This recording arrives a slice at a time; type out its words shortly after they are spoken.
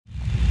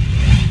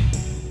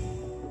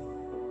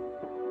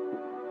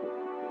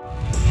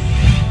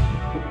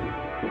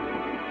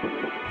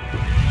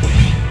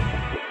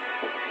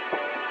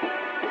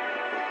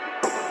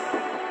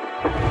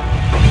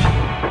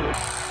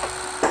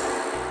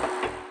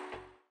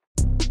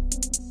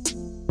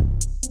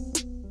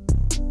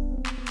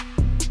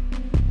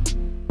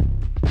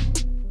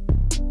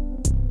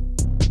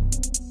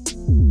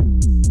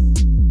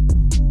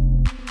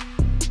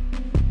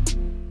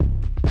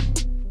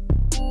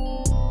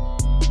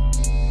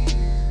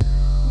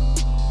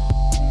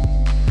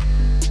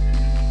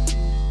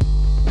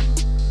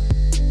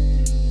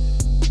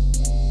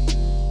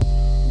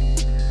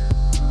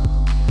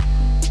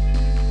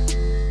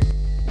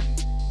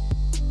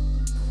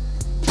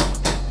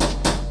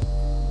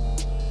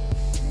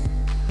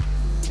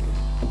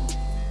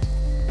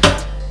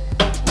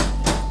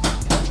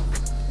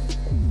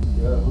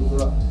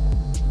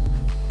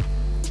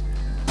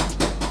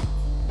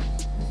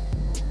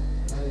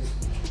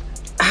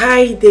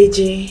Hi,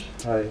 DJ.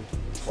 Hi,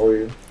 how are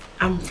you?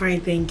 I'm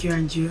fine, thank you,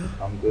 and you?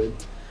 I'm good.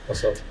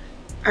 What's up?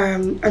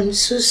 I'm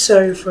so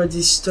sorry for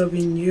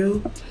disturbing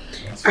you.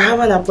 That's I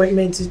have an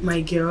appointment with my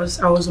girls.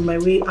 I was on my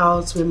way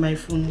out when my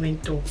phone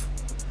went off.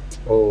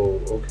 Oh,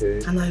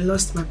 okay. And I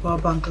lost my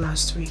power bank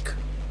last week.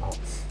 Oh.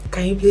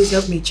 Can you please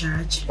help me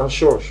charge? Oh,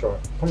 sure.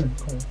 Come in.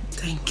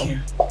 Thank you.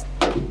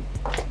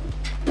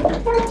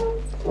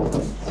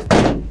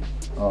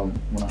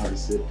 Wanna have a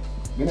sit?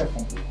 Get that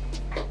phone, please.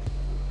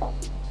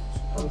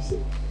 Have a sit.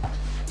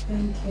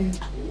 Thank you.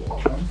 You're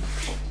welcome.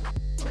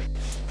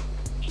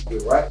 Be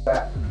right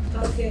back.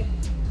 Okay.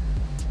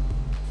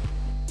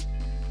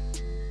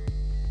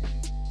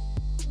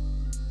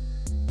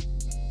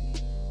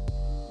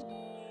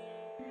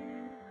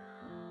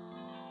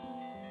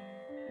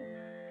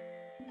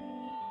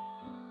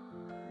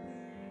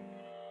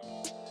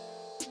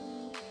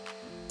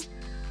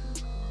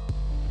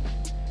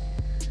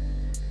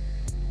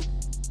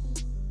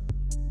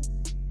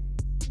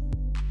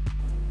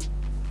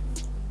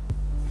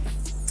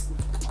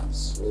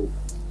 So,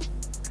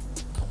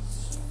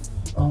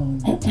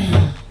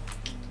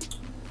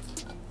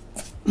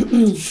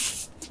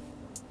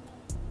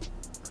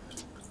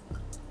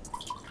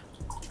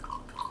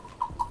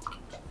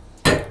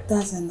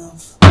 That's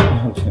enough.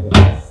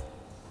 okay.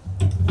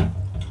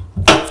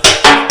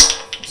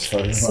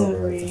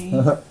 Sorry.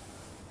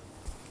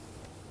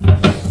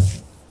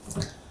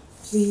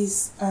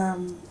 Please,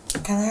 can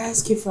I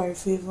ask you for a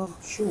favor?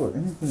 Sure,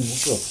 anything.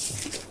 What's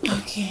up?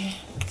 Okay.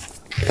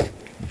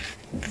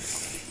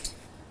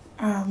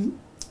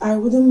 I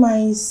wouldn't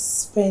mind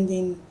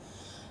spending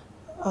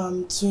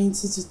 20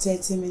 to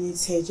 30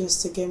 minutes here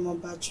just to get more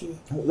battery.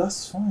 Oh,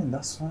 that's fine.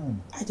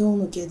 I don't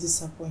want to get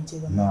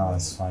disappointed on my Nah, way.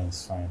 it's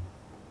fine.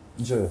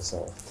 Enjoy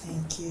yourself.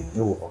 Thank you.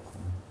 You're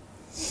welcome.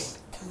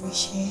 Can we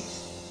share?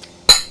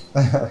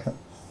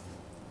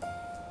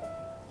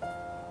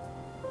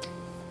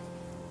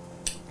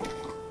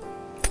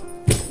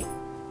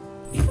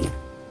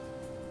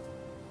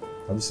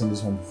 Have you seen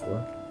this one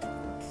before?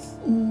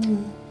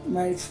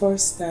 My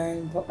first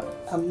time, but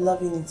I'm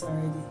loving it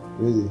already.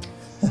 Really?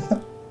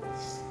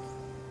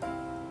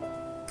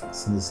 I've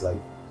seen this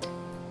like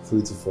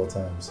 3 to 4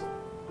 times.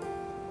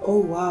 Oh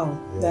wow,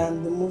 Yeah.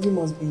 then the movie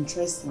must be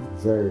interesting.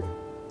 Very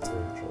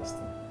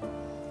interesting.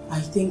 I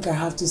think I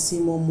have to see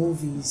more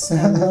movies.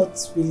 I'm not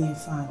really a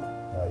fan.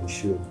 Yeah, you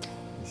should.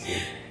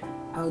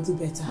 I'll do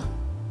better.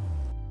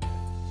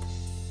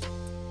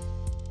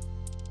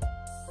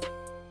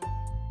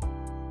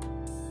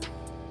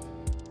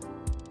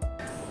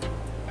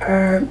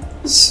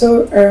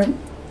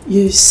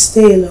 You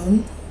stay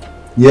alone?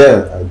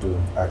 Yeah, I do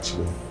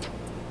actually.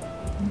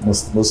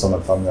 Most of my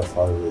family are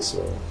far away, so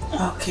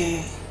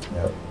Okay.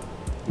 yeah.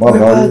 What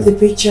about you? the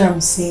picture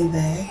I'm seeing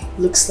there?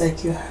 Looks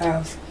like you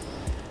have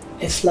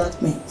a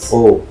flatmate.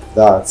 Oh,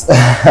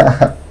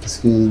 that.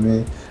 Excuse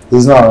me.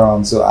 He's not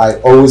around, so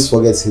I always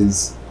forget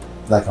his.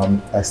 Like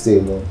I stay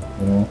alone,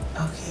 you know.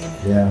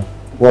 Okay. Yeah.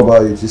 What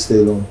about you? Do you stay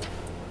alone?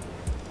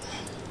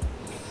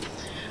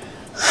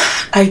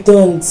 I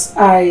don't.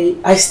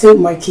 I stay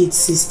with my kid's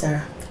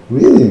sister.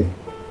 Really?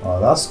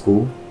 Oh, that's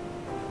cool.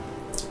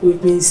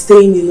 We've been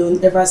staying alone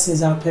ever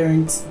since our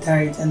parents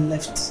died and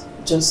left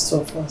just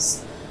two of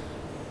us.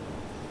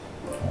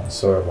 Oh,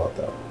 sorry about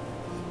that.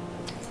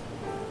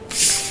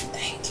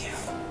 Thank you.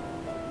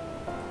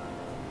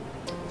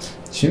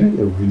 You know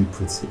you're really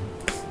pretty.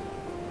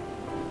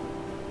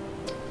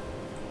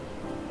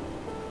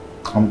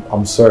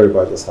 I'm sorry,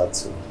 but I just had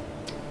to.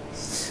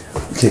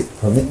 Okay,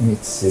 permit me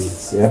to say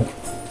this, yeah?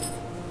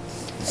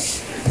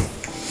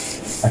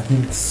 I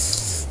think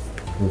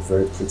you're a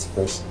very pretty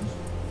person.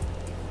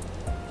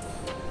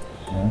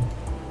 Yeah?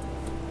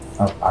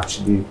 I've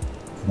actually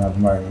been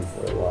admiring you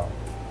for a while.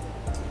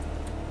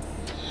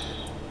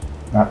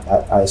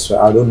 I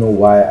swear, I don't know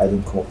why I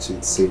didn't come up to you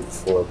to say it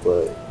before,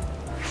 but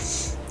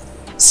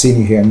seeing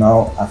you here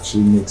now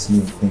actually makes me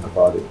think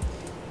about it.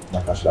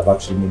 Like I should have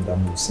actually made that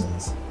move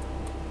since.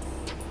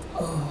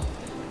 Oh.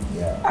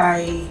 Yeah.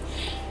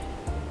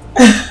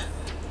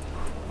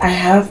 I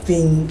have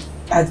been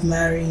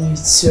admiring you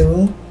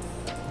too.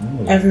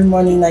 Mm. Every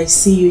morning I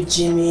see you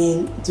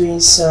gymming, doing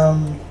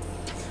some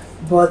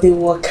body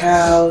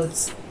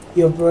workouts,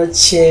 your broad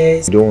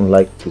chest. You don't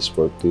like this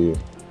work, do you?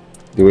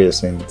 The way you're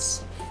saying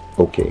it's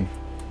okay.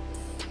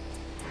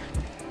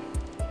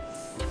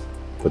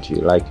 But you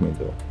like me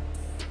though.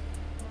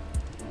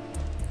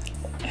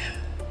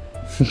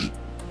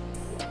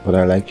 But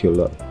I like you a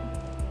lot.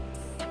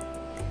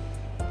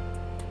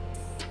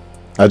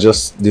 I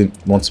just didn't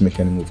want to make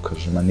any move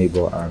because you're my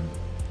neighbor and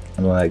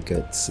I don't like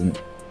get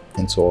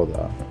into all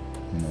that,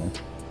 you know.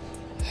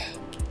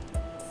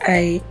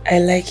 I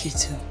like you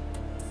too.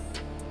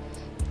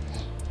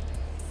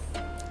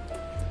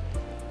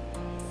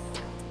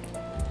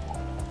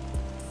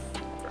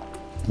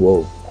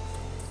 Whoa.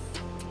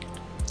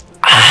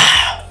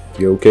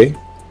 You okay?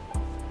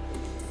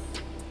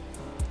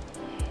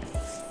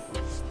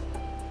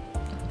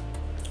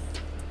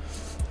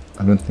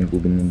 I don't think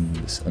we'll be needing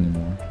this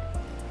anymore.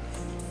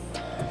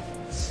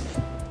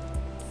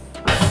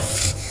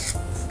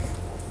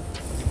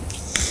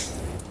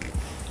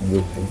 You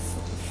okay?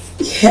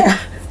 Yeah,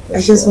 I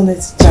just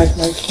wanted to charge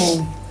my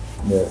phone.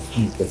 Yeah,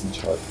 he's getting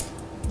charged.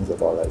 It's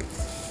about like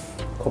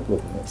a couple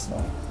of minutes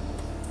now.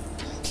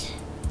 Okay.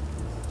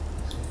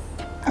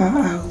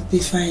 I'll be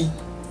fine.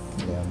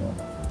 Yeah, no.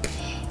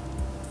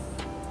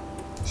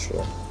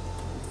 Sure.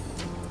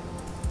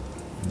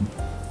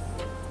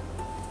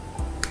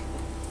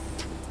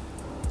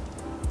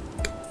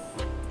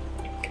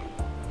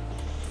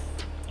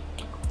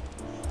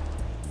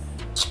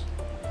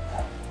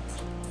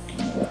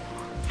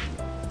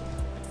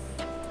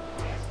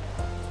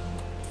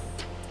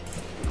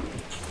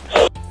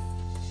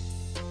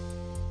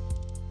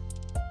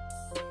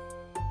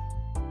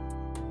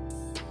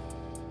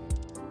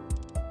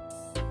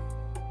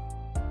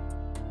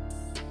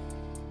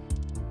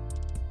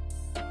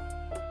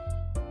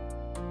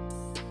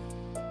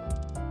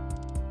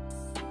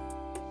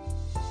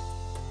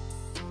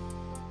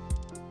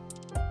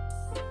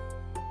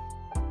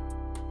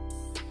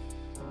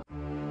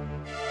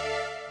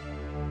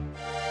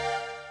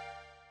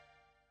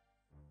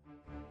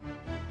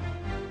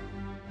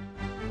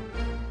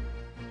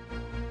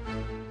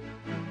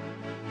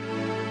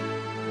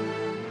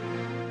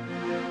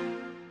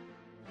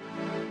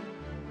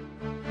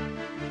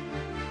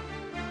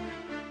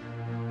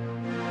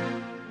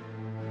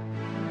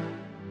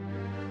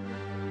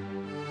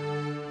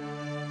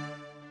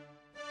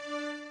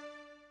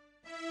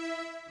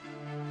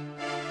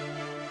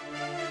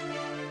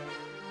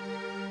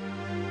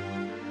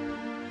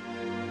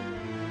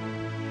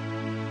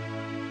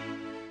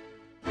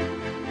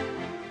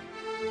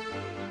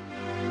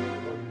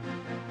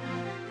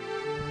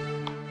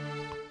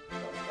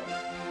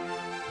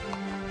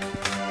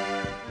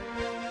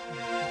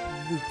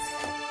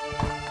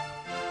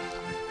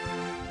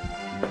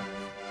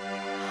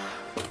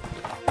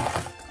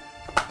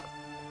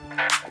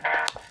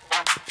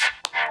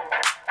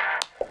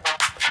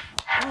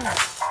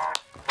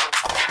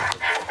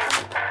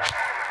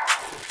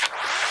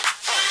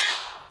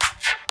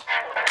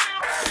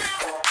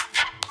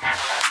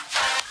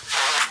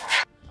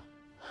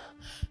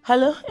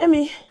 Hello,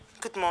 Emmy.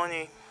 Good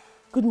morning.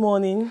 Good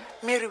morning.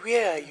 Mary,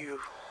 where are you?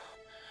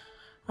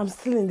 I'm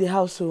still in the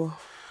house, so...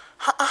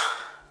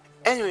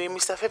 Anyway,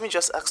 Mr. Femi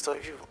just asked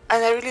of you,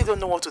 and I really don't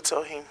know what to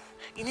tell him.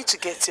 You need to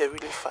get here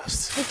really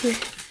fast. Okay.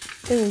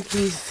 Emmy,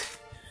 please.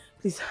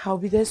 Please, I'll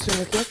be there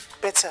soon, okay?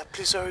 Better,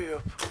 please hurry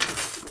up.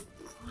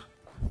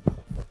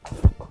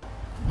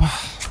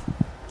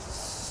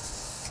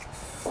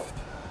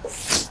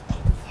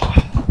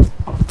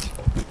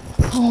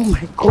 Oh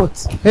my God.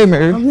 Hey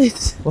Mary. I'm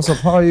late. What's up?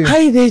 How are you?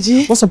 Hi,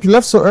 Deji. What's up? You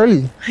left so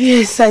early.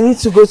 Yes, I need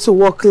to go to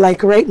work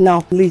like right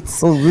now. Late.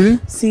 Oh really?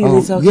 See you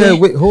later, okay? Yeah,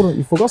 wait, hold on.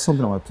 You forgot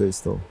something on my place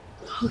though.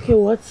 Okay,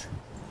 what?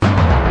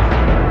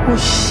 Oh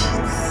shit.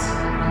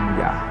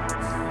 Yeah.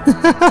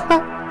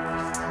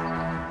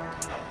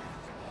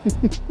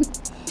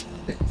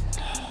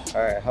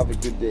 Alright, have a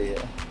good day,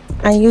 yeah.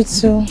 And you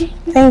too.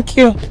 Thank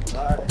you.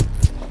 Bye.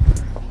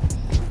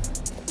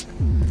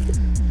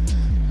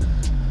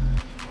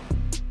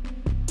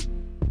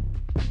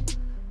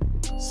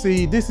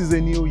 See, this is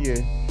a new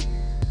year.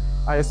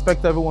 I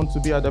expect everyone to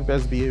be at their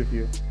best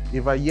behavior.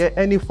 If I hear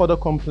any further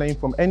complaint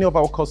from any of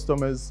our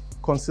customers,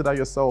 consider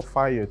yourself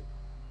fired.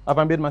 Have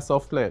I made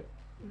myself clear?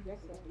 Yes,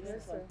 sir.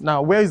 Yes, sir.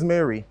 Now, where is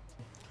Mary?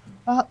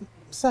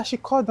 Sir, she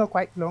called not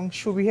quite long.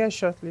 She'll be here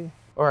shortly.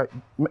 All right,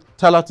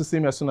 tell her to see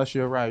me as soon as she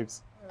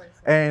arrives. All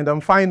right,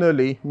 And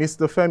finally,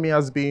 Mr. Femi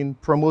has been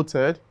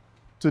promoted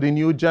to the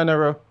new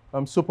general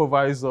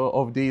supervisor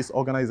of this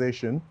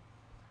organization.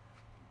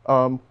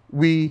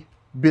 We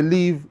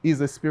believe his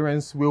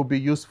experience will be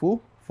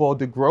useful for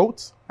the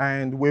growth,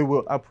 and we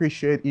will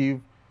appreciate if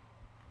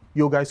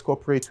you guys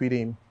cooperate with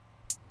him.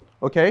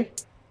 Okay?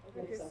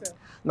 okay, sir.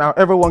 Now,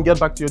 everyone get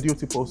back to your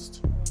duty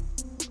post.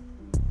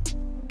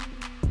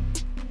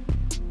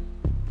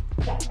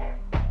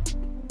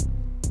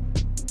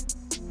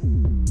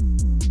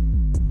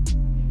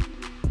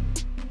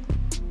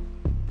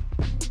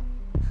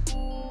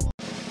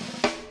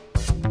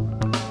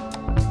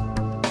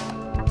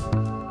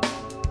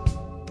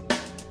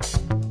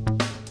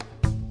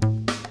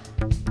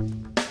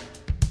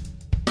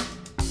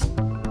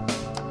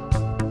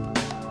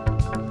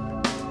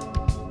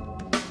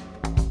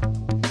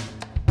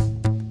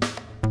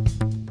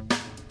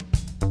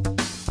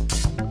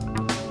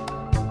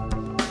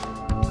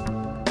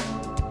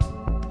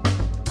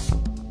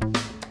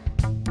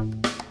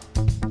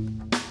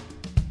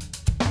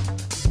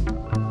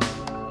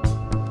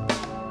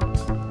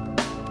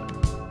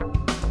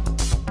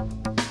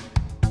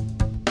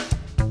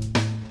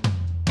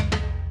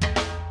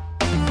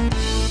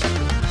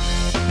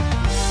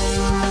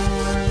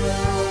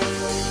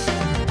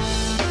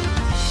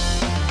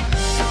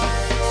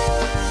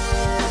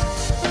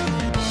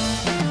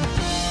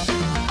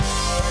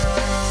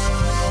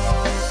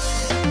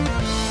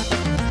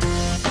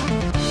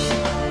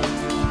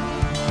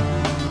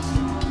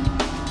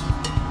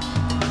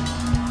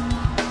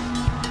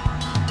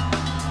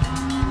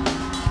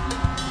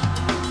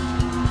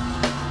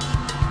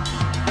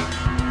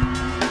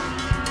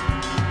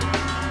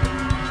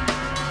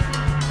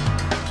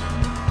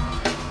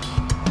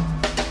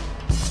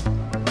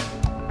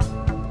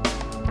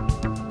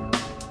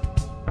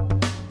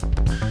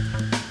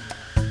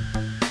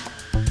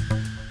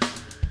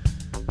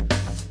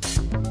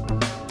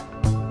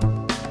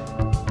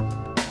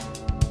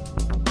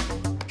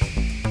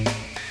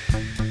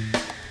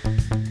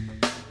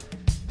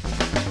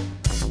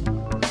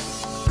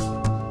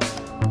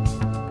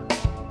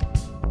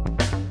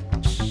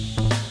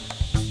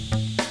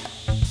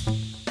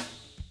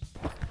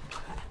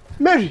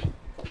 Mary,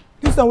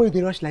 this time when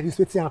you rush like this,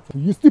 what's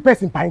happen? You still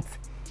person pints.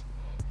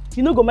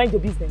 You no go mind your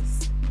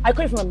business. I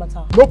call you for my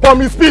matter. No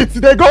promise speed,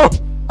 they go.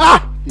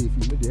 Ah! If you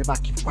know they ever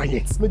keep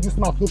quiet, make this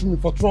mouth open me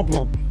for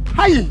trouble.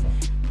 Hi!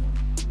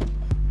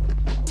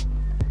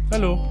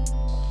 Hello.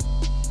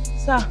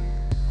 Sir.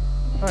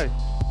 Hi.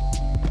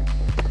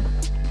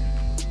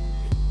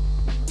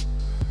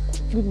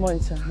 Good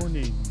morning, sir.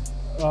 Morning.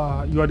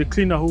 You are the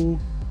cleaner who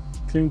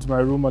cleaned my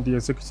room at the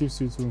executive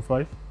suite room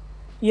 5?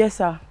 Yes,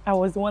 sir. I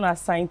was the one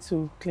assigned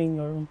to clean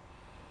your room.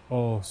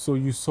 Oh, so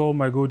you saw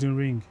my golden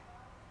ring?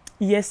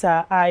 Yes,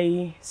 sir.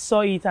 I saw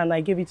it and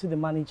I gave it to the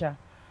manager.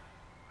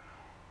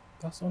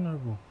 That's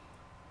honorable.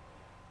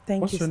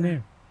 Thank What's you, your sir.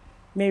 name?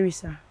 Mary,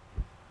 sir.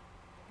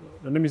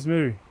 Your name is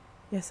Mary?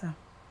 Yes, sir.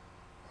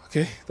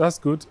 Okay, that's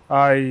good.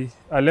 I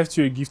left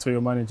you a gift for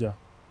your manager.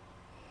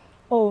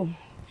 Oh,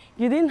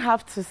 you didn't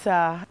have to,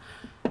 sir.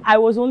 I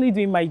was only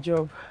doing my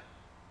job.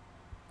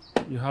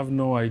 You have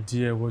no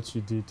idea what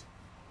you did.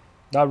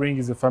 That ring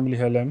is a family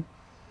heirloom,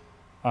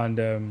 and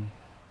I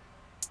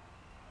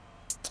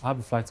have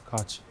a flight to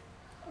catch.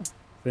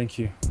 Thank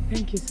you.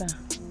 Thank you, sir.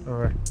 All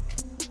right.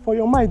 For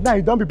your mind now,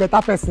 you don't be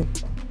better person.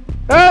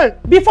 Hey!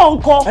 Before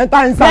Uncle,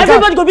 enter inside.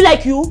 everybody go be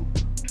like you.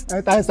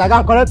 Enter inside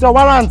and collect your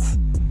warrant.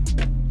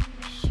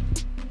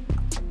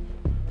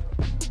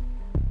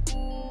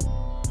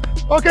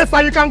 Okay,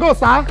 sir, you can go,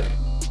 sir.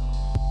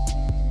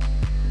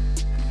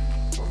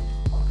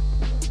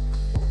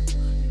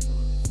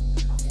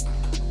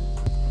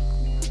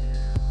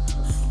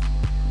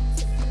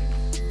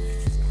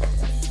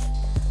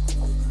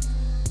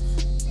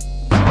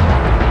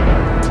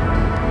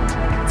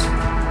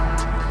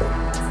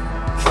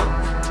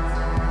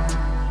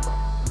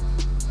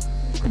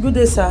 Good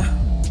day, sir.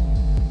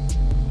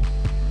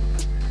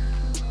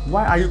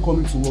 Why are you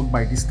coming to work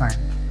by this time?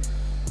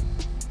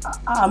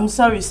 I'm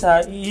sorry,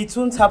 sir. It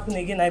won't happen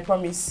again, I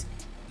promise.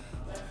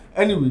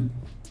 Anyway,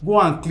 go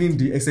and clean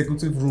the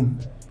executive room,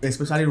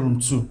 especially room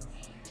 2.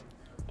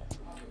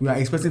 We are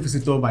expecting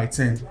visitor by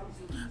 10.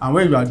 And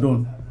when you are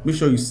done, make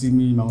sure you see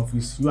me in my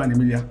office, you and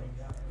Emilia.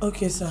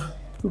 Okay, sir.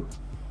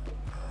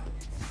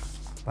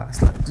 But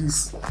it's like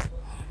this.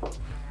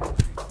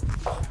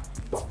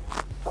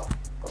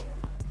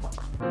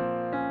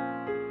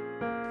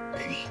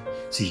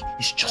 See,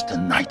 it's just a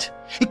night.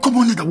 A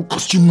common night that will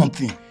cost you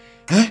nothing.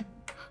 Eh?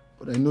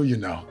 But I know you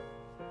now.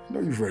 I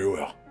know you very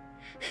well.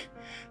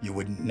 You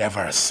would never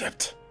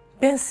accept.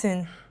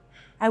 Benson,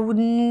 I would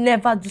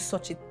never do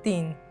such a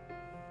thing.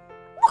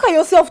 Look at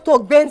yourself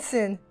talk,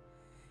 Benson.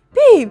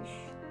 Babe,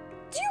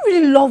 do you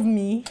really love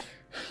me?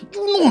 You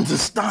don't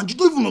understand. You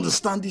don't even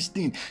understand this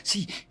thing.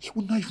 See, he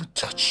would not even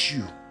touch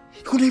you.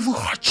 He would not even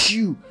hurt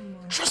you.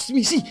 Trust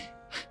me, see.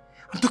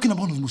 I'm talking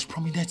about one of the most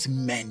prominent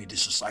men in the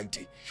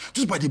society.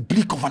 Just by the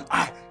blink of an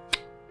eye,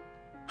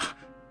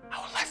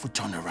 our life will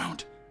turn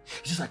around.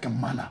 It's just like a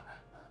manna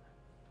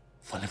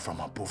falling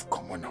from above.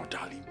 Come on now,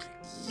 darling.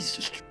 Please,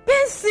 just...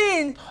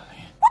 Benson!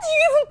 Darling. What do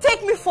you even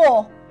take me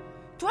for?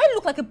 Do I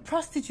look like a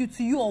prostitute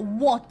to you or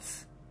what?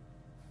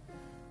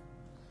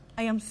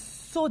 I am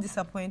so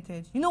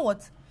disappointed. You know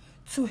what?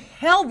 To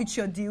hell with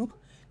your deal.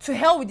 To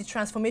hell with the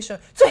transformation.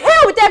 To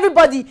hell with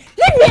everybody.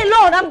 Leave me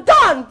alone. I'm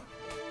done.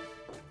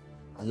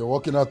 And you're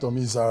walking out on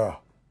me, Zara.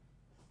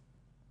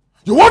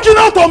 You're walking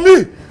out on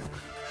me!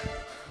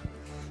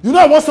 You know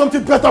I want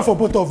something better for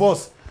both of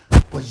us.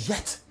 But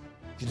yet,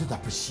 you don't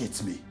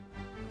appreciate me.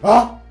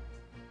 Huh?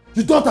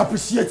 You don't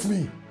appreciate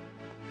me.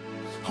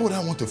 How would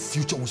I want a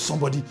future with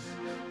somebody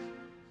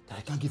that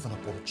I can't give an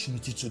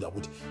opportunity to that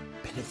would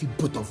benefit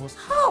both of us?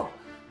 How?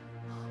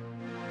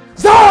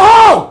 Zara,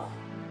 how?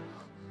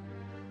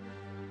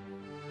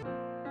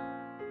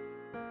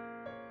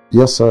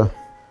 Yes, sir.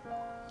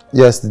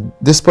 Yes,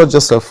 this spot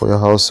just left for your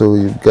house, so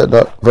you get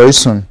that very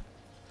soon.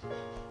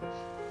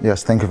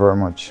 Yes, thank you very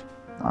much.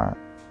 All right.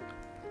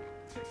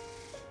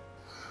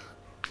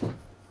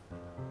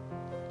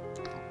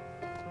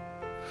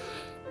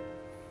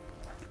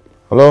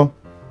 Hello?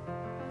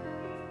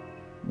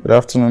 Good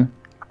afternoon.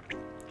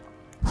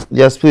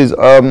 Yes, please.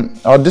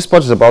 Our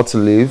dispatch is about to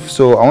leave,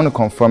 so I want to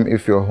confirm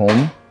if you're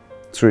home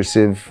to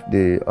receive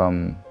the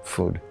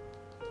food.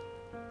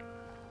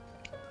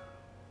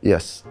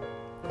 Yes.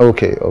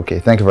 Okay, okay.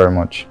 Thank you very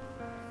much.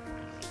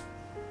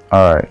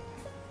 All right.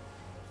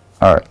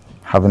 All right.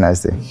 Have a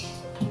nice day.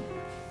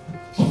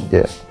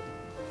 Yeah.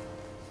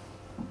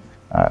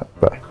 All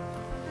right. Bye.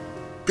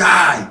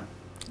 Guy!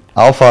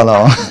 How far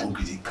now? I'm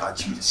hungry, they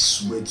catch me. I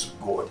swear to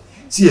God.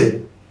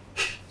 See,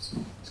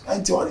 I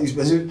tell one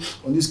person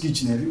on this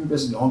kitchen, every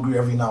person is hungry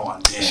every now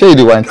and then. Share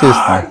the wine. Taste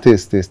now.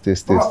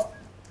 Taste.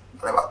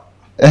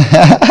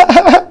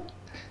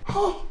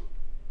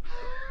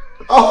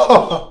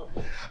 Oh,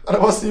 I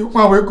never see you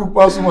man cook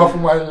pasuma for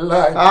my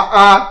life.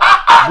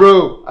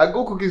 Bro, I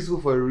go cooking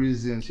school for a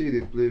reason. Share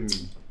they play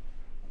me.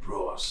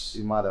 Bros.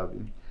 You mad at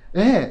me?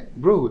 Eh,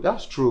 bro,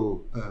 that's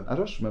true. I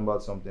just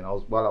remembered something.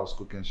 While I was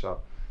cooking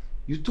sharp.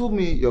 You told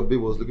me your babe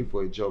was looking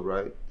for a job,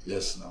 right?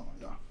 Yes, now,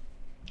 yeah.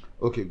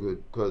 Okay,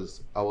 good.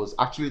 Because I was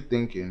actually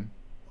thinking,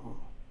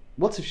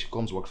 what if she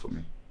comes work for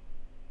me?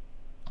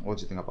 What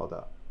do you think about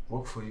that?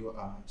 Work for you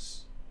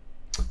as?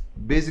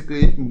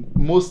 Basically,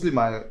 mostly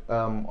my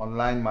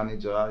online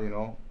manager, you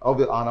know,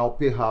 and I'll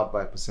pay her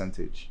by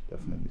percentage,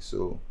 definitely.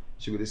 So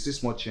she will see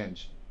small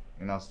change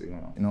in us, you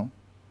know.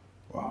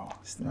 Wow,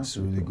 that's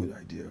a really good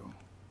idea.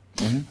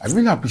 I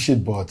really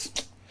appreciate,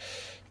 but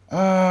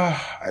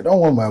I don't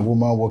want my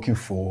woman working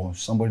for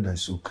somebody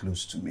that's so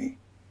close to me.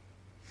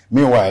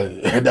 Meanwhile,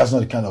 that's not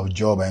the kind of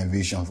job I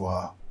envision for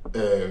her.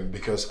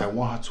 Because I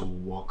want her to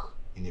work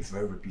in a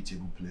very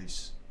reputable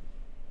place.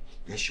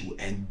 Where she will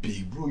earn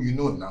big. Bro, you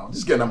know now, this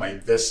is getting my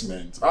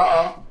investment.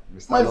 My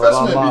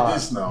investment be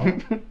this now.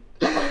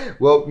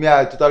 Well,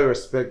 I totally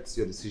respect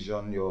your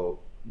decision, your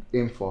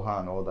aim for her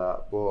and all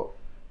that, but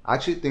I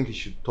actually think you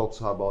should talk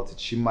to her about it.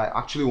 She might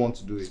actually want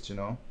to do it, you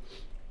know?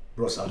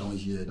 Bros, I don't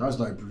hear. That's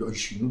not a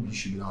issue. No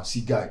issue now.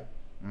 See, guy,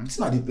 it's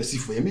not the person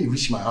for you. May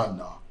reach my hand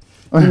now.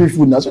 Give me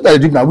food now. So that I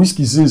drink my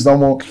whiskey since no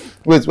more.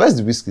 Wait, where's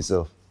the whiskey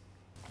self?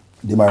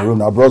 In my room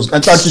now, bros.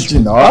 Enter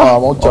kitchen now. I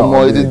want to.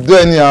 You did do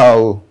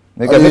anyhow.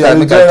 Make I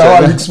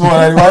mix more.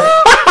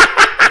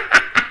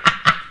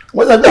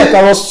 What's that?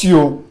 Carrot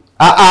stew.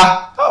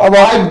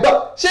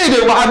 Say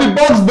they I be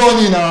bugs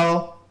bunny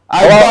now.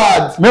 I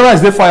bad. Remember,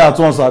 is there fire at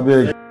once? I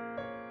beg.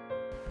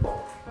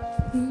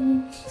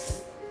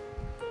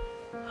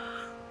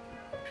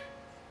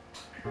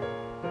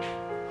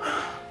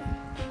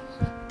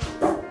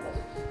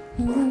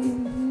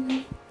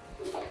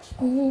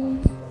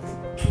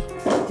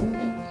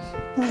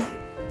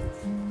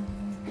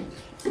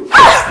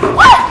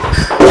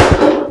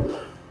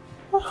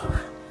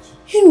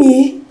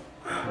 Mhee,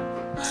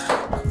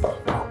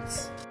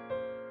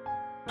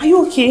 are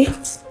you okay?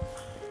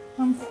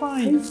 I'm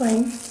fine. Are you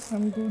fine?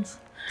 I'm good.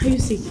 Are you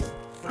sick?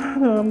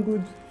 No, I'm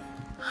good.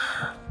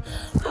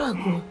 Oh,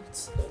 God.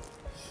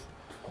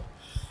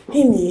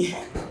 Mhee,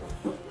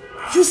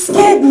 you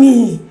scared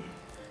me.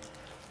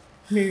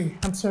 Mary,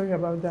 I'm sorry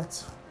about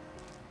that.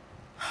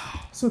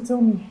 So tell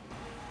me,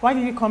 why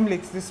did you come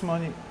late this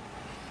morning?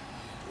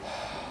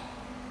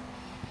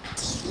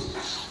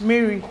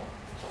 Mary,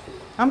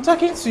 I'm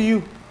talking to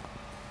you.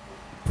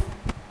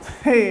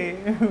 Hey,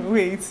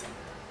 wait.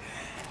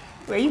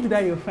 Were you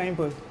that your fine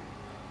boy?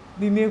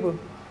 The neighbor?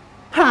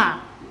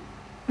 Ha!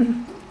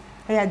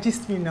 Hey,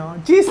 gist me now.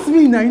 Gist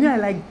me now. You know I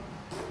like...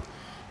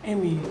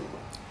 Mhee,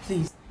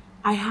 please.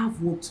 I have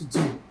work to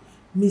do.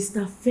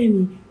 Mr.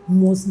 Femi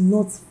must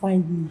not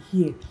find me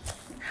here.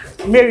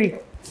 Mary,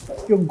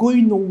 you're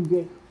going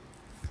nowhere.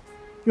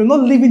 You're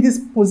not leaving this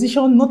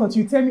position, not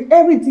until you tell me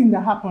everything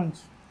that happened.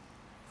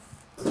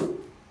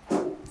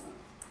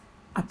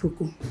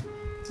 Aproko,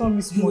 tell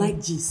me small. You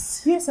like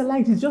gist? Yes, I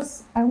like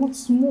gist. I want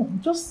small.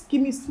 Just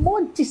give me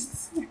small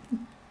gist.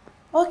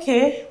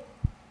 Okay.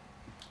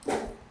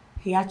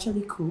 He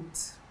actually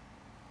cooked.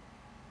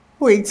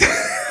 Wait.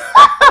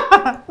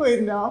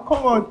 Wait now,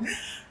 come on.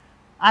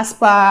 As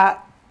per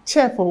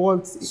chef or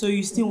what? So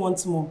you still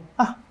want more?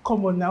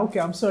 Come on now.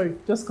 Okay, I'm sorry.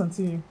 Just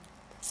continue.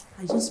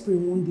 I just pray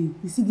one day.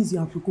 You see this, you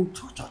have to go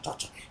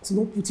to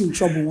not put you in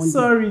trouble one day.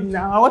 Sorry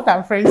now. What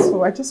I'm friends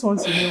for? I just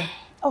want to know.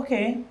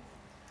 Okay.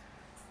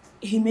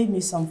 He made me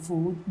some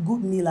food.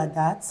 Good meal at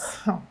that.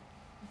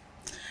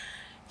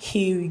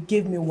 He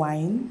gave me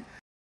wine.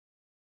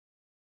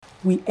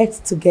 We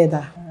ate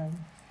together.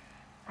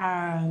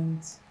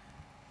 And...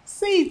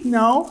 Say it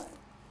now.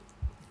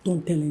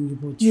 Don't tell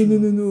anybody.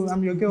 No.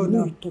 I'm your girl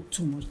now. You talk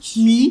too much.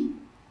 Me?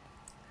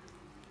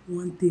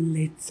 One thing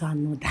leads to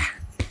another.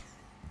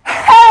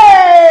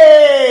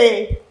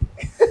 Hey!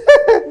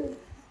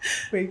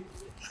 Wait.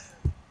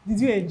 Did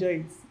you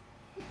enjoy it?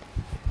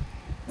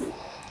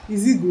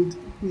 Is it good?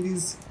 With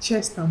his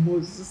chest and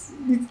Moses.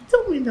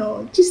 Tell me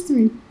now. Just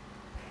me.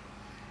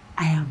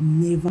 I have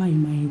never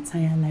in my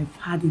entire life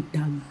had it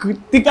that good.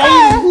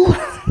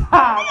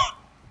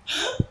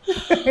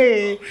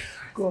 Hey,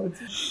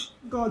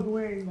 God,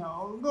 wait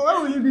now. God,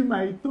 why will you be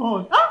my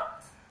turn?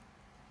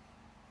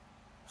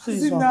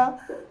 See now,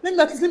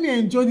 let me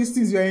enjoy these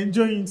things you're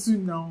enjoying too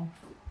now.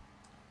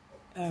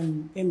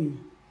 Mhee,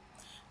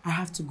 I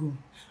have to go.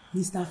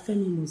 Mr.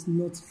 Femi must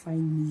not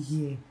find me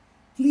here.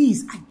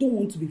 Please, I don't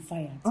want to be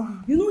fired.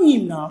 You know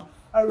him now.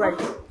 All right.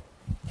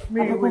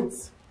 Mary, wait.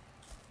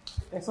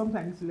 There's something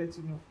I need to let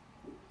you know.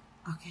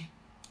 Okay.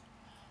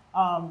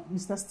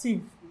 Mr.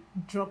 Steve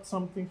dropped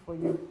something for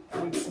you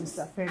with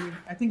Mr. Femi.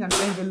 I think an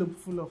envelope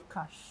full of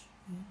cash.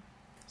 Yeah.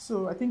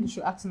 So I think you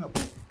should act up.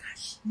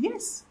 Cash?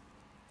 Yes.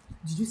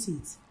 Did you see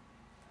it?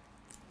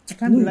 I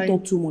can't be lying.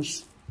 Talk too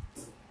much.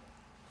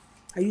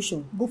 Are you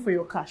sure? Go for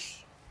your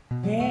cash.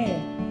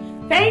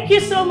 Yeah. Thank you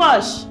so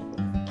much.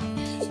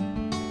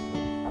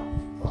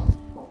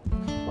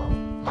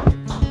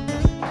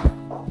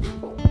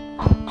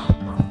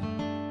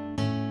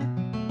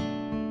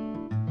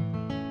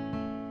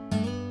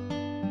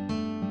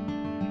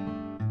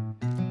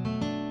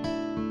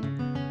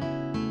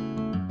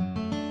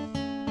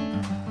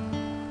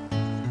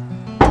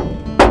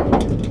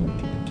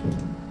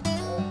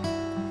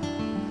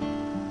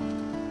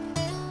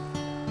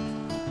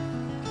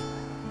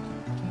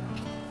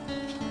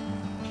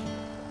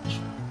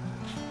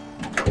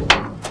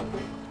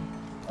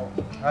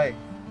 Hi.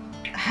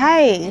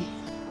 Hi.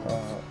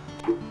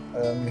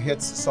 You here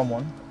to see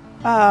someone?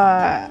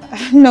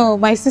 No,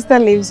 my sister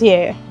lives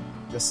here.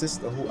 Your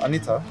sister? Who?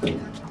 Anita?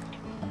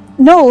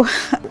 No,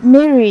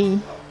 Mary.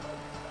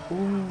 Oh,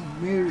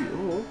 Mary.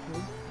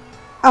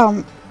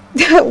 Oh,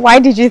 okay. Why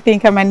did you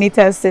think I'm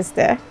Anita's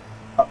sister?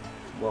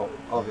 Well,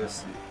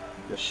 obviously,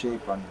 your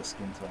shape and your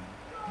skin tone.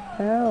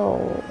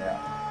 Oh.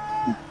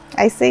 Yeah.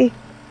 I see.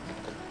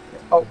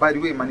 Oh, by the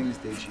way, my name is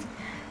Deji.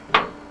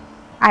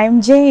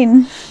 I'm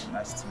Jane.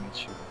 Nice to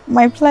meet you.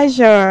 My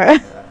pleasure.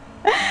 Yeah.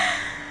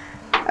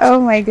 Oh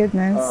my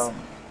goodness.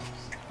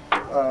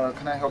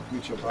 Can I help you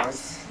with your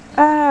bags?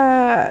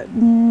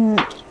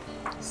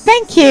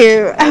 Thank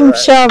you. I'm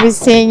sure I'll be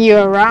seeing you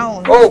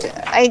around. Oh,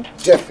 I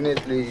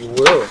definitely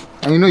will.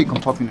 And you know you can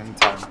pop in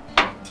anytime.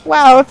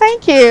 Wow,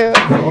 thank you.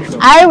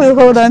 I will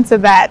hold on to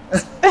that.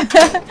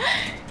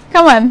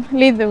 Come on,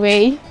 lead the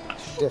way.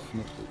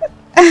 Definitely.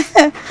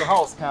 So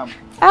how's camp?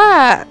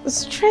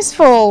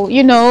 Stressful,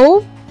 you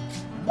know.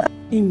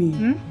 Amy,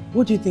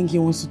 what do you think he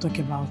wants to talk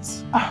about?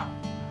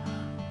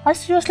 I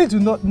seriously do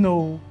not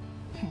know.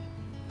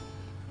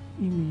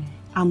 Amy,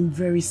 I'm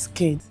very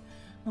scared.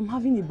 I'm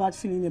having a bad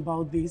feeling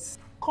about this.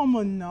 Come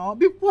on now,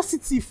 be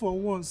positive for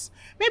once.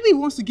 Maybe he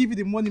wants to give you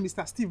the money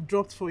Mr. Steve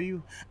dropped for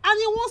you. And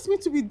he wants me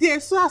to be there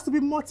so as to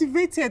be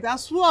motivated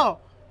as well.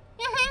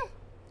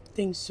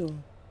 Think so?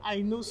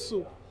 I know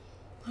so.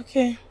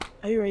 Okay,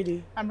 are you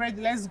ready? I'm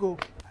ready, let's go.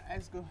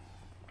 Let's go.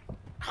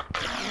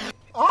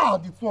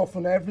 The two of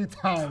them every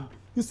time.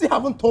 You still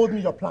haven't told me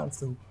your plans,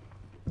 so.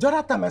 The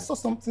other time I saw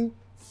something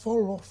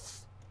fall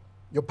off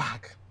your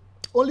bag.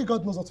 Only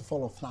God knows what to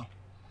fall off now.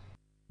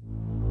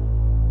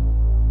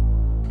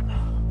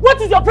 What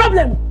is your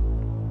problem?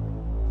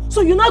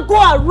 So you not go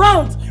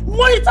around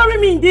monitoring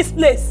me in this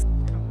place?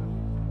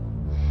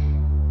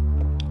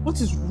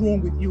 What is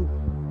wrong with you?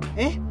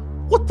 Eh?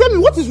 Tell me,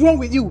 what is wrong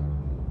with you?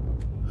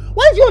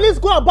 Why do you always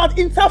go about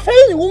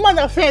interfering in women's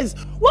affairs?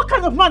 What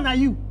kind of man are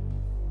you?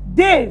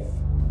 Dave!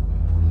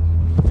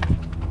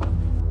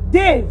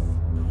 Dave!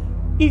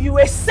 If you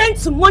were sent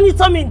to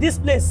monitor me in this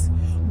place,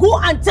 go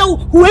and tell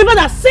whoever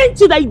that sent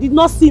you that you did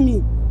not see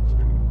me.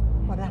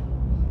 Madam,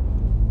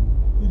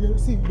 you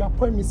see, you are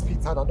pouring me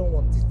spit out. I don't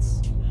want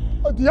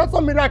it. Do you have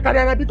some miracle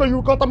career because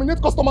you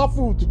contaminate customer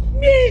food?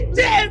 Me,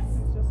 Dave!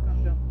 Just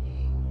calm down.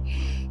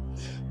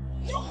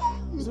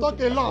 You talk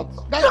a lot.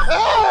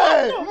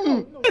 Hey!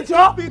 It's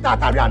your spit out,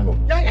 Ariano.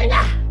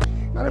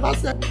 I never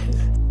said.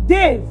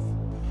 Dave!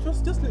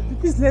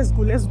 Please, let's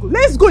go. Let's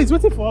go, it's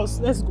waiting for us.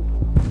 Let's go.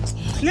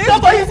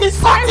 Somebody is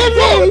insulting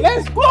me!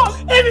 Let's go!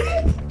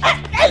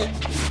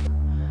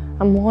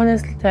 I'm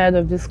honestly tired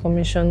of this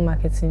commission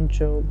marketing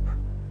job.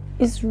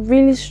 It's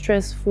really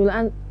stressful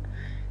and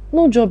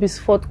no job is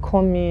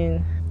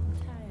forthcoming.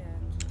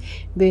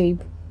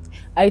 Babe,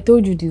 I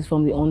told you this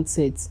from the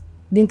onset.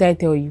 Didn't I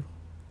tell you?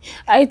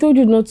 I told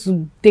you not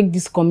to take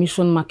this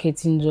commission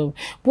marketing job,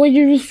 but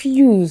you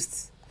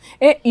refused.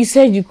 You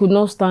said you could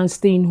not stand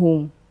staying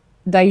home,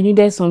 that you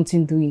needed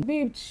something doing.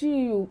 Babe,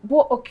 chill.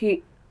 But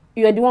okay,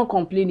 you are the one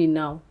complaining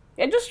now.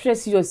 You're just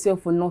stressing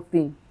yourself for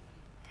nothing.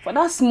 For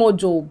that small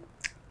job.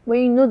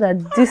 When you know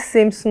that this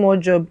same small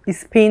job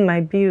is paying my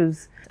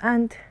bills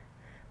and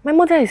my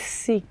mother is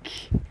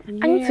sick. Yeah,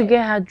 I need to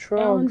get her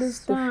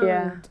drugs,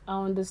 Sophia.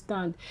 I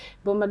understand.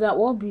 But madam,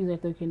 what bills are you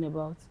talking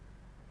about?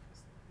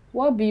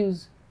 What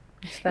bills?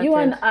 You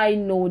and I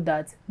know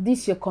that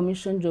this your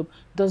commission job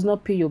does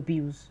not pay your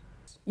bills.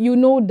 You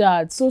know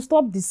that. So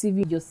stop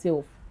deceiving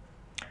yourself.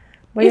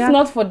 But if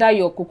not for that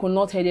your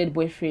coconut-headed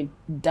boyfriend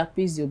that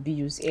pays your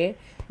bills,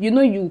 you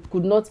know you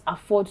could not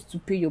afford to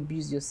pay your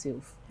bills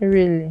yourself.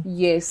 Really?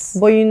 Yes.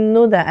 But you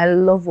know that I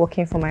love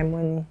working for my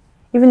money.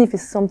 Even if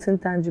it's something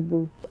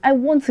tangible. I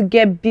want to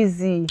get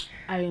busy.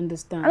 I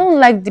understand. I don't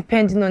like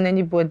depending on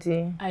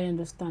anybody. I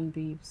understand,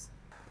 babes.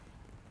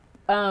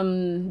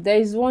 There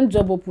is one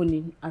job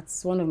opening at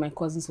one of my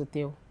cousin's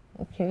hotel.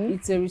 Okay.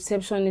 It's a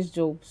receptionist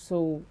job,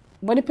 so...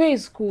 But the pay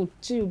is cool.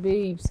 Chill,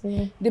 babes.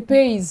 The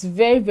pay is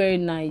very, very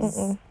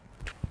nice.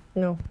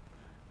 No.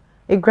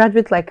 A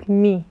graduate like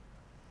me,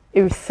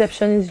 a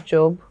receptionist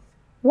job?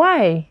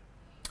 Why?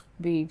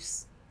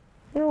 Babes.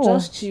 No.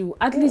 Just chill.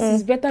 At least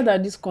it's better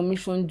than this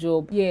commission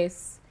job.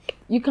 Yes.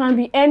 You can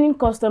be earning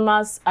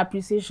customers'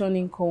 appreciation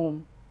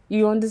income.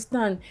 You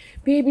understand?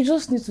 Babe, you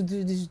just need to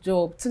do this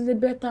job till the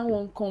better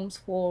one comes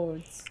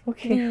forward.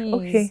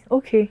 Okay.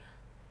 Okay.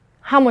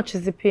 How much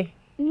is the pay?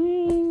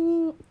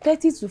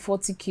 30 to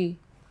 40K.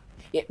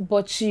 Yeah,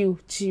 but chill.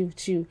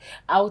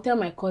 I will tell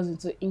my cousin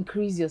to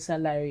increase your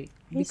salary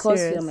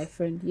because you're my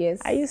friend. Yes.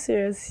 Are you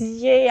serious?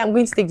 Yay, I'm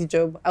going to take the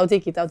job. I'll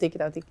take it.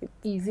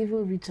 He's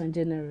even rich and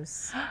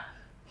generous.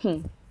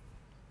 You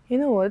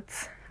know what?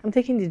 I'm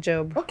taking the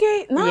job.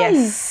 Okay, nice.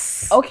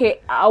 Yes.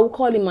 Okay, I'll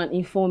call him and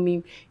inform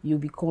him you'll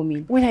be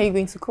coming. When are you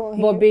going to call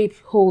him? But babe,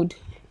 hold.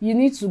 You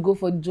need to go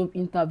for the job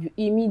interview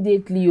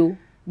immediately,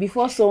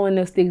 before someone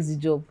else takes the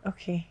job.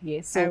 Okay.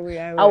 Yes. So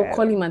I'll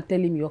call him and tell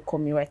him you're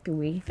coming right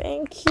away.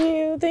 Thank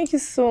you. Thank you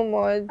so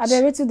much. I'll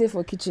be ready today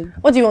for kitchen.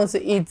 What do you want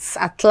to eat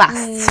at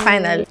last,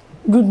 finally?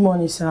 Good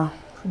morning, sir.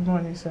 Good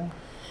morning, sir.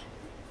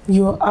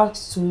 You were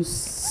asked to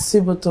see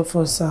both of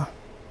us, sir.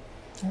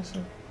 Yes, sir.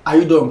 Are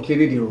you done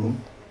cleaning the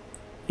room?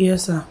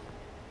 Yes, sir.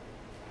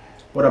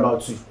 What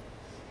about you?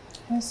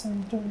 Yes,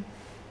 I'm done.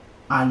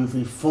 And you've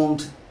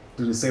informed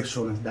the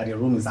receptionist that the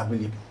room is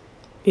available?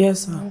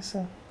 Yes, sir. Yes,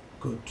 sir.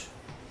 Good.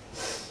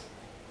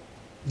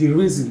 The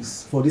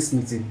reasons for this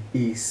meeting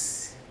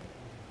is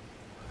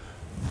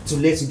to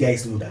let you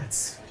guys know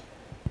that,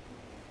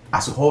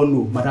 as you all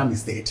know, Madam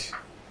is dead.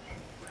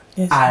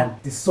 Yes, and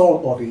the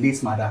son of the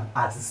late Madam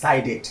has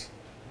decided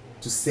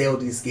to sell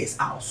this guest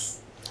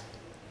house.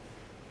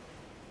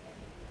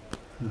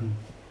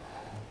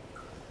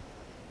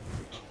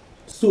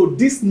 So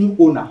this new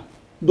owner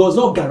does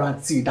not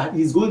guarantee that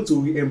he's going to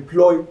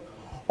re-employ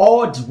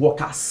all the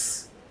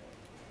workers.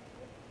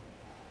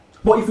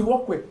 But if you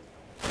work well,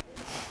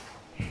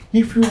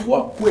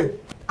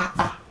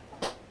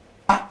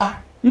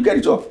 you get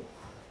the job.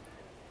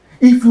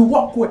 If you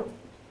work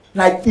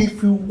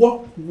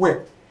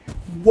well,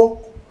 work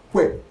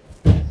well,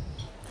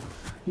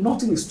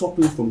 nothing is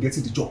stopping you from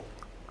getting the job.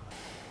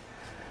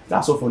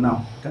 That's all for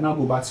now. You can now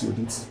go back to your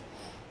duty.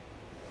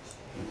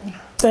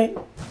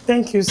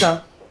 Thank you,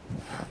 sir.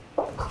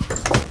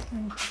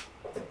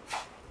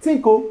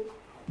 Tinko,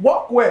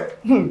 walk well.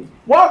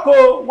 Walk,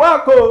 hey.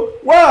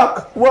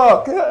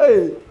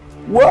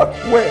 Walk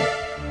well.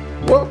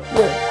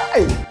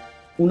 Hey.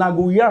 Una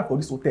go here for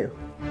this hotel.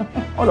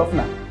 All of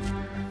now.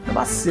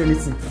 Never see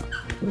anything.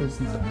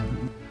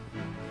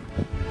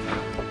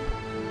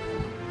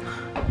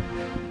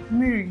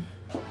 Mary,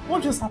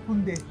 what just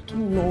happened there? I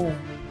don't know.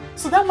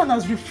 So that man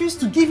has refused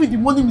to give you the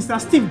money Mr.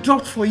 Steve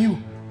dropped for you.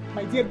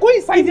 My dear, go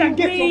inside there and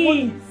get your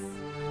money.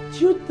 Do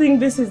you think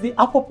this is the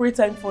appropriate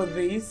time for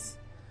this?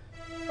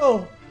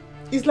 Oh,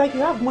 it's like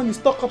you have money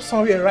stuck up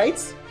somewhere,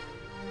 right?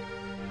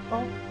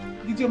 Oh,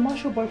 did your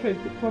martial boyfriend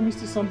promise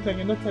you something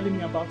you're not telling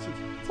me about it?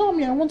 Tell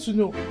me, I want to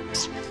know.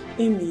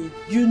 Amy,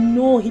 you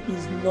know he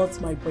is not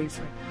my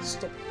boyfriend.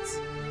 Stop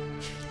it.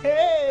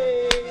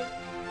 Hey!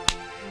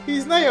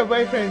 He's not your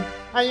boyfriend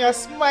and you're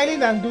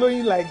smiling and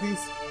glowing like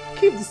this.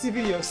 Keep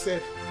deceiving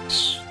yourself.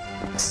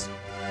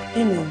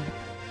 Amy,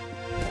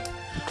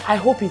 I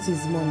hope it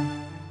is mom.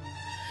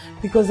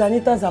 Because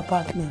Anita's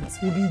apartment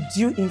will be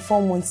due in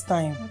 4 months'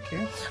 time.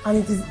 Okay. And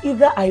it is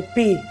either I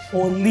pay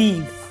or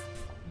leave.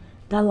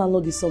 That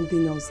landlord is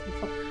something else.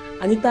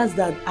 Anita's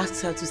dad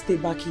asked her to stay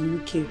back in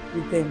UK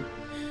with them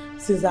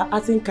since her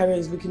acting career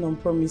is looking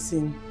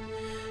unpromising.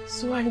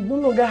 So I no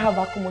longer have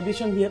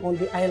accommodation here on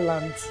the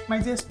island. My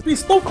dear, please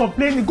stop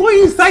complaining. Go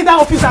inside that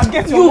office and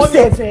get your money.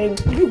 You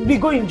said, you be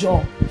going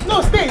job.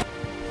 No, stay.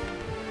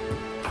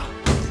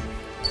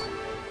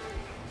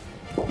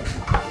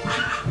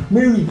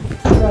 Mary,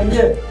 you are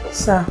here.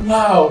 Sir.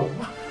 Wow.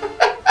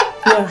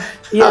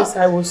 Yes,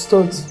 I was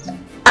told.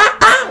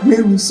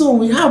 Mary, so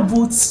we have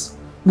both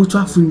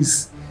mutual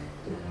friends.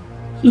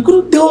 You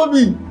couldn't tell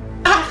me.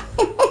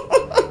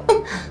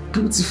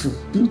 Beautiful.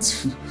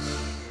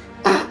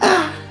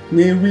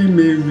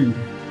 Mary.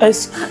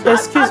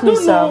 Excuse me,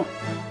 sir.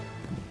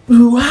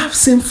 You have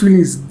same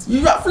feelings.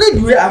 You are feeling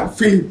the way I'm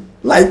feeling.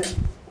 Like,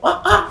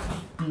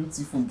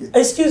 beautiful girl.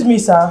 Excuse me,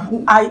 sir.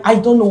 I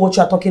don't know what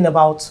you are talking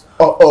about.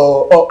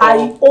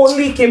 I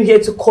only came here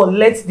to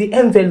collect the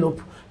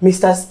envelope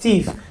Mr.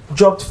 Steve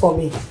dropped for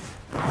me.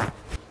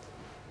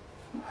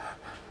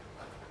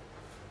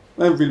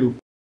 Envelope?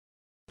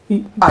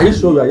 Are you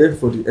sure you are here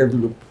for the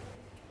envelope?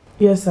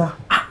 Yes, sir.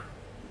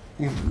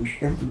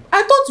 Envelope.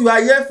 I thought you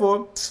are here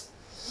for...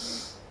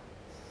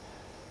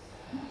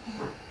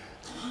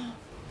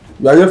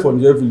 You are here for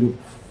the envelope?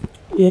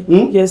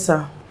 Yes,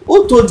 sir.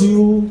 Who told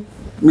you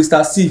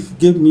Mr. Steve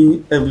gave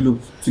me envelope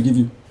to give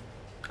you?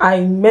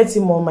 I met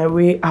him on my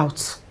way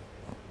out.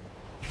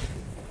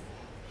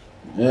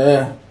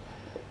 Yeah.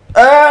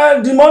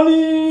 The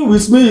money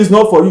with me is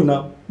not for you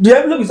now. The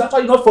envelope is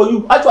actually not for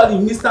you. Actually,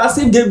 Mr.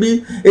 Steve gave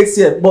me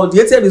ATM, but the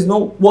ATM is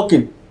not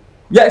working.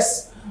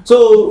 Yes.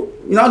 So,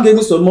 you now gave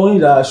me some money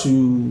that I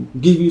should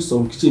give you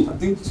some change. I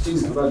think change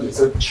is about the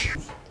same.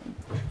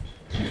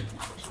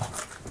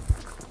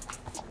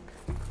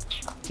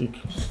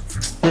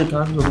 Hey, can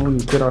I have your money?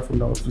 Get out from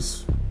the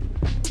office.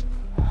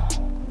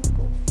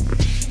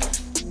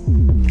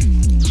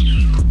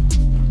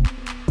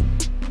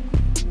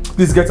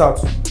 Please get out.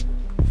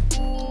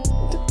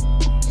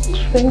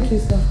 Thank you,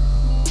 sir.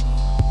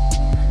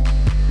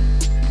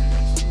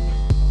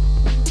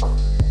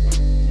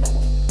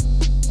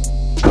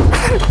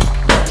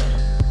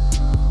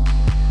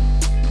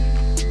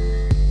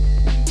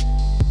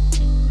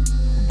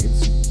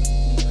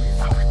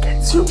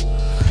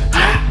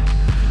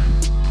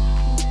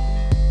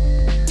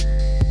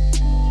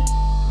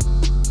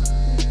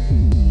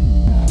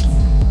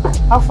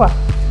 Alpha,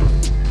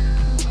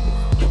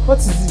 what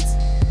is it?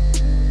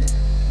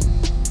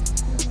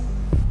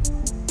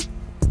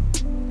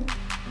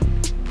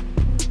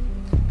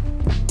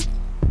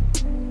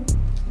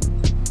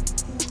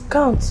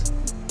 Count.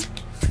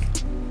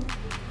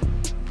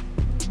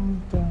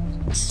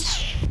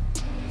 1,000,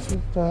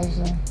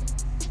 2,000,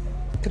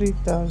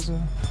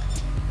 3,000,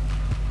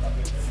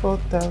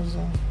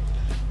 4,000,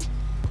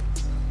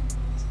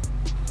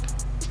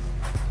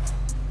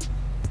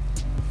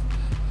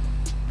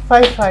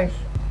 5-5.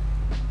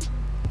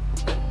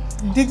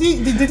 Did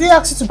he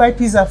ask you to buy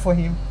pizza for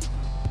him?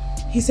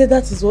 He said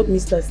that is what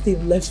Mr.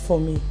 Steve left for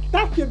me.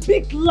 That's a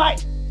big lie.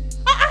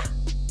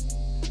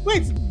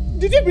 Wait,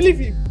 did you believe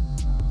him?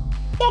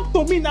 Talk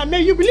to me now,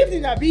 man. You believed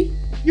in Abi?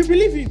 You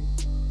believe him?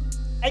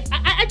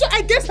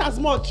 I guessed as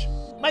much.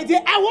 My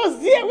dear, I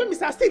was there when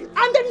Mr. Steve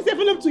handed his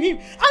envelope to him.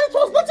 And it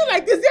was nothing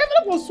like this. The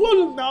envelope was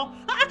swollen now.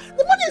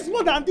 The money is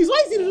more than this.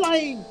 Why is he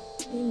lying?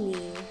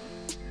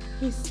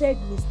 He said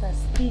Mr.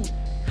 Steve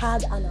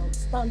had an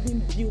outstanding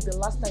bill the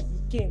last time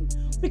he came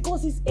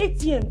because his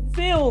ATM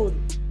failed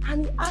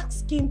and he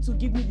asked him to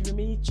give me the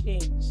remaining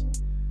change.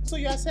 So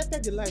you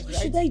accepted the lies, right?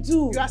 What should I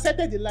do? You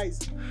accepted the lies.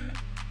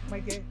 My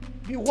dear,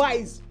 be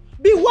wise.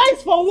 Be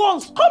wise for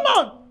once. Come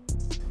on.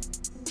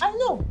 I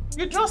know.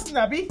 You trust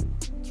Nabi.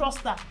 Trust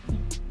her.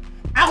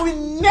 I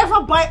will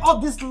never buy all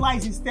these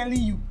lies he's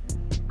telling you.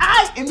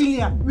 I,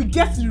 Emilia, will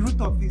get to the root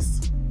of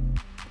this.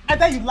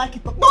 Either you like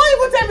it or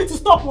don't even tell me to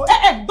stop.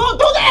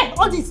 Don't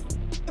all this.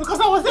 Because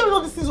I was there when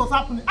all these things was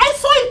happening. I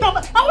saw it.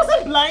 I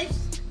wasn't blind.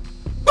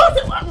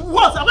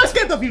 What? Am I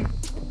scared of you?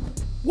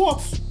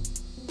 What?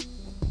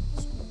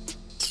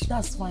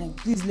 That's fine.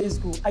 Please, let's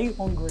go. Are you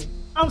hungry?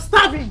 I'm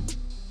starving.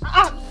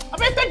 I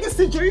better take this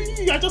injury.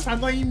 You are just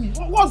annoying me.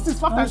 What's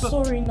this? I'm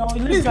sorry now.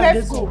 Please,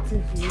 let's go.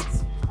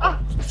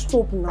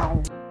 Stop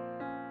now.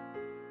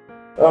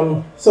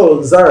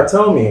 So Zara,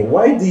 tell me,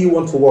 why do you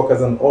want to work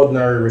as an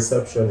ordinary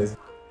receptionist?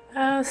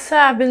 Sir,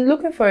 I've been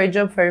looking for a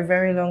job for a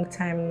very long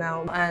time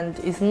now and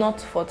it's not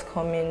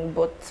forthcoming,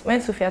 but when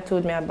Sophia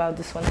told me about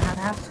this one, I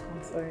have to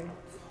come for it.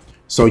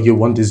 So you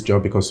want this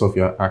job because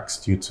Sophia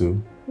asked you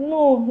to?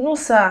 No,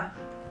 sir.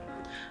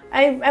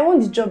 I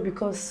want the job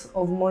because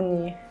of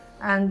money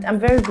and I'm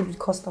very good with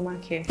customer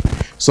care.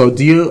 So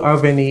do you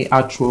have any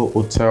actual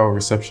hotel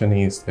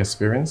receptionist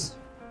experience?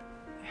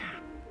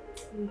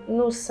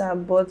 No, sir,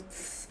 but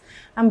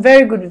I'm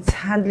very good with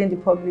handling the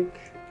public.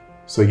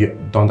 So you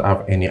don't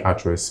have any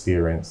actual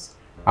experience.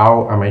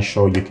 How am I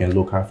sure you can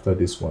look after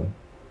this one?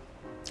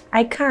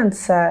 I can't,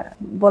 sir.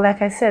 But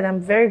like I said,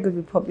 I'm very good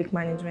with public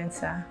management,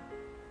 sir.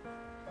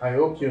 I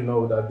hope you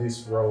know that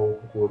this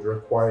role would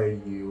require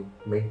you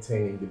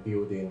maintaining the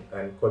building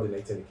and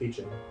coordinating the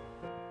kitchen.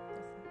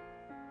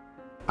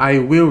 I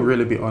will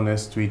really be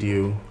honest with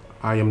you.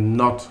 I am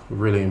not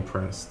really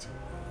impressed.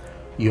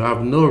 You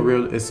have no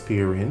real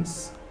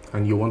experience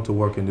and you want to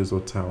work in this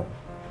hotel.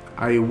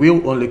 I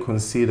will only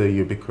consider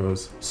you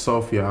because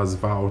Sophia has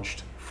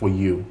vouched for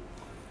you.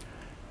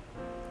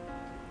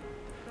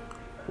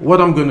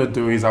 What I'm going to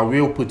do is I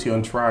will put you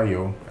on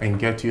trial and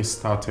get you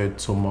started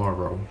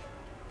tomorrow.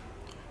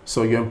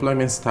 So your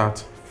employment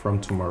starts from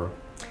tomorrow.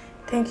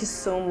 Thank you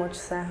so much,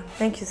 sir.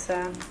 Thank you,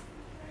 sir.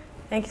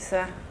 Thank you,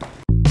 sir.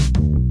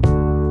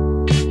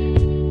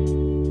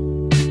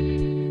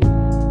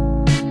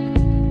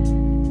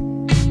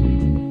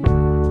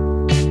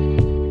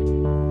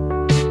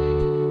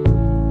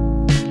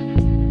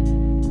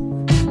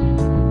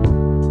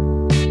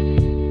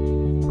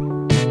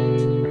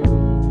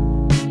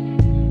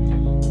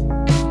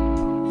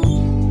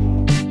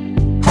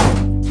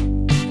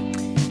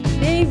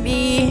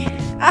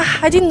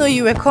 I didn't know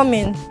you were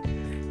coming.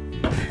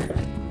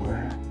 Where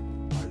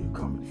are you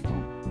coming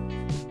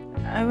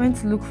from? I went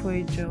to look for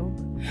a job.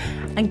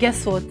 And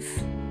guess what?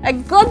 I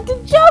got the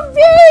job,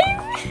 babe!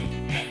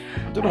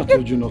 I thought I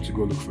told you not to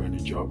go look for any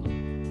job.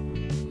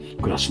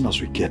 Because as soon as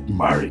we get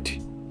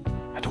married,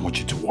 I don't want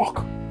you to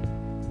work.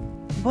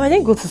 But I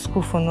didn't go to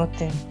school for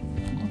nothing.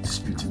 I'm not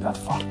disputing that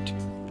fact.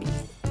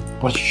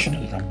 But you should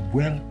know that I'm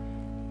well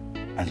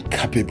and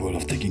capable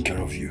of taking care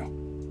of you.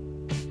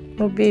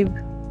 Oh, babe.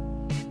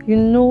 You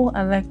know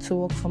I like to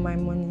work for my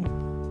money.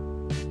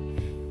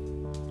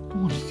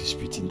 I'm not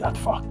disputing that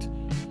fact.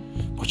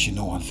 But you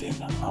know one thing,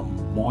 I'm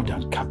more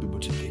than capable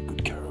to take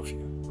good care of you.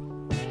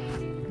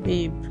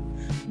 Babe,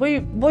 but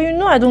you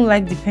know I don't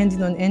like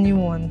depending on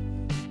anyone.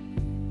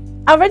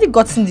 I've already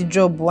gotten the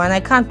job and I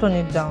can't turn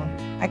it down.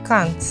 I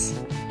can't. It's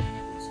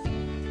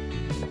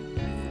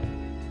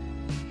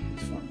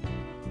fine.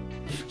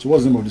 So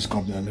what's the name of this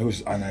company?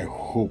 And I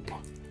hope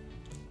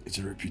it's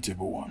a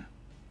reputable one.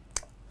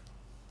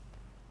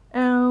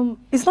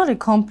 It's not a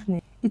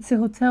company. It's a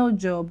hotel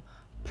job.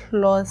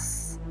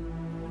 Plus,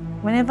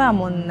 whenever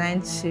I'm on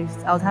night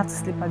shift, I would have to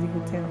sleep at the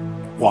hotel.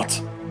 What?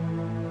 So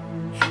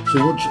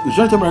you're trying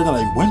to tell me right now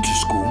that I went to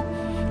school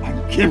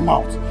and came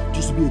out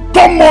just to be a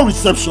dumb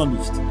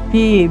receptionist?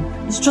 Babe,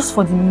 it's just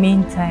for the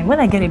meantime. When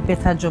I get a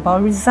better job,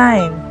 I'll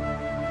resign.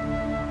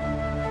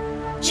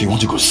 So you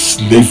want to go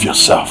slave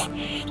yourself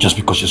just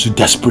because you're so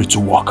desperate to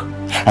work?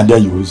 And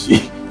then you will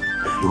see,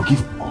 you'll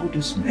give all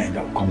those men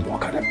that will come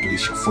work at that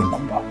place your phone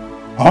number.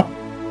 Huh?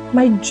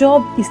 My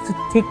job is to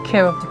take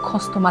care of the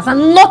customers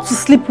and not to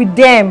sleep with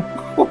them.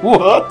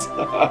 What?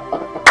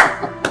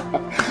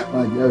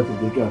 My girl, to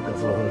take care of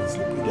customers and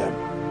sleep with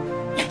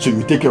them. So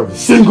you take care of the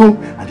single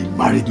and the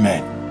married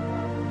men.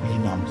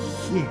 And I'm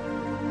here,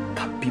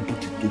 capable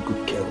to take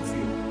good care of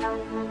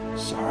you.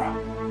 Sarah,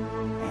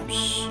 I am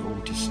so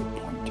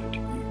disappointed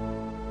in you.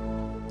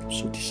 I'm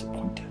so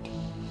disappointed.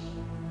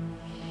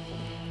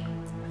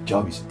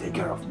 job is to take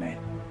care of men.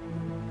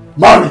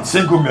 Married,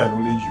 single men,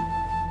 only you.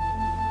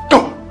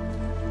 Go!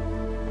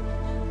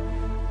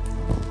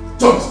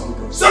 Job is to take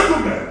care of single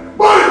men,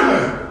 married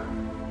men!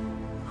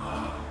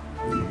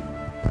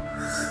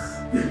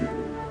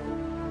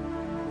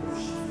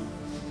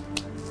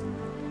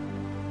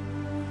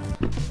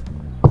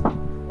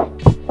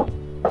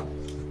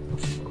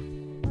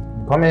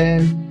 Come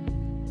in.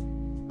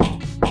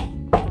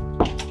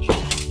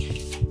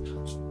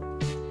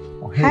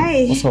 Oh, hey,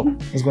 Hi. what's up?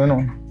 What's going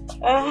on?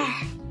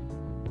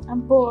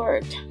 I'm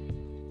bored.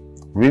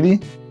 Really?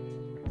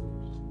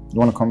 You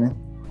want to come in?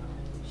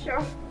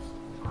 Sure.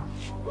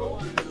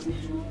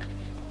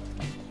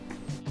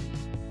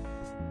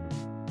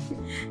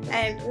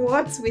 And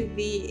what's with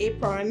the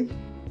apron?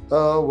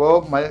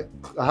 Well,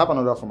 I have an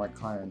order for my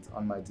client,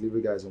 and my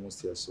delivery guy is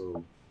almost here,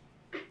 so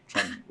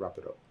trying to wrap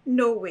it up.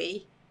 No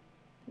way.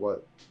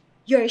 What?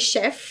 You're a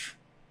chef?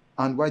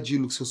 And why do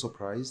you look so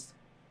surprised?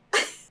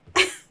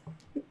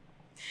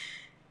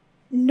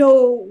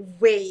 No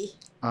way.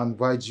 And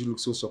why do you look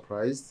so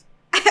surprised?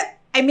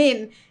 I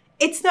mean,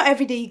 it's not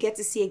every day you get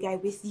to see a guy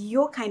with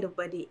your kind of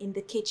body in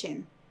the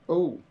kitchen.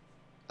 Oh,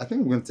 I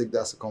think I'm going to take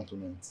that as a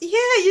compliment. Yeah,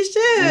 you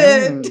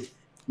should.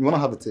 You want to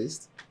have a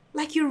taste?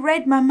 Like you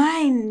read my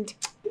mind.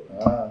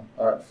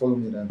 Alright, follow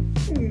me then.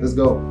 Let's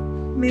go.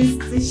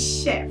 Mr.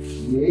 Chef.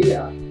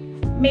 Yeah.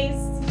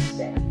 Mr.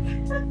 Chef.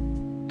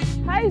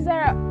 Hi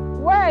Zara,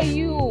 where are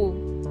you?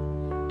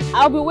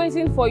 I'll be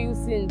waiting for you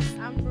since.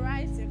 I'm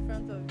right in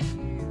front of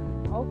you.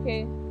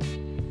 Okay.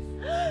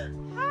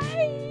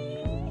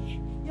 Hi!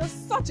 You're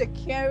such a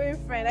caring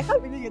friend. I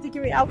can't believe you're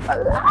taking me out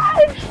for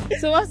life.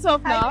 So what's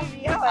up now? Hi,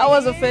 baby, how I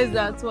was are the first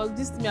that was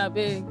just me a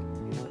beg.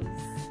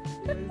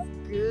 It was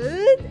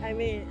good. I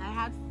mean, I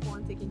had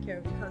fun taking care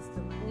of the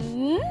customer.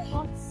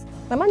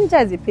 But my manager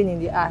is a pain in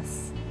the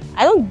ass.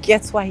 I don't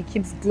get why he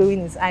keeps glowing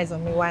his eyes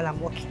on me while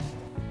I'm working.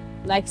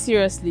 Like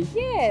seriously?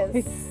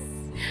 Yes.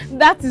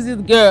 That is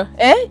it, girl.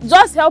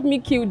 Just help me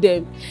kill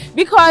them.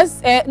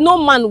 Because no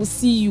man will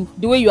see you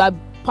the way you are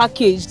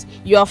packaged.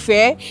 You are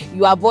fair,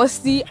 you are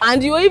bossy,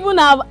 and you even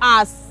have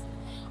ass.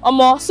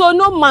 So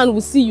no man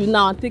will see you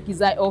now and take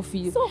his eye off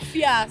you.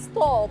 Sophia,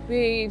 stop.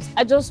 Babes,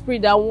 I just pray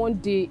that one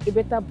day a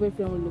better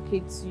boyfriend will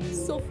locate you.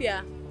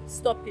 Sophia,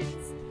 stop it.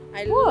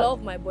 I What?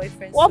 love my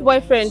boyfriend. What so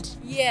boyfriend?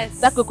 much. Yes.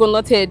 That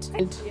coconut head.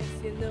 Yes,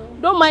 you know.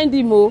 Don't mind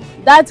him, oh.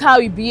 That's how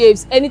he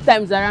behaves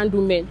anytime he's around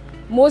women.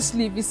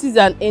 Mostly if he sees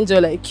an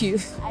angel like you.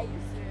 Are you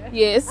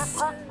serious?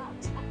 Yes.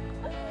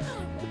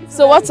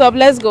 So what's up?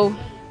 Let's go.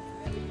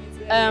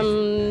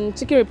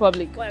 Chicken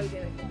Republic. What are we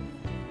doing?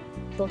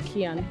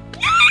 Turkey and...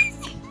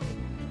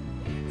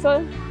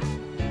 So...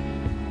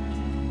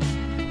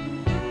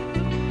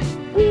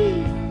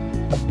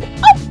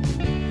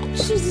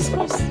 Jesus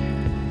Christ.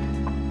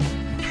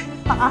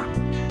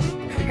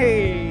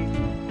 Hey.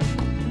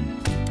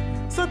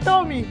 So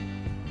tell me,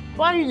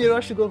 why are you in a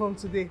rush to go home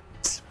today?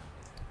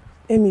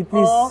 Amy,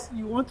 please. Or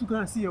you want to go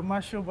and see your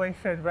macho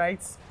boyfriend,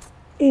 right?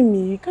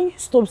 Amy, can you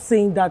stop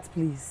saying that,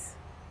 please?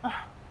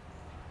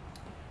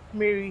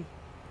 Mary,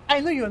 I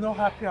know you're not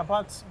happy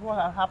about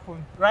what had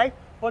happened, right?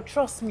 But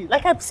trust me,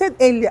 like I said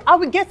earlier, I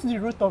will get to the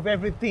root of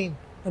everything.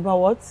 About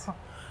what?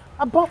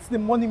 About the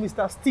money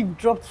Mr. Steve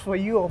dropped for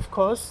you, of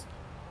course.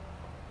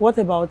 What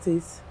about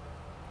it?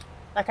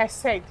 Like I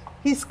said,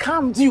 he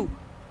scammed you.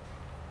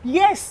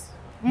 Yes.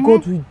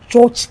 God will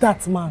judge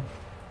that man.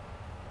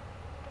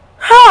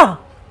 Ha!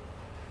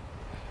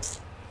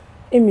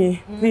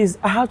 Amy, please,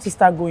 I have to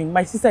start going.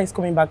 My sister is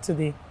coming back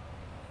today.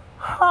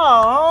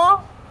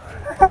 Aww.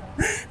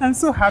 I'm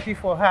so happy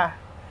for her.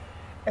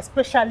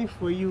 Especially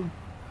for you.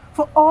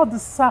 For all the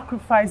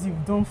sacrifice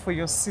you've done for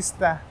your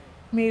sister.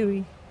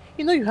 Mary,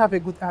 you know you have a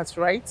good heart,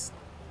 right?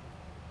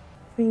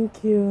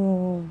 Thank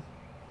you.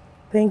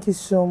 Thank you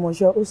so much.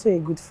 You're also a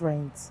good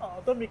friend.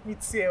 Oh, don't make me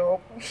tear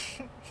up.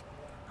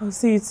 I'll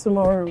see you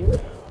tomorrow.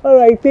 All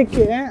right, take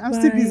care. I'm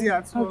still Bye. busy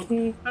at work.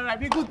 Okay. All right,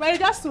 be good. My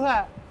regards to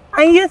her.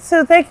 And you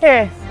too. Take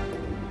care.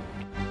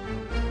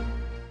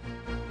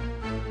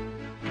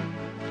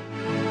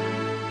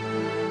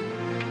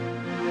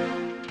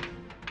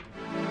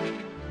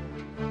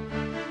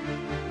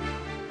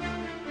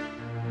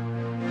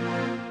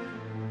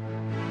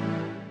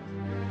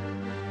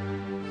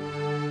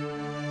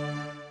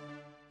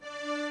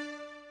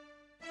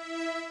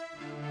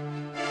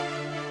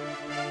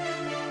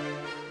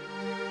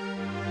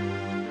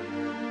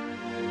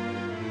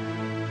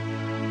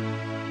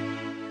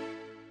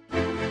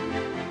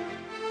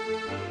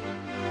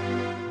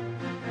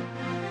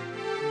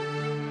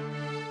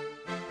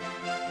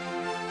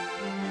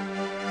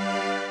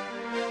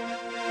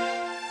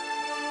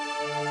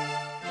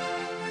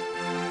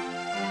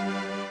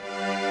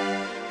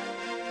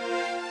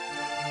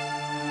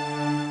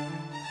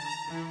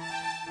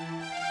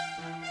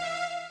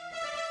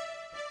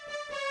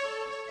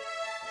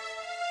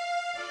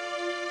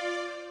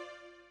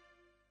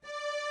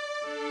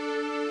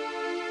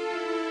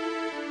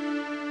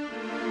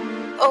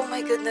 Oh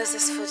my goodness,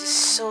 this food is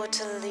so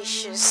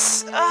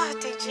delicious. Ah,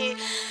 Keje,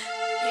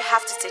 you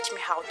have to teach me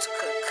how to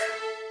cook.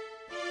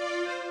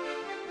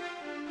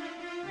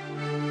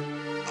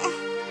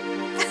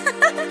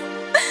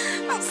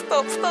 Oh,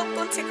 stop,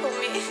 don't tickle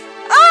me.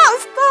 Oh,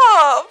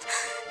 stop!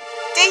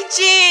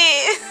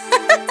 Deji!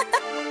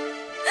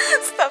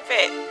 Stop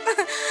it.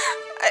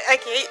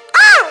 Okay.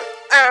 Oh!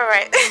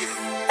 Alright.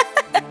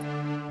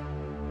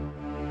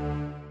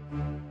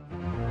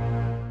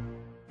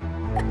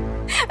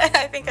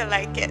 I think I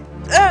like it.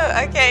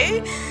 Oh,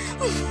 okay.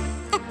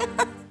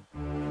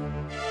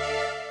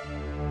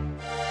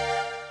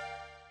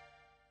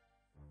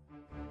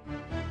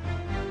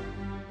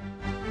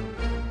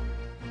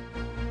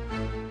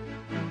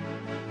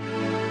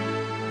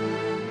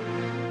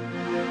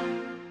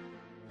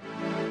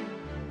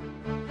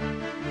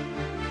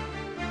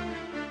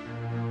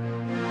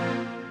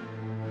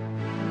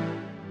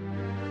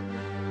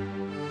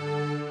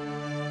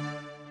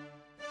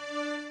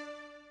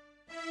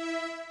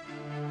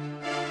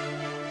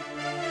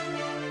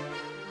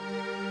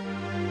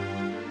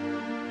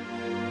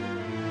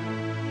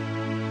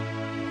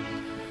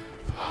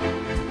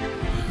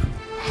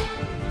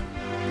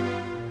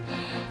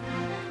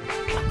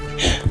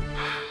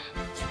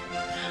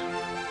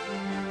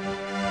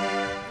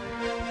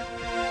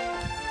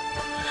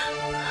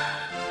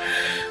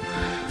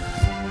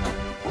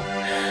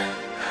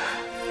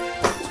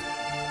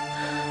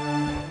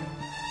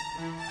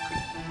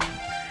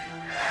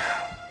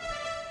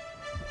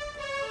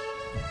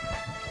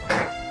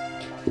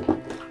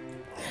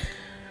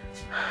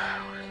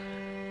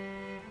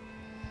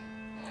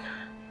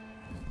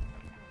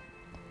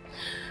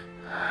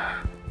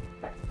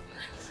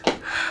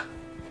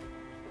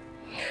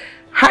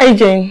 Hi,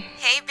 Jane.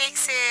 Hey, big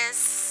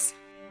sis.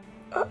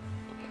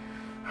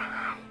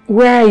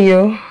 Where are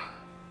you?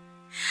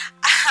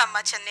 I'm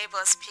at your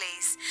neighbor's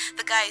place.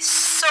 The guy is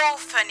so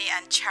funny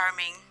and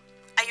charming.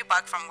 Are you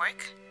back from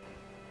work?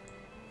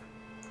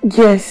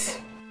 Yes.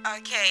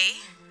 Okay,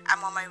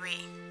 I'm on my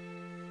way.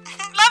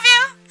 Love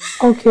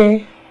you.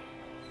 Okay.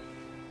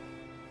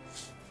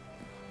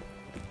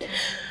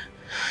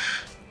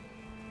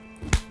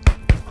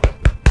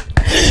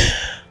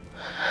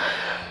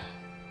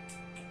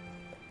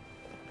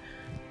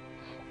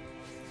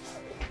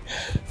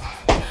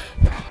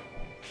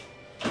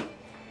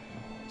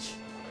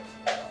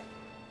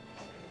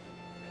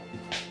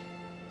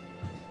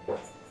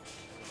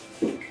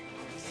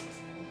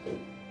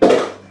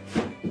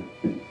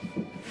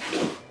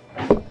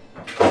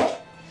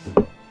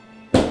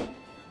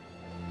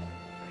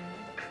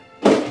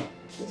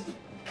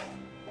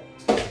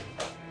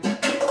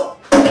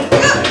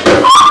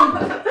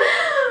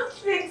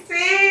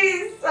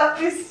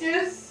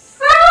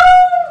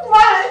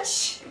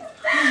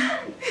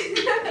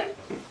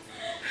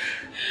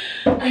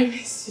 I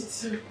miss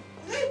you too.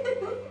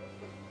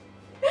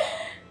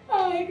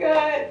 Oh my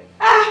god.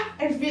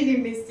 I really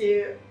miss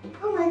you.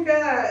 Oh my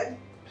god.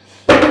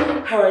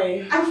 How are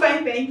you? I'm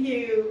fine, thank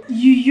you.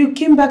 You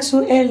came back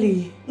so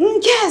early.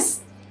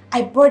 Yes.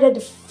 I boarded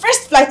the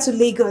first flight to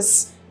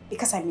Lagos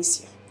because I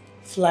miss you.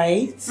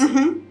 Flight?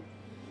 Mm-hmm.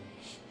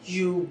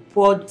 You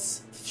bought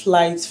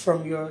flights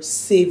from your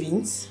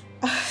savings?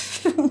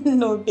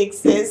 No, big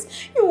sis.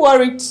 You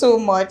worried so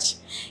much.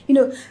 You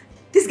know,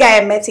 this guy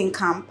I met in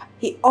camp,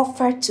 he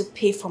offered to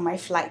pay for my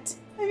flight.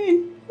 I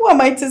mean, who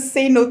am I to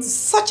say no to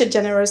such a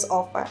generous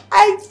offer?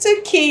 I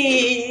took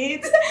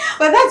it.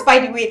 But that's by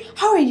the way.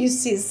 How are you,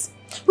 sis?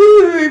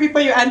 Wait,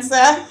 before you answer.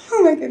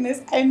 Oh my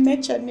goodness, I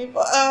met your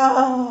neighbor.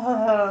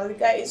 Oh, the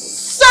guy is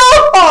so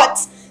hot.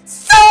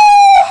 So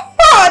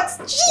hot.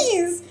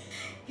 Jeez.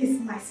 He's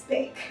my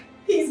spec.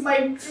 He's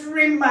my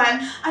dream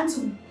man. And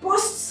to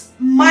burst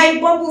my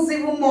bubbles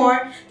even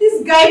more,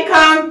 this guy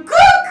can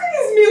cook.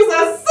 His meals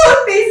are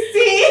so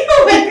tasty.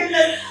 Oh my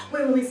goodness.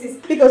 Wait, sis.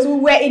 Because we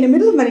were in the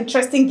middle of an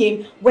interesting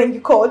game when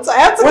you called, so I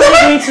have to What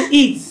are you going to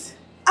eat?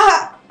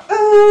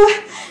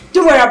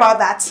 Don't worry about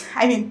that.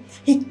 I mean,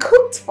 he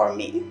cooked for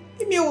me.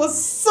 The meal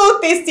was so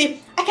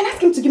tasty. I can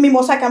ask him to give me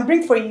more so I can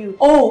bring for you.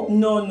 Oh,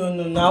 no.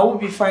 I will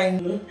be fine.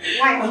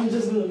 Why? I'm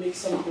just going to make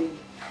something.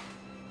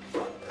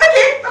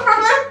 Okay, no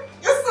problem.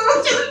 You're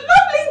such a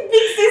lovely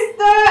big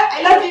sister.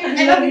 I love you. I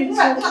love you.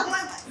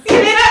 See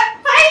you later.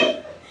 Bye.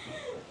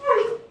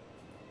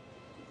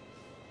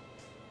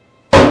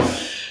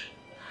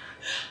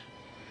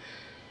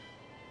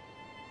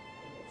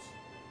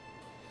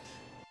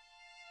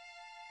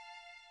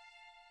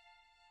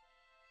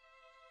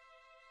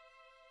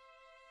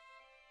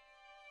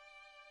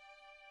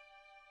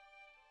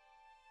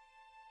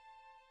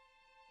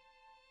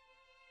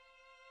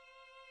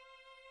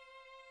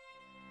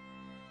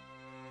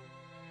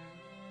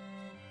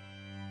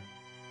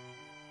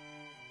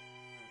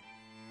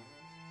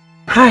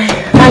 Hi,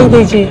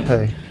 Deji.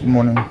 Hey, good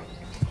morning.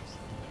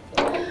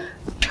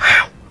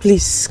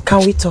 Please,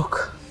 can we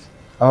talk?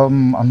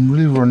 I'm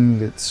really running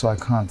late, so I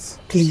can't.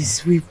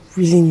 Please, we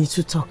really need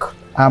to talk.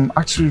 I'm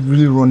actually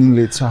really running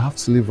late, so I have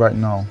to leave right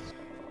now.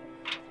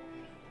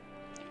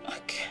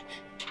 Okay.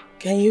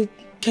 Can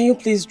you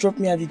please drop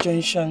me at the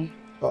junction?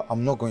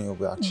 I'm not going your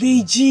way,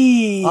 actually.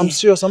 Deji! I'm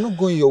serious, I'm not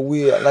going your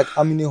way. Like,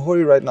 I'm in a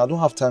hurry right now. I don't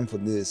have time for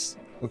this.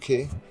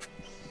 Okay?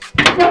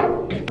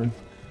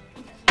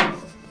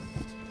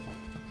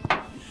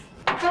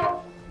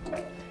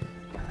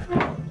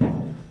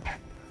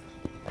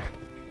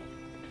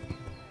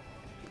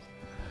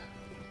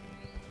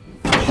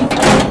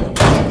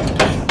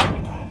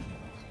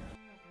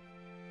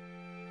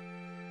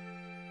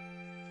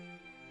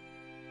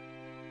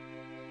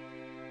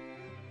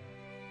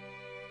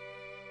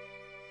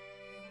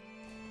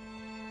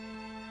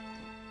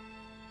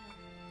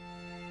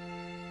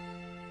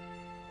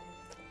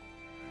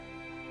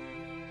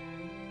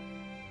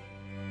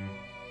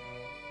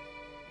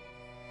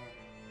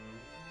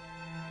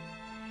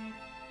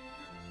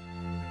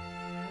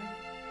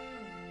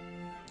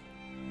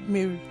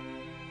 Mary,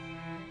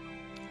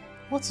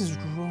 what is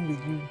wrong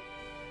with you?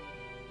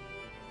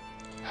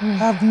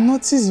 I've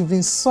noticed you've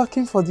been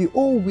sulking for the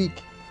whole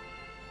week.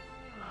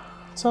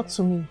 Talk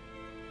to me.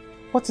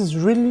 What is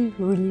really,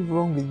 really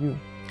wrong with you?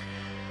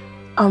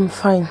 I'm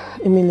fine,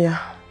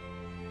 Emilia.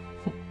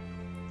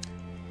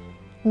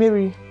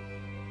 Mary,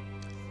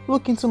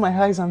 look into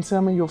my eyes and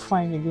tell me you're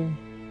fine again.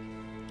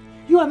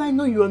 You and I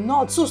know you're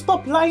not, so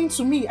stop lying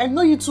to me. I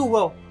know you too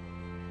well.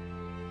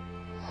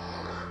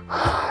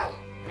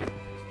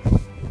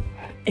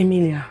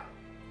 Emilia,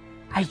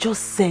 I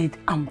just said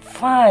I'm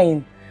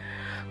fine.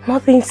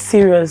 Nothing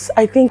serious.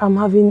 I think I'm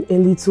having a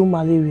little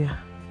malaria.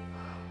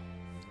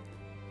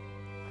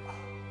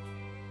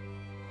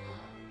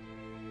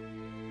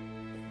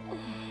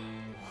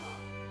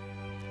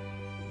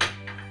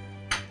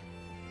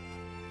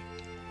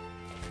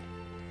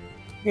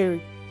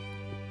 Mary,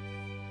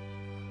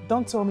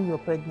 don't tell me you're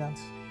pregnant.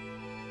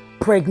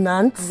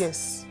 Pregnant?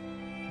 Yes.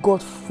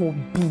 God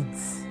forbid.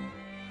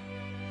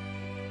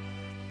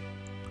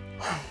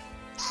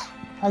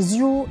 Has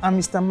you and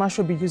Mr.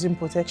 Marshall been using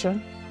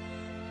protection?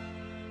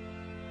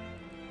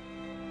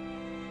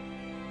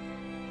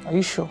 Are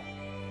you sure?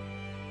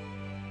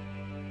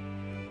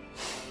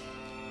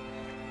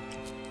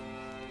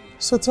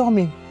 So tell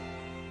me,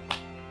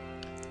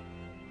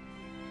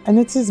 I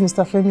noticed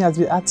Mr. Femi has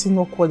been acting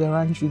awkward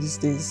around you these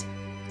days.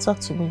 Talk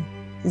to me.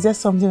 Is there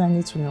something I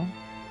need to know?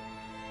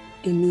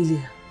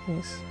 Emilia,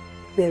 yes.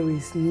 There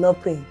is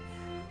nothing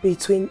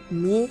between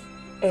me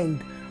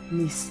and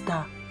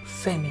Mr.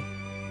 Femi.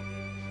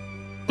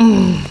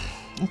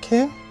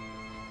 Okay.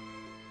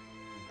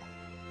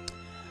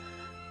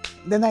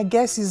 Then I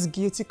guess he's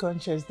guilty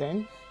conscious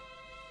then.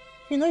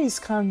 You know he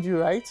scammed you,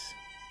 right?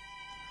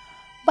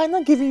 By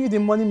not giving you the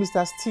money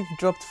Mr. Steve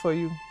dropped for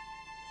you.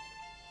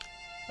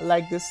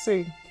 Like they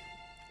say,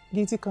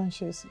 guilty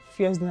conscience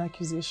fears no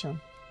accusation.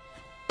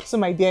 So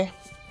my dear,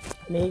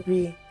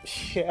 maybe.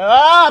 Shut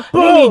up!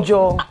 Maybe,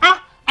 Joe.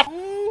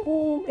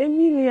 Oh,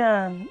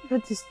 Emilia, you're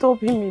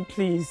disturbing me,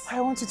 please.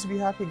 I want you to be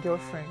happy,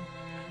 girlfriend.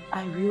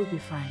 I will be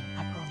fine,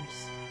 I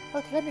promise.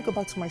 Okay, let me go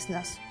back to my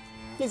snacks.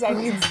 Please, I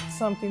need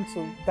something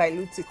to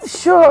dilute it.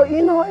 Sure,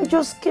 you know, I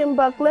just came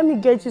back. Let me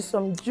get you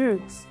some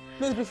juice.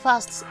 Please be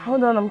fast.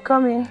 Hold on, I'm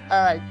coming.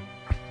 All right.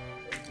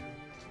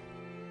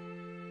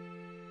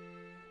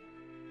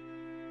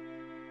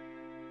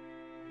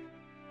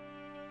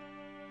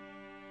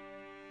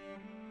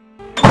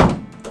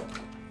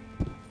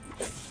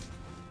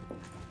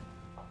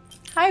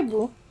 Hi,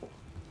 Boo.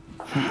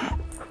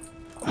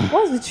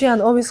 What's with you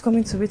and always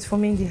coming to wait for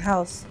me in the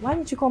house? Why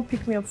didn't you come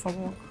pick me up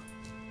from work?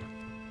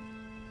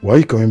 Why are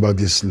you coming back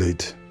this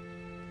late?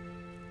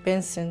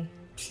 Benson,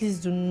 please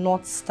do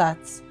not start.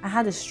 I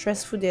had a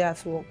stressful day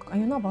at work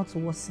and you're not about to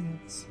worsen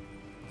it.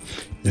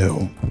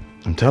 Yeah,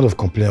 I'm tired of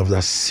complaining of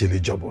that silly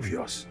job of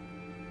yours.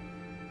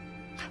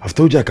 I've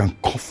told you I can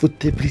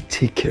comfortably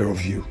take care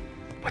of you,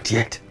 but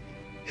yet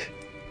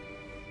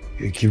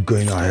you keep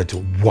going ahead to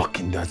work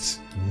in that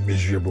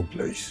miserable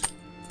place.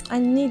 I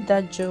need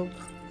that job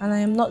and I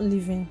am not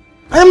leaving.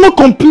 I am not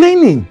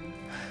complaining.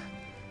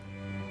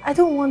 I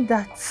don't want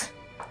that.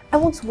 I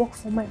want to work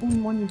for my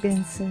own money,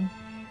 Benson.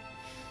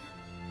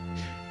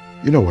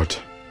 You know what?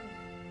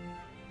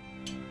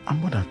 I'm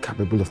more than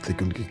capable of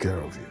taking good care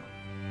of you.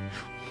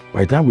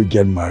 By the time we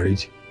get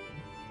married,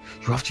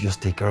 you have to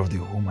just take care of the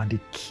home and the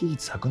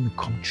kids are going to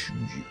come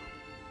through you.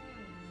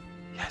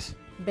 Yes.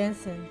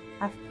 Benson,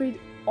 I've prayed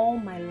all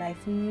my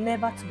life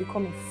never to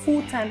become a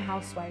full-time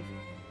housewife.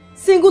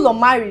 Single or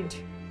married.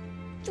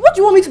 What do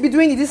you want me to be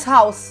doing in this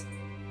house?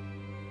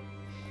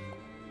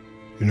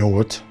 You know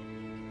what?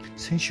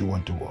 Since you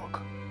want to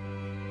work,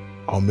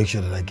 I'll make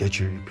sure that I get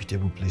you a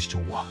reputable place to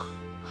work.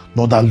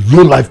 Not that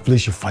low-life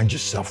place you find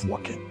yourself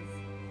working.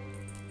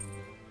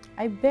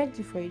 I begged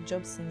you for a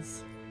job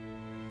since.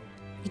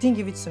 You didn't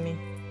give it to me.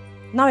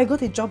 Now I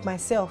got a job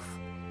myself.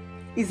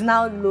 It's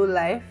now low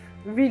life?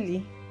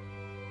 Really?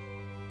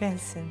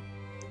 Benson.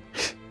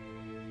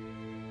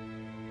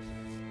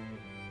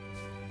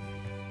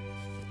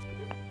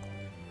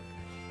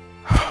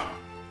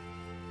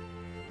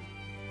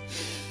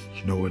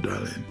 You know what,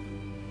 darling?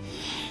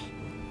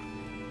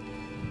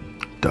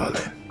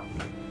 Darling.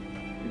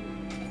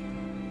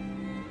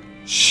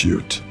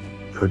 Shoot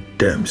your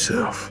damn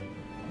self.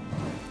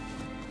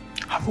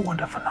 Have a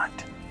wonderful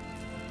night.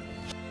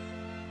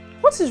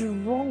 What is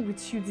wrong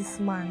with you, this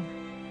man?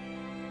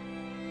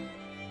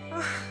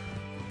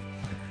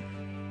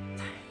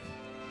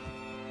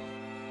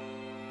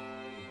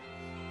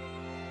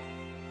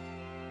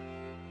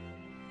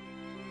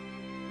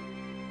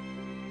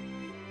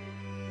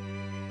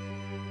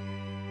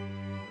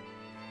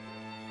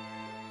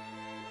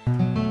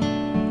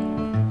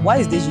 Why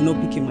is Deji not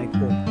picking my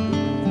call?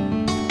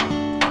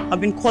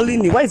 I've been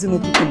calling him. Why is he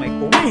not picking my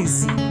call? Where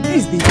is he? Where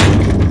is Deji?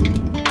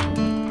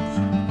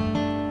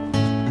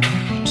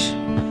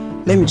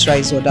 Let me try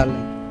his other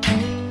line.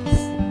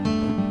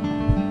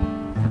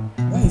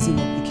 Why is he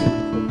not picking my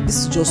call? This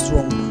is just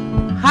wrong.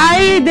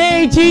 Hi,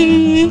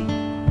 Deji!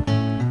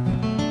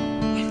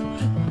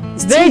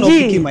 He's still not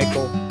picking my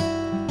call.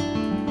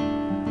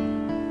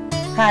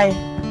 Hi.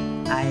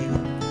 Hi.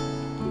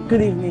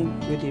 Good evening.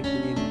 Good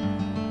evening.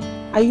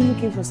 Are you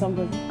looking for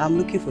somebody? I'm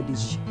looking for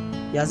Digi.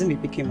 He hasn't been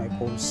picking my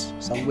calls,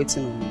 so I'm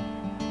waiting on him.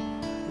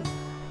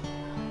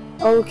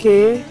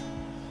 Okay.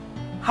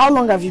 How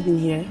long have you been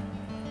here?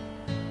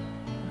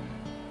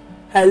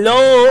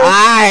 Hello?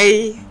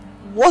 Hi.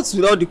 What's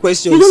with all the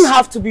questions? You don't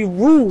have to be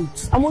rude.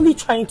 I'm only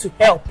trying to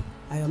help.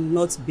 I am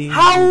not being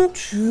How rude.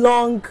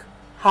 long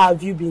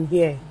have you been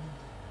here?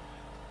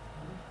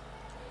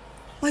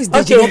 Why is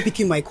Deji not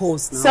picking my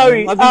calls now?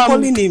 Sorry. I've been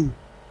calling him.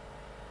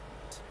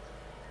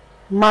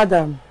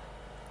 Madam.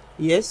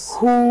 Yes?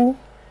 Who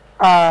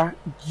are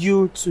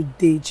you to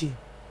Deji?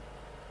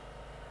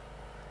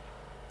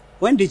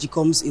 When Deji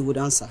comes, he would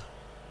answer.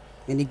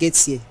 When he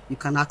gets here, you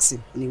can ask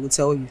him and he will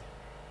tell you.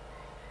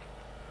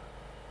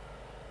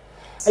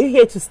 Are you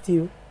here to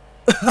steal?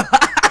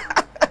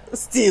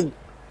 Steal?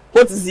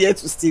 What is here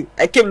to steal?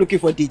 I came looking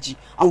for Deji.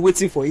 I'm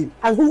waiting for him.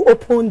 And who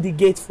opened the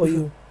gate for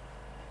you?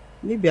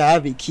 Maybe I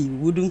have a key. We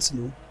wouldn't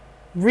know.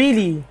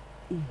 Really?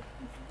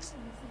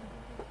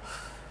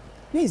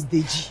 Where is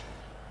Deji?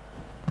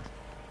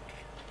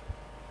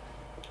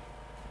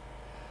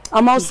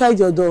 I'm outside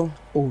your door.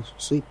 Oh,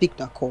 so he picked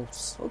our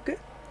calls. Okay.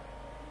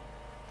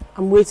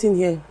 I'm waiting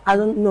here. I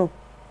don't know.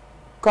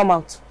 Come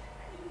out.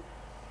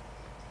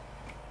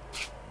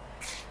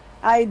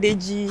 Hi,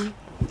 Deji.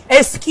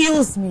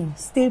 Excuse me.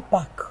 Stay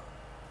back.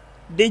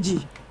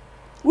 Deji.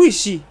 Who is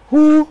she?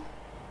 Who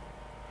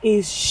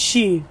is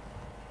she?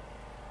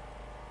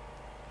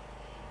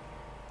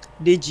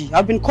 Deji,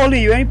 I've been calling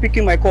you. You ain't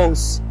picking my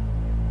calls.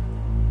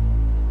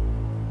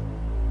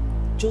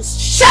 Just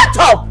shut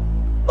up!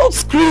 Don't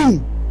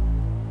scream.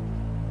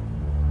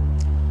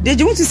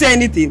 Deji, won't you say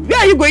anything? Where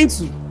are you going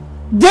to?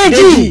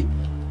 Deji!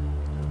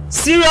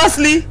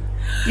 Seriously?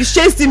 You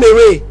chased him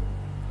away.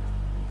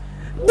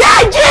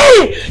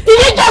 Deji! Did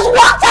you just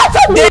walk out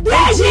of me?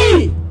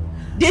 Deji!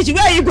 Deji,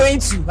 where are you going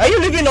to? Are you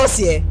leaving us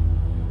here?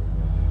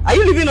 Are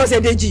you leaving us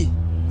here, Deji?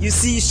 You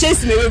see, you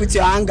chased him away with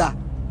your anger.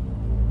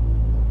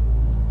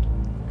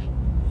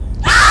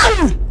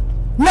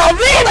 Now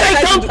leave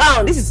my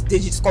compound! This is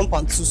Deji's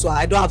compound too, so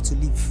I don't have to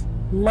leave.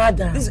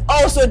 Madam. This is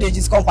also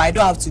Deji's compound. I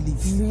don't have to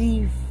leave.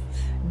 Leave.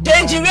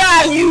 Deji, where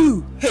are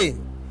you? Hey.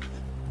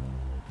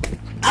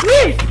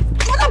 Leave!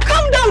 Madam,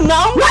 calm down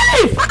now.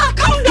 Leave!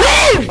 Calm down.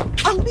 Leave!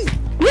 I'm leaving.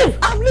 Leave!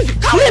 I'm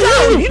leaving. Calm Leave!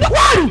 down. Leave! You know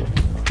Run!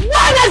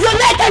 Run as your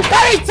naked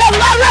character!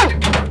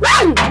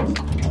 Run!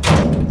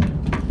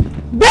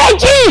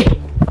 Deji!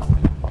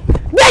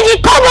 Deji,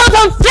 come out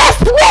and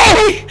face me!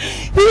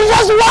 You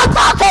just walk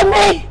out on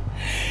me!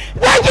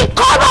 Deji,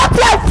 come out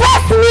and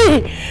face me!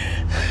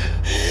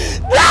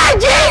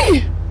 Deji!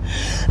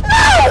 No!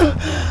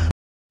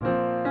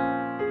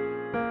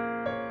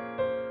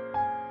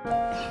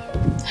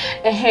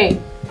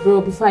 Hey,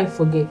 bro, before I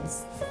forget,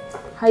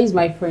 how is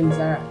my friend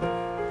Zara?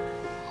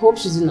 Hope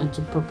she's doing her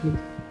job properly.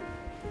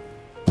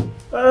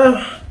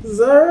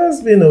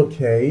 Zara's been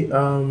okay.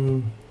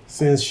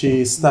 Since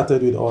she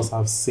started with us,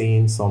 I've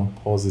seen some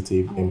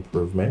positive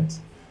improvement.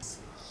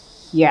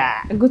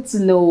 Yeah, good to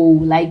know.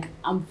 Like,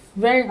 I'm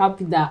very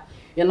happy that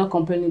you're not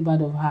complaining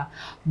bad of her.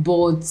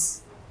 But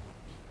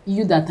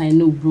you that I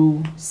know,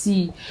 bro,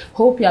 see,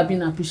 hope you are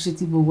being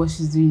appreciative of what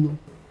she's doing.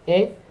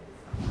 Eh?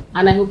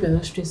 And I hope you're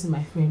not stressing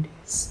my friend.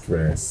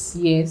 Stress?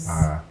 Yes.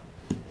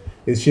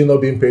 Is she not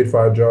being paid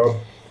for her job?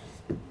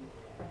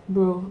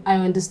 Bro, I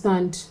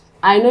understand.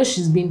 I know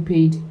she's being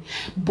paid.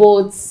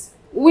 But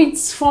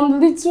from the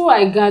little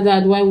I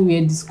gathered while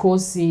we were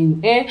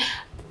discussing,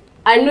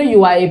 I know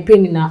you are a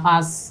pain in her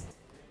ass.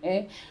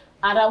 And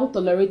I won't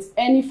tolerate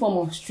any form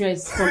of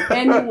stress from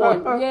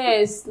anyone.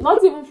 Yes,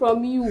 not even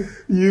from you.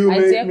 You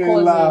make me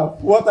laugh.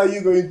 What are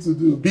you going to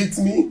do? Beat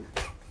me?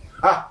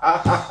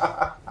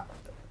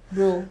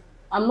 Bro,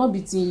 I'm not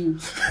beating you.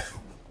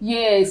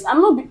 Yes,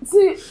 I'm not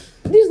see,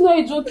 this is not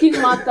a joking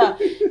matter.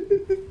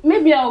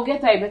 Maybe I'll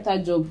get her a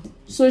better job.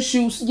 So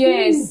she'll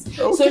Okay.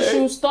 So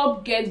she'll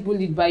stop get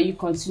bullied by you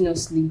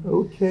continuously.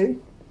 Okay.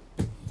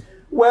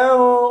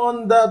 Well,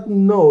 on that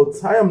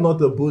note, I am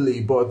not a bully,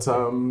 but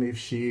if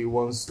she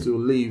wants to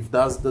leave,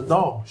 that's the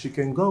door. She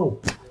can go.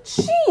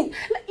 Shit,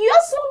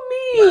 you're so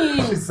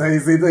mean. She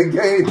says it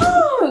again.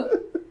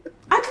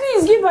 At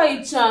least give her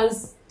a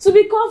chance to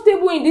be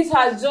comfortable in this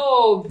her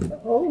job.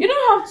 You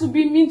don't have to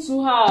be mean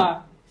to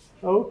her.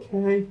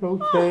 Okay.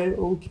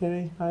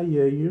 I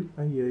hear you.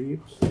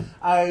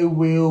 I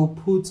will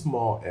put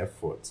more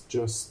effort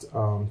just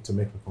to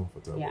make her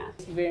comfortable. Yeah,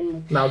 very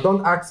much. Now,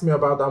 don't ask me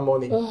about that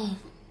money.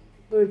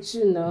 But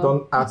you know.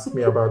 Don't ask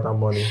me about that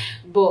money.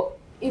 But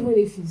even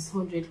if it's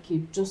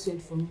 100K, just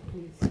wait for me,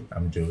 please.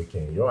 I'm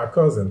joking. You're my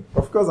cousin.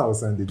 Of course I will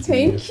send it to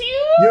you. Thank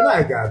you. You know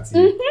I got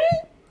you.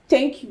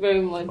 Thank you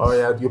very much. Oh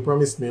yeah, you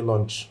promised me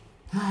lunch.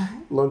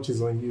 Lunch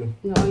is on you.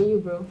 No, on you,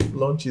 bro.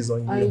 Lunch is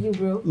on you. On you,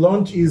 bro.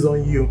 Lunch is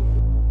on you.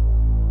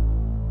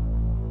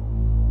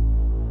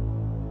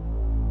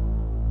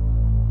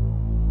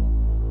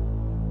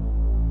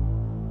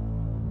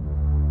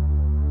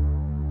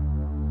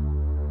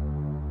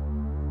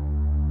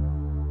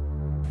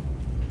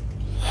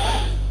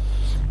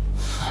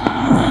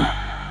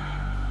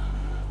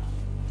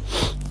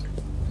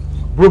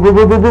 Bro,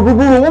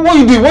 what are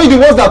you doing?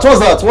 What's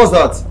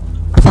that?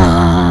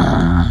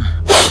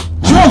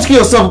 You want to kill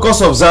yourself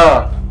because of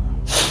Zara?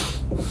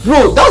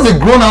 Bro, that's a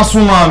grown-ass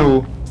woman,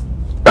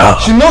 oh.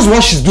 She knows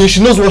what she's doing,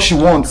 she knows what she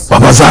wants.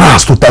 Baba, Zara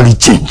has totally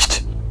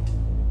changed.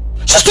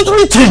 She's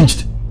totally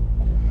changed.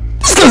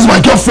 This girl is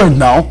my girlfriend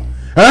now.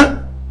 Eh?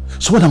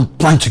 So what I'm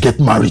planning to get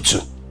married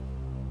to?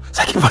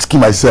 So I keep asking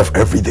myself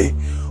every day,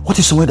 what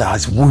if someone that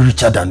is more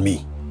richer than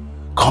me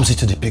comes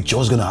into the picture?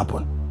 What's going to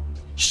happen?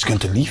 She's going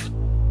to leave?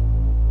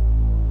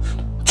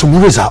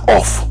 Tomorrow is her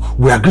off.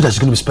 We agreed that she's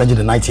going to be spending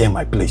the night here in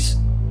my place.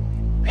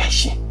 Where is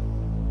she?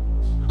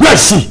 Where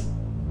is she?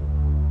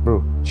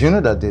 Bro, do you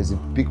know that there's a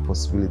big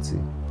possibility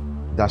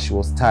that she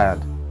was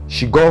tired?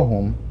 She got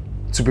home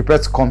to prepare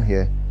to come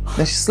here,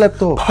 then she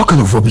slept off. What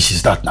kind of rubbish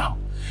is that now?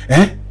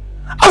 Eh?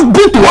 I've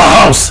been to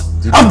her house.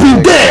 I've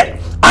been there.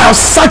 I have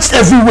searched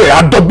everywhere.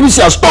 Her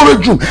WC, her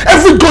storage room,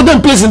 every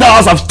goddamn place in that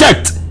house I've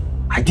checked.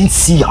 I didn't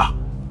see her.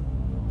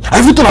 I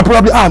even thought I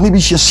probably, maybe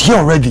she's here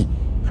already.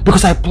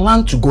 Because I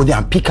planned to go there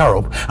and pick her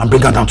up and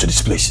bring her down to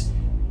this place.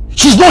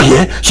 She's not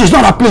here. She's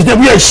not at her place. Then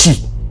where is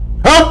she?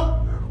 Huh?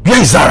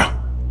 Where is Zara?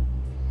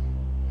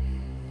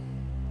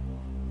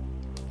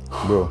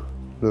 Bro,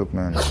 look,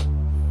 man.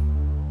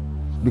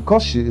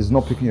 Because she is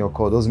not picking your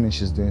call doesn't mean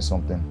she's doing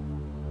something.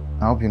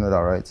 I hope you know that,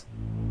 right?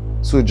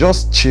 So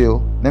just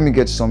chill. Let me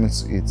get you something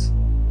to eat.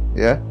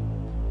 Yeah?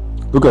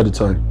 Look at the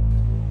time.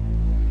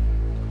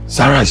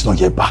 Zara is not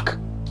yet back.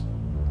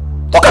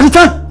 Look at the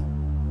time.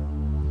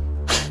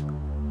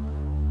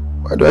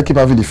 Why do I keep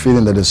having the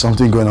feeling that there's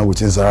something going on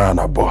between Zara and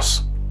her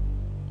boss?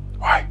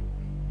 Why?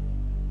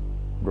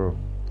 Bro.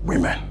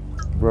 Women.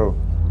 Bro.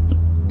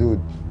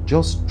 Dude,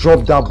 just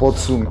drop that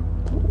bottle.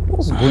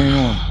 What's going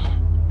on?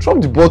 Drop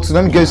the bottle,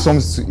 let me get you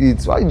something to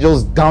eat. Why are you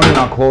just downing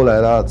alcohol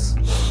like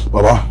that?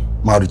 Baba,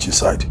 marriage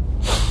inside.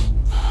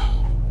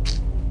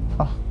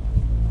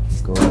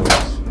 God.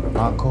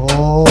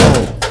 Alcohol.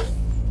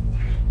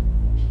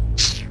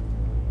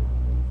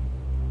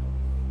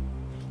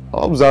 I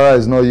hope Zara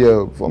is not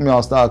here. For me,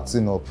 I'll start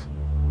acting up.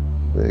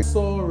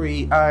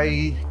 Sorry,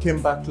 I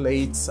came back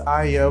late.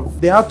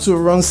 They had to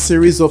run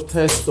series of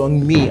tests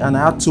on me and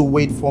I had to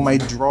wait for my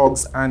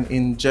drugs and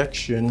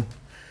injection.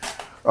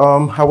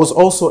 I was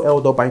also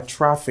held up by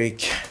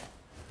traffic.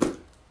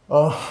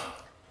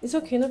 It's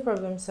okay, no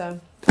problem, sir.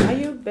 Are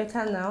you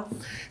better now?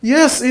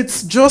 Yes,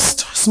 it's just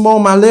small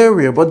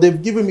malaria, but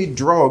they've given me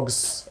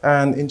drugs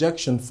and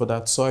injection for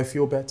that, so I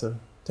feel better.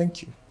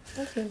 Thank you.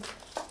 Okay,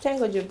 thank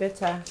God you're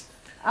better.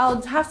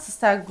 I'll have to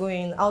start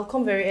going. I'll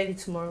come very early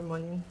tomorrow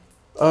morning.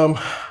 I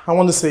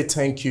want to say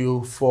thank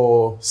you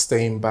for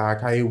staying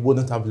back. I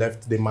wouldn't have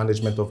left the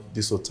management of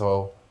this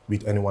hotel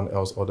with anyone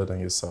else other than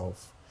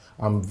yourself.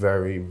 I'm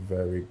very,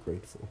 very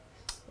grateful.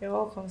 You're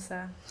welcome,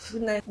 sir.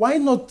 Good night. Why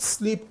not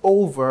sleep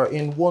over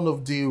in one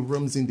of the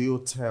rooms in the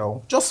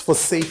hotel? Just for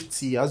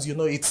safety, as you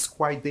know, it's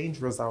quite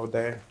dangerous out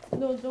there.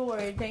 No, don't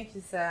worry. Thank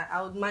you, sir.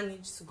 I would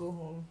manage to go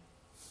home.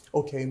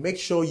 Okay, make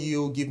sure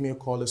you give me a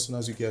call as soon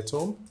as you get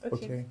home.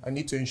 Okay. I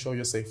need to ensure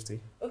your safety.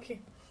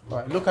 Okay. All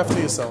right, look after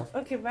yourself.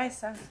 Okay, bye,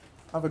 sir.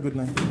 Have a good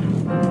night.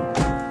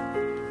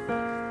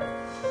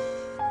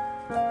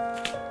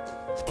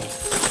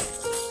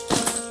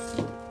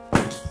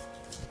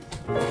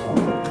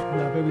 We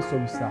are very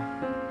sorry, sir.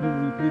 We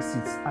will replace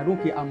it. I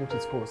don't care how much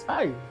it costs.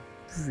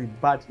 This is a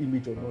bad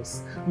image on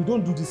us. We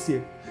don't do this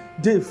here.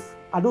 Dave,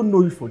 I don't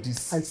know you for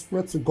this. I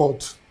swear to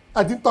God,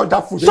 I didn't touch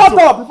that food. Shut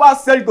up! People are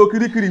selling to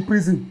Kirikiri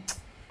prison.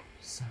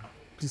 Sir,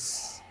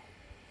 please,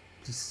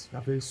 we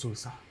are very sorry,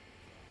 sir.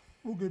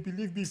 Who will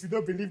believe me if you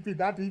don't believe me,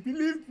 Daddy?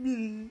 Believe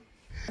me.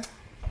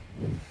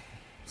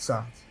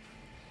 Sir,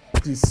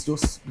 please,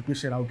 just be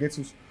patient. I'll get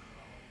you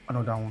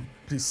another one.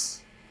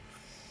 Please.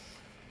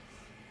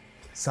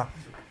 Sir.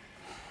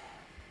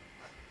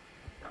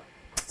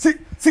 See,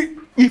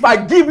 if I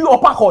give you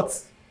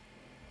uppercut.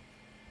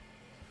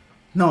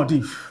 Now,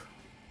 Dave,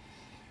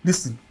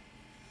 listen.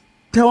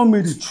 Tell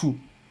me the truth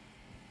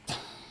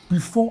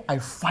before I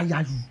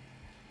fire you.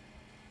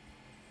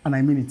 And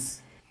I mean it.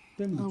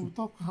 Tell me the truth. will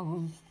talk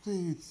about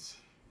it.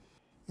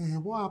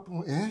 What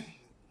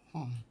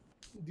happened?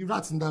 The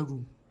rats in that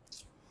room.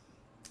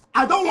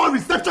 I don't want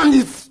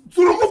receptionists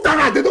to remove that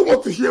rat. They don't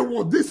want to hear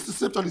what this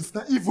receptionist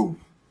is evil.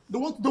 They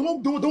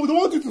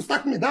want you to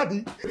sack me,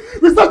 Daddy.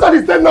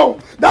 Receptionist said no.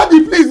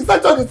 Daddy, please.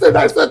 Receptionist said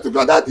I swear to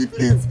God, Daddy,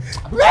 please.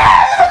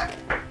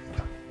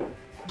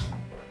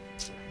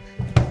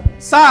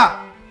 Sir!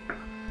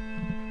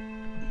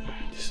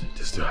 This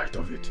is the height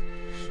of it.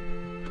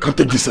 I can't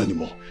take this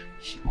anymore.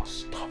 He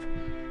must stop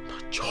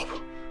that job.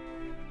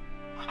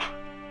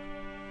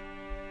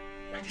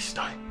 By this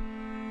time,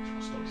 he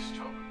must stop this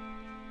job.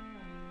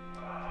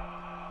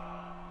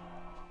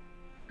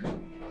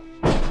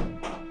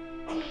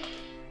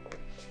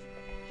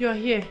 You're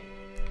here.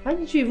 Why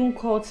didn't you even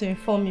call to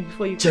inform me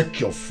before you... Check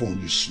your phone,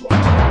 you slut. You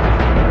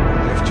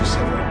left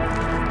yourself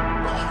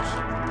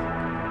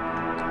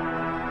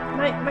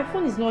My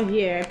phone is not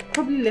here. I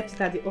probably left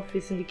it at the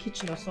office in the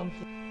kitchen or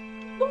something.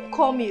 Don't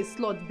call me a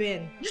slut,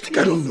 Ben. You think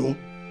I don't know?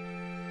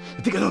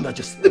 You think I don't know that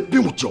you're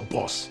sleeping with your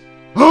boss?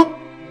 Huh?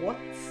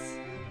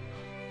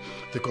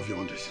 Take off your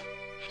undies.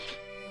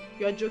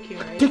 You're joking,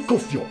 right? Take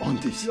off your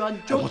undies. You are I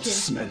want joking. to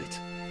smell it.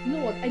 You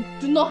know what? I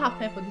do not have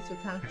time for this your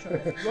tantrum.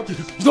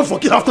 You don't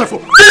fucking have time for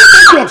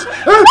tantrums.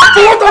 For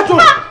what tantrum?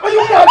 Are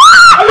you mad?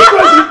 Are you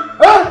crazy?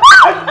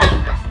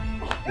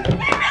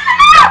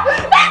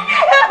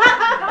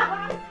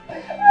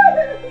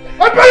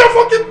 I pay your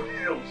fucking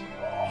bills.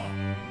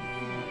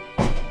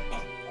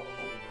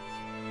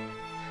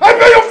 I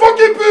pay your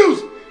fucking bills.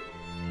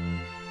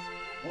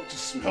 I want to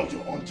smell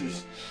your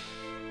undies.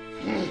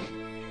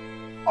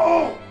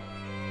 Oh.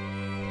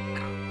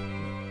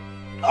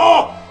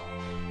 Oh.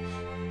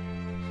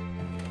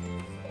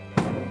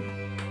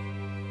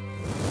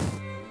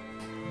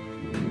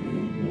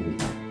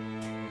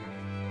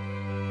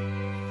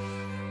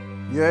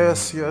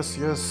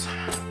 Yes.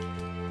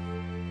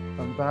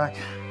 I'm back.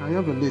 I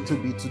have a little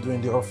bit to do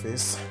in the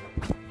office.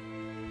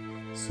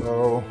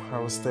 So I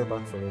will stay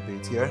back for a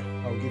bit, yeah?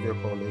 I'll give you a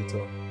call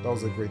later. That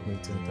was a great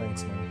meeting.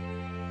 Thanks, man.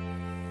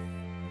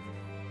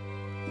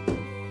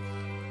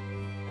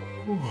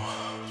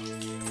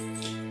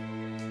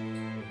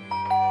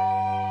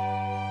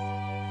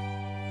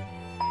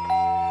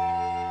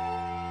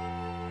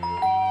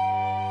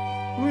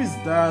 Who is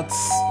that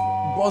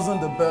buzzing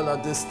the bell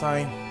at this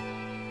time?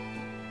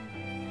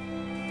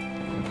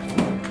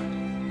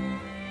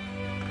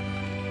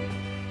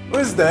 Who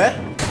is there?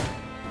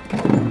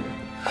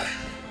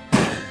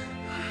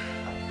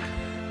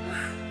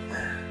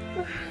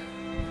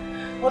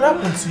 What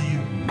happened to you?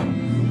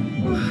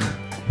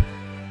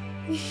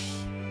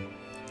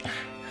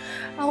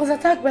 I was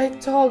attacked by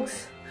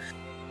dogs.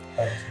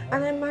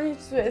 And I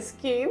managed to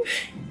escape.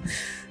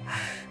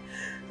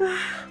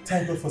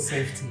 Thank God for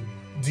safety.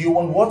 Do you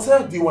want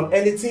water? Do you want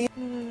anything?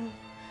 No.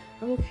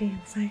 I'm okay,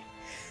 I'm fine.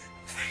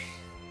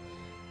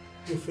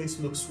 Your face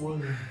looks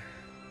swollen.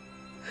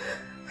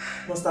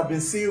 Must have been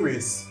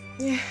serious.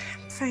 Yeah,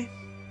 I'm fine.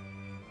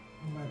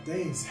 Oh my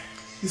days.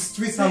 The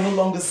streets are no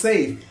longer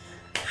safe.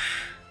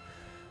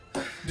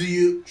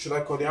 Should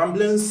I call the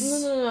ambulance?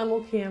 No, I'm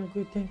okay. I'm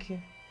good. Thank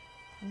you.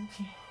 I'm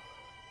okay.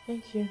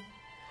 Thank you.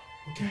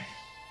 Okay.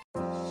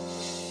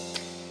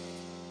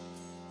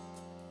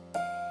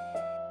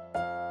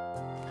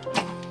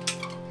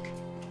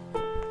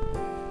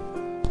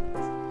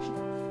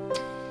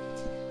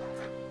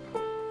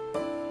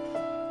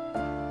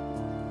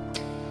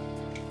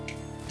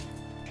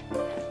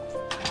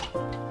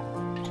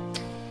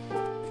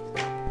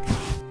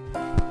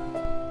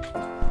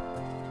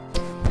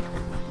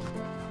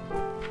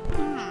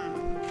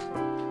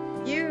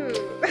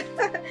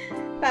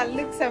 That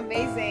looks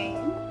amazing.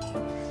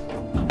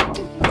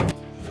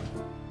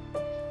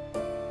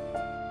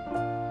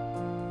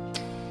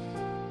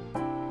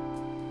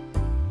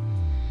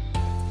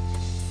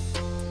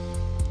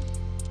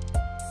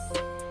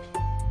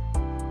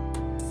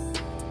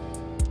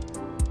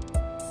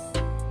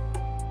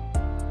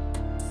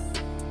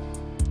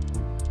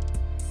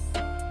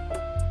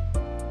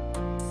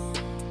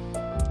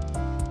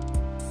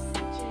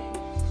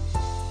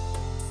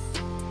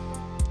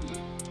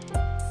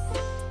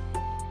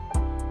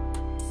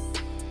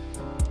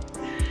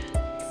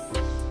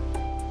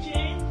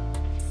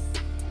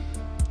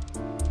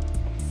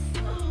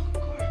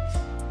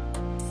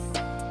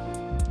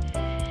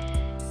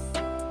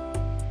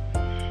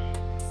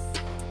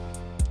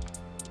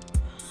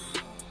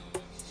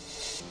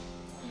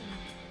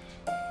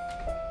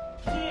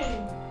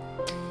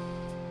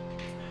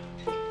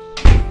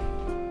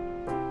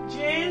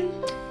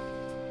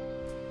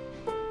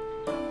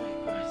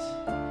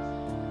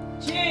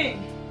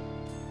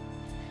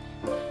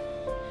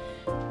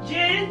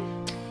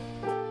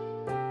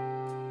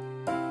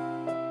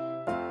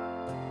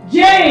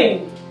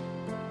 Jane!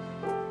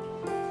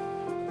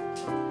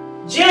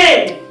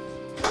 Jane?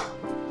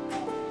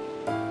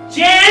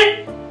 Jane!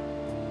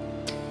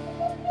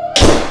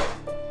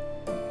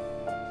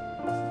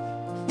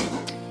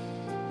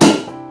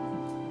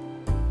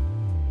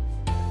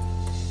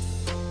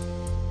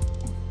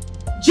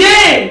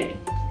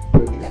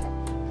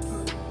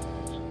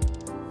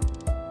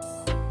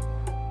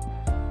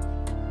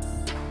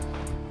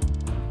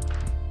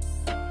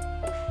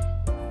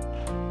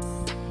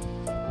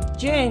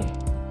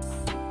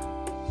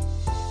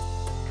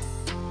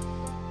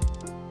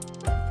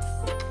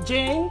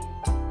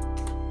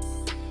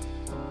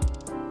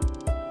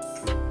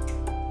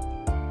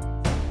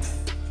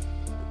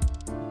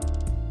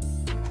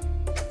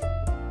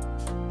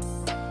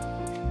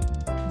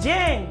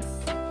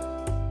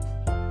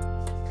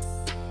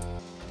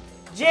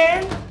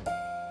 Jane?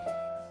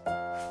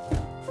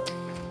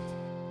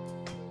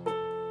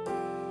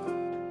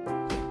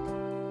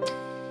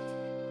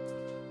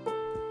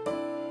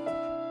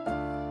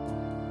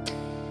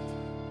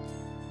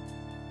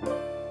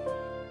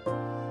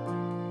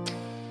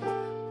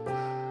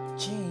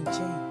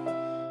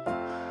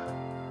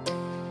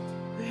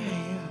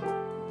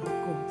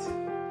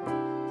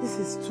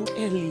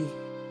 Early.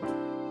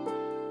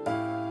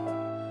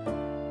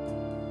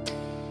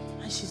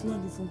 And she's not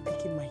even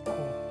picking my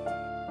call.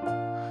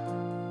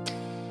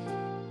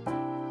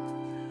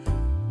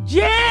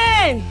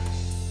 Jane!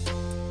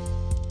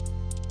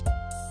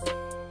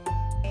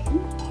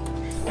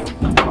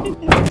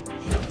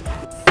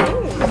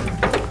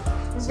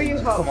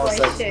 come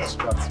outside to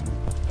distract me.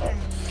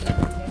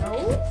 No.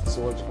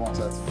 So what you come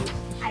outside to do?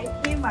 I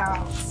came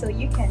out so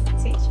you can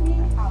teach me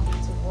how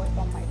to work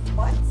on my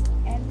butt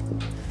and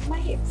my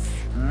hips.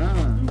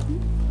 And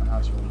how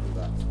do you want to do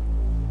that?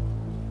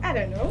 I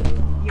don't know.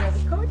 You're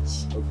the coach.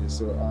 Okay,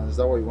 so is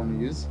that what you want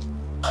to use?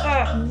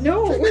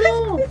 No.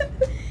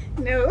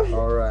 No.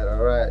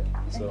 Alright.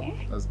 So,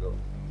 let's go.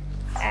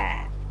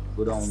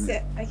 Go down with me.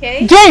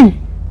 Okay.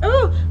 Jane!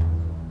 Oh!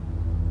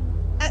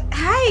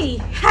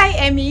 Hi,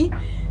 Emmy.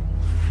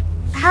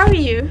 How are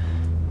you?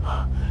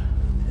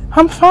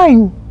 I'm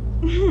fine.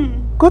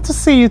 Good to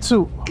see you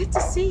too. Good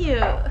to see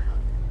you.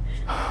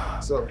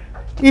 So,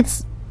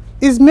 Is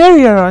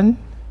Maryjane?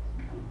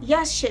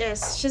 Yes, she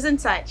is. She's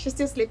inside. She's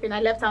still sleeping.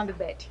 I left her on the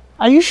bed.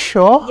 Are you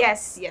sure?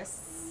 Yes.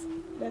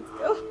 Let's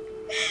go.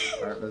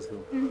 alright, let's go.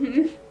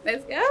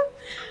 Let's go.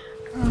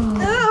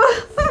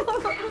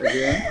 Oh.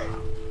 Again?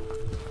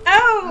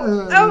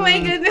 Oh my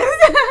goodness.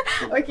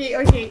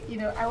 Okay. You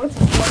know, I want to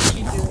watch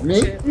you do it.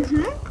 Me?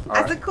 Too.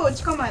 As a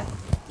coach, come on.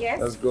 Yes.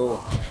 Let's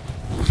go.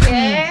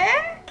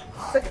 Yeah.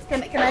 So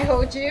can I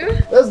hold you?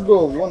 Let's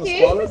go. You want to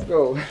squat? Let's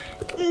go.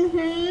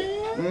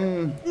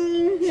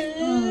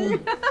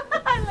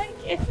 I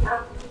like it.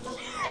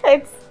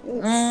 It's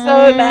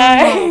so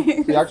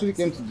nice. He actually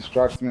came to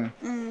distract me.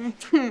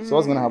 So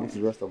what's gonna happen to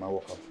the rest of my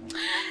workout?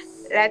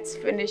 Let's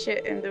finish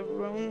it in the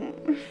room.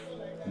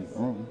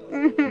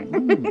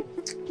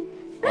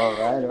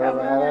 Alright.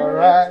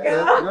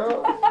 Let's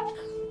go.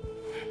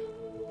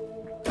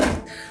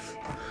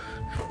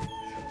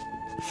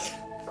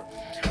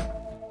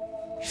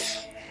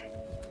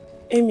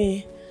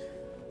 Amy.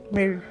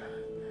 Mary,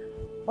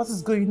 what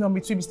is going on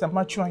between Mr.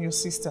 Matthew and your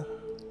sister?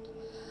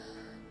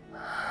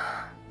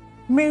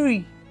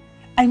 Mary,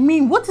 I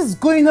mean, what is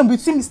going on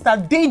between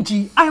Mr.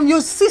 Deji and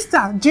your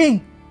sister,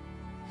 Jane?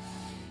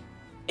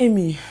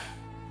 Amy,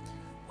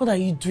 what are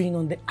you doing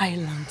on the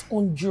island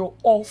on your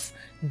off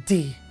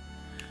day?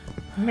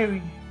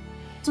 Mary,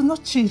 do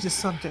not change the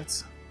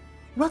subject.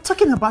 We're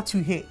talking about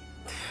you here.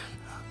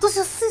 Does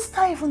your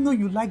sister even know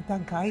you like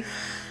that guy?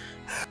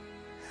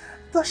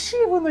 Does she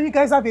even know you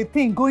guys have a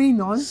thing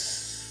going on?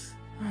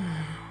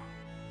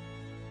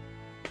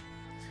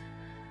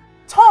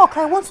 Talk,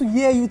 I want to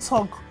hear you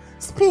talk.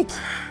 Speak.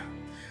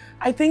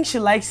 I think she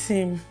likes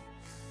him.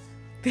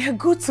 They are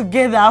good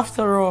together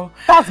after all.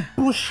 That's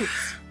bullshit.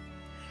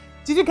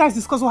 Did you guys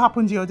discuss what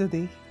happened the other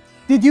day?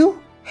 Did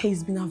you?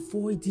 He's been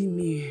avoiding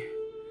me.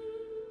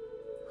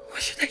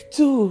 What should I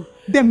do?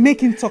 Then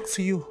make him talk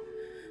to you.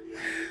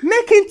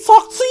 Make him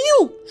talk to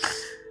you!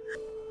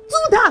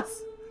 Do that!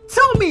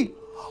 Tell me,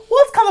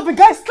 what kind of a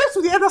guy sleeps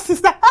with the elder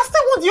sister and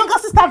still with the younger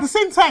sister at the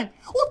same time?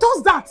 Who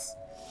does that?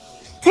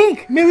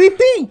 Think, Mary,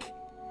 think!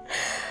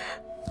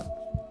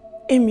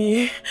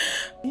 Amy,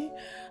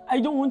 I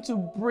don't want to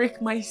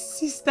break my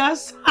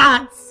sister's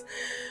heart.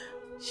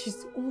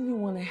 She's the only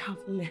one I have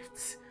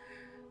left.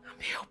 I'm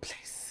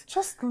helpless.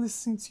 Just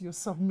listen to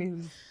yourself,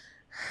 Mary.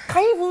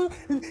 Can you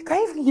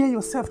even hear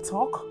yourself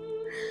talk?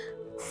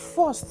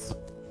 First,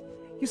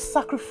 you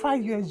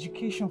sacrificed your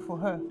education for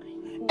her.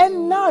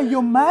 And now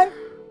you're mad?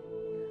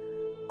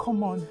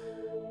 Come on.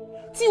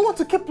 Do you want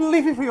to keep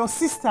living for your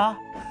sister?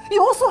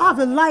 You also have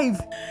a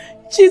life.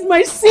 She's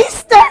my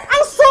sister.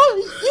 And so,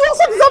 you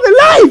also deserve a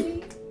life.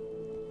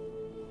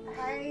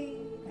 Hi,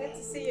 good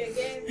to see you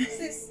again.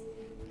 Sis,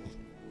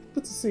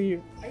 good to see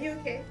you. Are you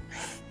okay?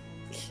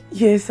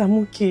 Yes, I'm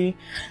okay.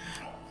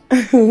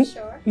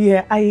 Sure?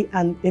 Yeah, I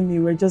and Amy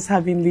were just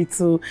having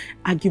little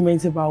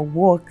arguments about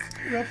work.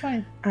 You're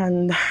fine.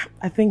 And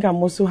I think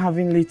I'm also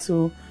having malaria.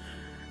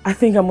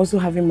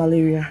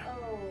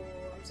 Oh,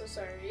 I'm so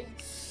sorry.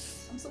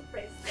 I'm so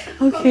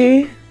pressed.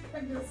 Okay.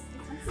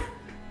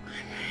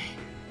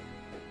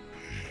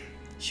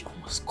 She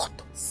almost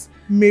got us.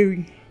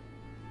 Mary,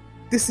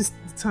 this is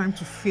the time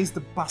to face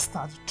the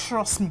bastard.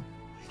 Trust me.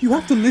 You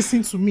have to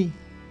listen to me.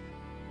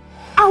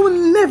 I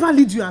will never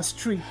lead you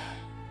astray.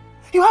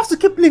 You have to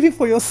keep living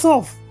for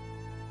yourself.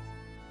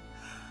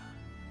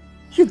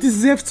 You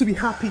deserve to be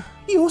happy.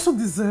 You also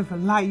deserve a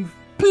life.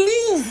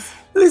 Please,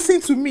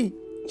 listen to me.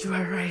 You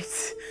are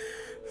right.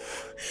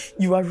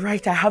 You are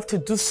right. I have to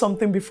do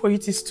something before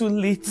it is too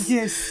late.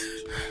 Yes.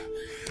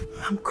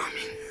 I'm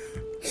coming.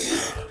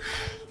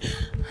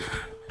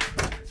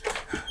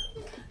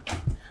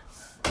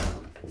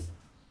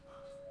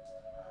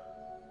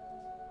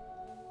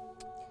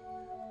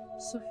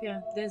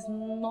 Sophia, there's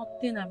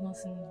nothing I've not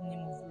seen in the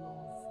name of love.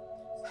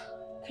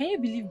 Can you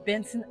believe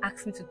Benson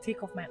asked me to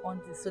take off my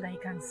undies so that he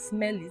can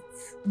smell it?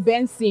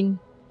 Benson?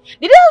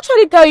 Did he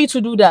actually tell you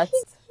to do that?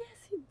 Yes,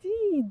 he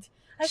did.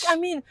 Like, I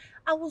mean,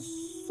 I was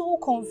so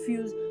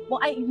confused,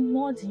 but I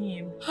ignored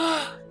him.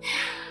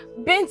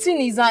 Benson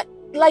is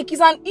he's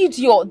an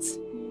idiot.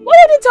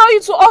 Why did he tell you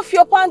to off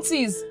your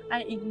panties?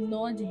 I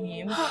ignored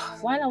him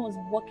while I was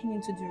walking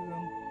into the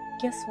room.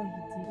 Guess what he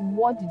did?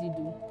 What did he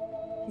do?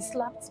 He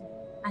slapped me.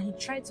 and he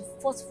tried to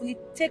forcefully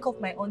take off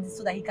my undies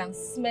so that he can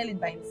smell it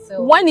by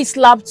himself. When he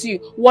slapped you,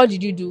 what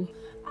did you do?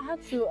 I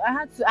had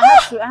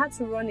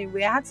to run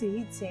away. I had to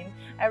hit him.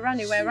 I ran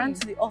away. I ran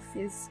to the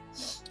office,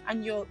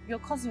 and your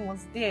cousin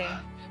was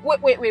there.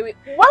 Wait.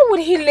 Why would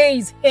he lay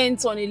his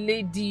hands on a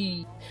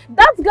lady?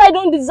 That guy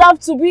don't deserve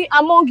to be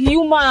among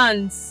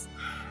humans.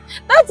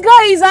 That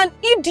guy is an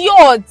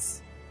idiot.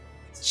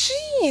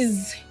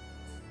 Jeez.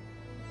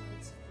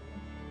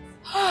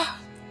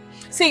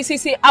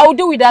 See, I'll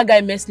deal with that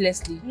guy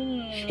mercilessly.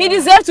 He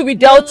deserves to be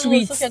dealt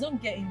with. Sophia,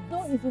 don't get him.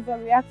 Don't be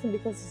overreacting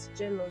because he's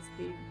jealous,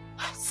 babe.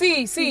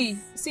 See,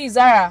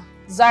 Zara.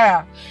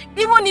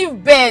 Even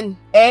if Ben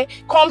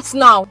comes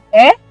now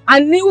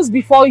and kneels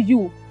before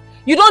you,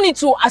 you don't need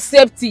to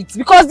accept it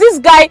because this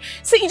guy,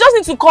 you just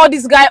need to call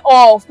this guy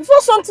off before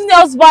something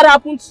else bad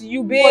happens to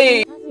you,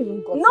 babe.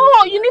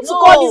 No, you need to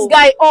call this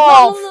guy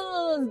off.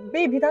 No,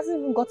 babe, it hasn't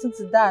even gotten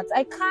to that.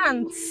 I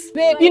can't.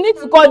 Babe, you need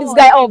to call this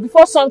guy off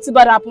before something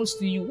bad happens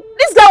to you.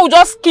 This guy will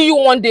just kill you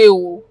one day.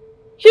 Oh.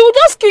 He will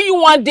just kill you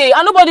one day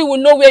and nobody will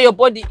know where your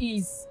body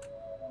is.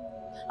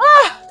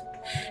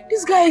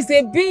 This guy is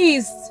a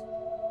beast.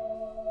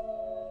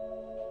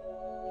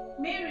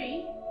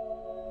 Mary?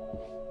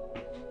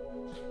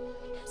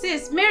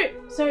 Sis, Mary.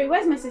 Sorry,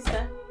 where's my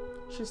sister?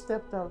 She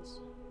stepped out.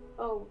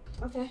 Oh,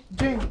 okay.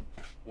 Jane.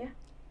 Yeah?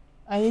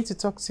 I need to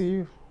talk to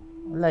you.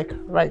 Like,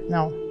 right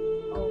now.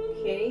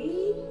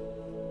 Okay.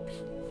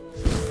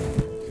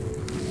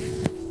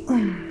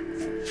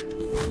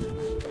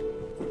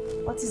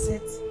 What is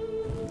it?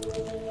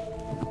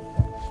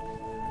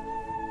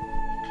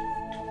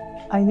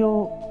 I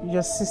know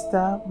your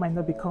sister might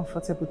not be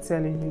comfortable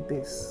telling you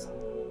this,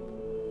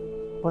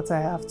 but I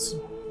have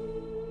to.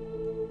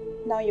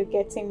 Now you're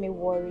getting me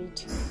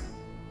worried.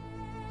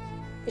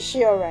 Is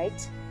she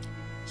alright?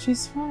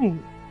 She's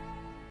fine.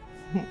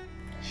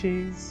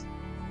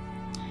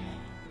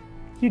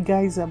 You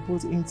guys are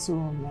both into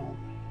her, man.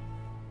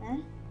 Huh?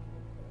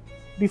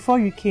 Before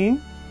you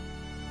came,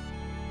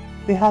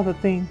 they had a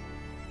thing.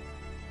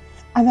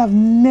 And I've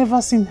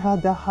never seen her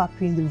that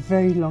happy in a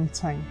very long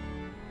time.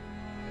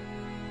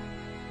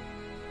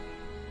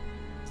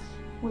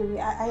 Wait,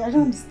 I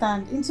don't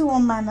understand. Into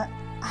one man,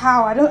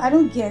 how? I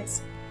don't get.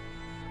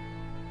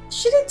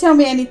 She didn't tell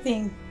me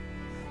anything.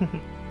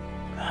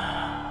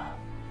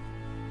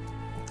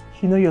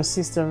 You know your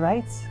sister,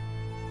 right?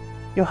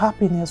 Your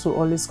happiness will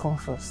always come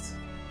first.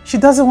 She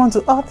doesn't want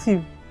to hurt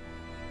you.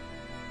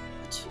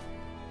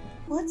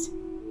 What?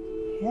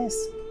 Yes.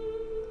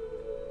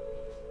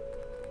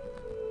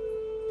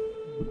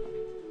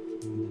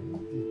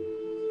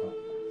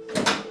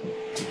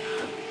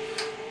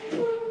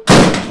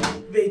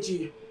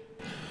 Veggie,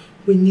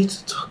 we need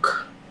to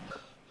talk.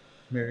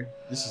 Mary,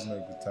 this is not a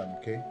good time,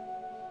 okay?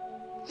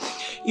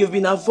 You've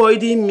been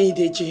avoiding me,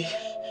 Deji.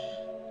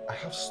 I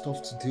have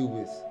stuff to deal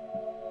with.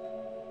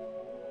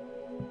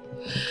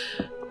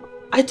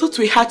 I thought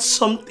we had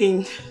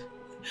something.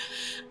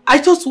 I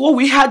thought what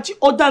we had the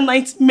other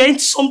night meant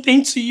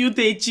something to you,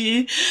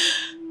 Deji.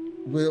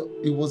 Well,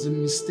 it was a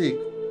mistake.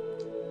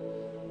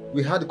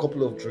 We had a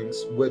couple of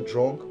drinks, we were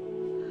drunk,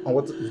 and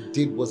what we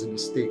did was a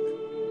mistake.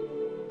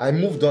 I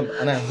moved on,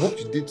 and I hope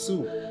you did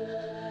too.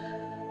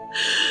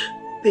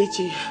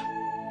 Deji,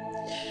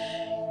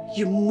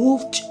 you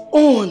moved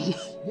on.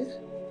 Yeah.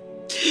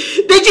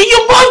 Deji,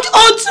 you moved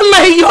on to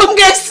my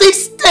younger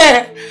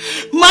sister.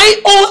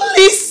 My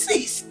only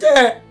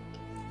sister.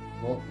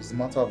 Well, it's a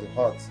matter of the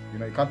heart. You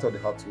know, you can't tell the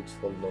heart what to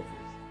fall in love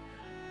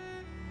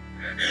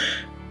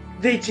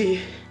with. Deji,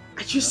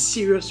 are you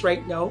serious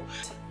right now?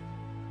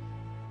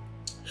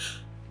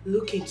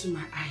 Look into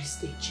my eyes,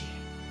 Deji.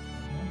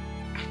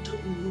 I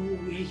don't know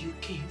where you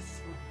came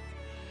from,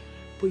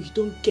 but you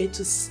don't get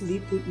to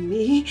sleep with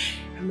me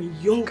and my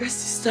younger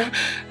sister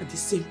at the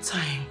same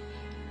time.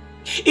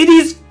 It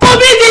is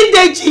forbidden,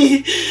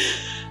 Deji!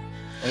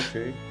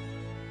 Okay.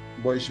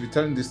 But you should be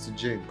telling this to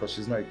Jane because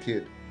she's not a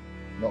kid,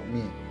 not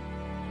me.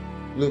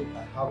 Look,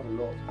 I have a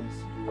lot of things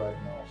to do right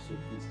now, so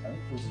please, can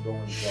you close the door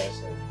when you go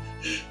outside?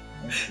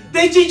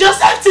 Deji,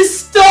 just have to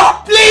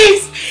stop,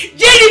 please!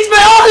 Jane is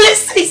my only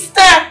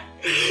sister!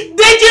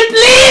 Deji,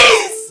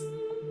 please!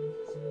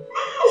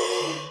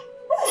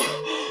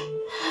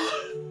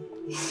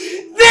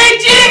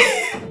 Deji!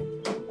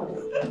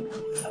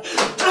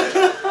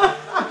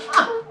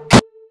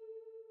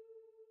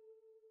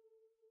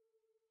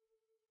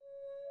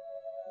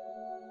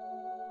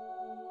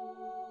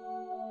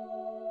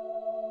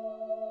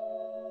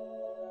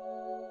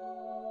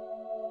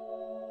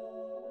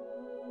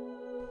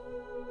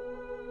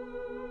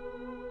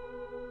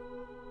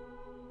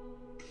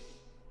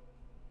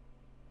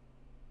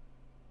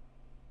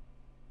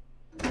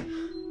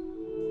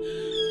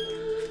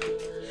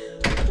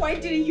 Why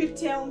didn't you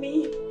tell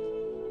me?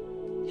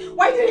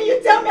 Why didn't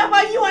you tell me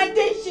about you and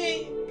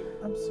Deji?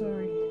 I'm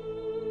sorry.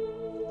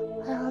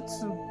 I had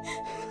to.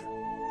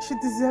 She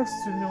deserves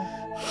to know.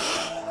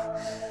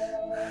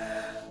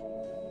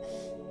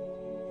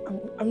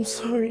 I'm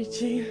sorry,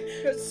 Jane.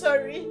 You're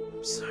sorry.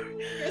 I'm sorry.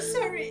 You're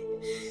sorry.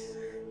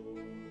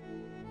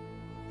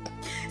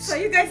 So are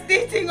you guys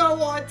dating or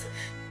what?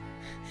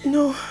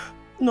 No,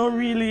 not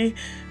really.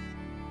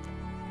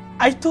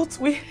 I thought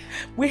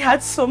we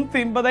had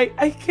something, but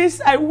I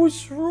guess I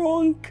was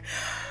wrong.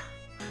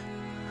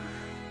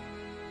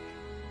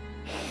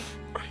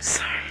 I'm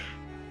sorry.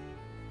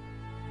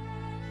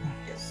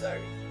 You're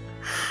sorry.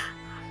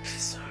 I'm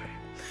sorry.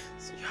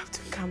 So you have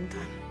to calm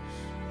down.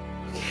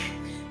 Okay?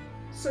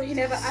 So he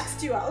never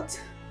asked you out?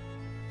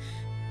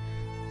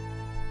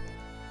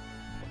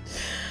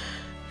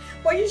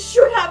 But you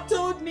should have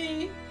told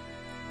me.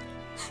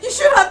 You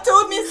should have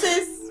told me,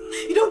 sis.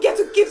 You don't get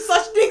to keep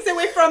such things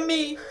away from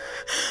me.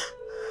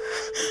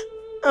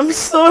 I'm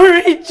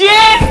sorry,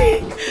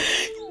 Jay!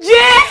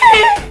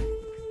 Jay!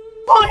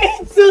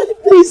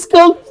 Please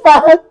come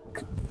back.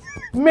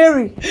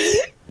 Mary,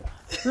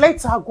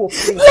 let her go,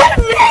 please. Let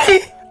me!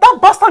 That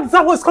bastard is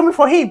always coming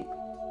for him.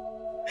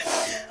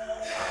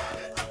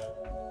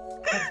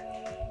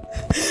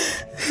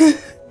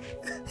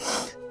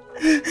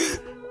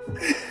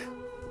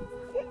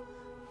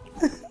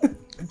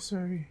 I'm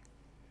sorry.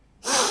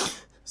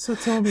 So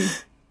tell me,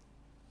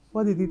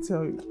 what did he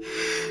tell you?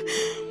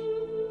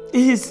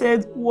 He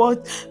said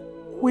what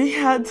we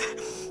had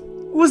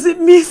was a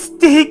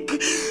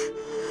mistake.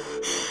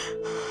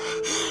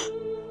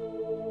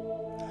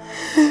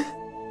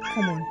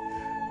 Come on,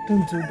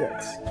 don't do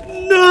that.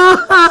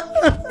 No!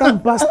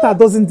 That bastard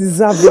doesn't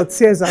deserve your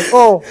tears at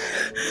all.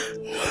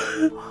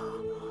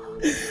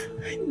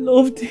 I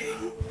loved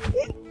him.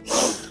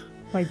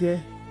 My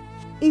dear,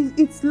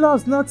 it's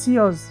lost, not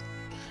yours.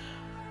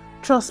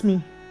 Trust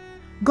me,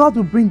 God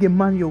will bring a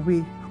man your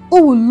way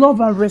who will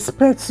love and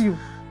respect you.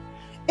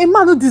 A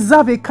man who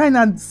deserves a kind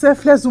and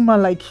selfless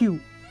woman like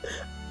you.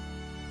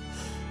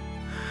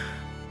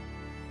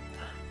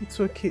 It's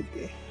okay,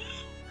 dear.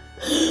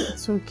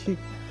 It's okay.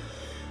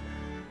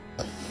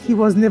 He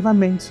was never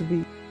meant to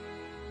be.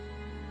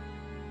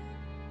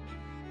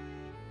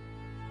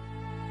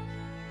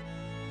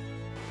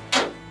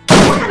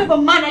 What kind of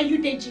a man are you,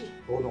 Deji?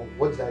 Hold on,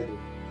 what did I do?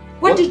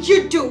 What did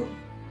you do?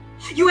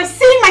 You were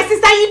seeing my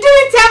sister and you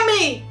didn't tell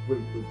me! Wait,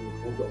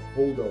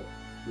 hold up.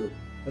 Look,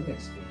 let me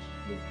explain.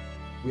 Look,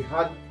 we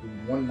had a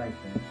one-night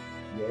thing,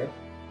 yeah?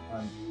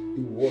 And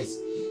it was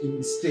a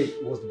mistake.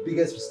 It was the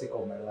biggest mistake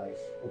of my life,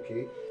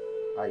 okay?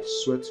 I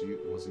swear to you,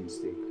 it was a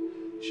mistake.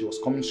 She was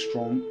coming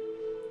strong.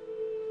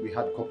 We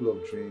had a couple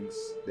of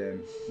drinks,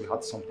 then we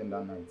had something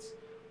that night.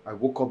 I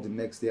woke up the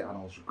next day and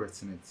I was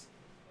regretting it.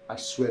 I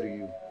swear to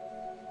you.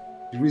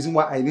 The reason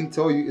why I didn't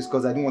tell you is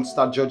because I didn't want to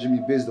start judging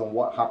me based on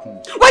what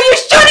happened. Well, you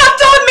should have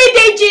told me,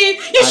 Deji!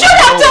 You should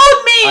have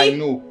told me! I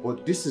know,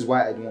 but this is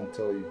why I didn't want to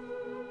tell you.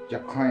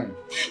 You're crying.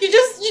 You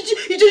just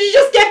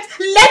kept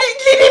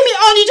leading me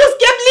on. You just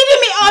kept leading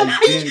me on.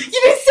 You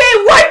didn't say a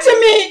word to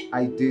me.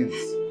 I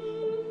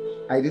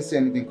didn't say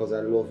anything because I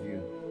love you,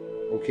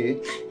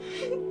 okay?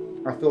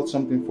 I felt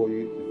something for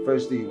you the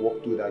first day you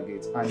walked through that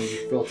gate, and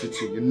you felt it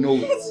too. You know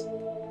it,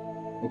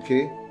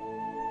 okay?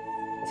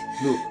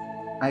 Look,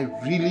 I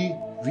really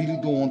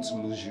don't want to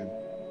lose you.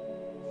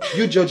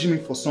 You're judging me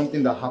for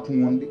something that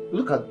happened one day.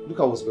 Look at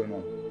what's going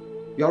on.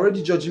 You're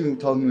already judging me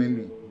without knowing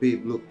me.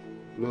 Babe, look.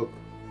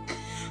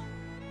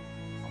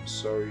 I'm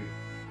sorry,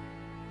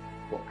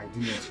 but I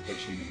didn't want to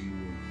touch you in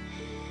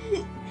any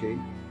way. Okay?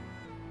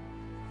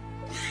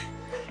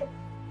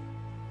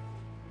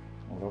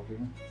 I love you.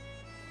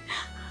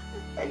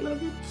 I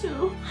love you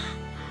too.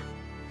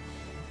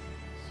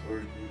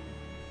 Sorry, baby.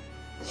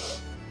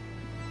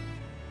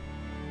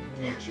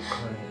 Don't you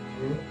cry,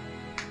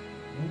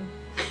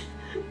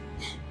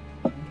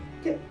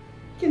 okay?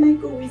 Can I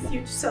go with you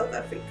to South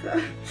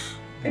Africa?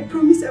 I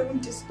promise I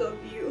won't disturb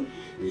you.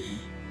 Baby,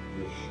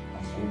 look,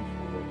 I'm going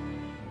forward,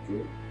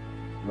 okay?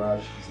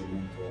 Raj is a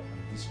mentor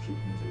and this trip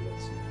means a lot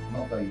to me.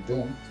 Not that you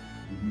don't,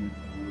 it means a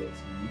lot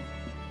to me,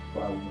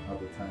 but I won't have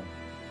the time.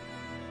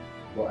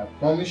 But I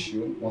promise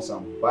you, once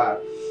I'm back,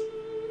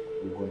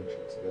 we're going to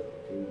trip together,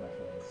 okay, with my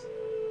friends.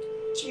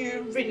 Do you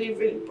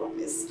really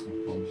promise? I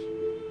promise you.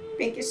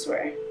 Pinky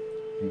swear.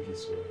 Pinky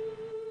swear.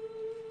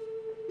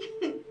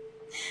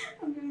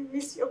 I'm gonna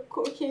miss your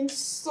cooking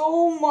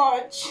so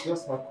much.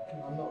 Just my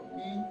cooking and not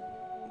me.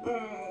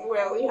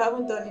 Well, you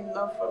haven't done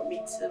enough for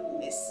me to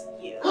miss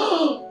you.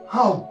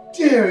 How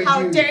dare you!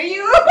 How dare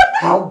you!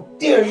 How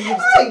dare you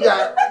say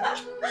that!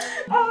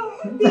 Oh,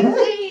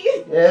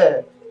 Pinky!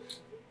 Yeah.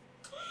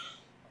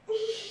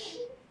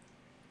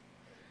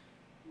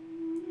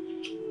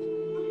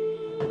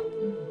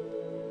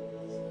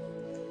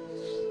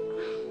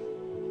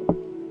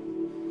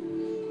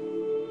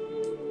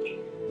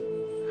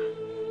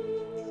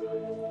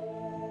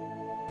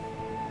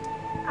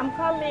 I'm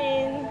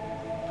coming.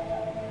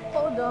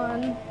 Hold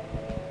on.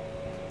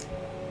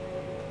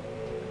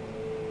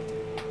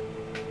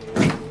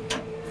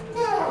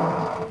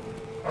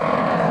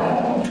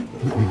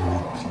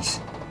 Please.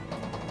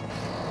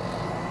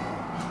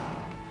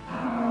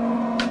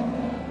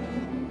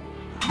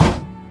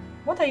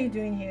 What are you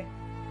doing here?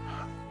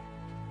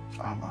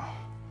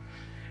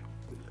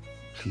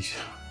 Please,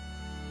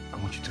 I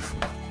want you to.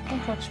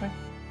 Don't touch me.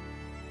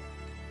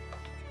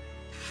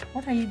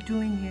 What are you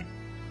doing here?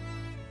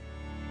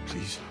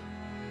 please.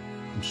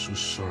 I'm so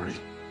sorry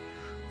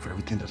for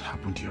everything that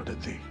happened the other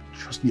day.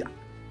 Trust me, I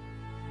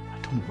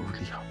don't know what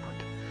really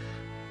happened.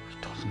 I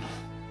don't know.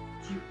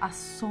 You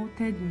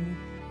assaulted me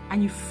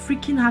and you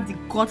freaking have the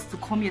guts to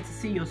come here to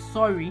say you're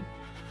sorry.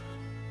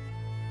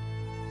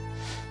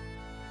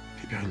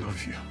 Baby, I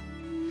love you.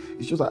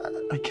 It's just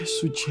I get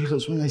so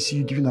jealous when I see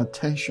you giving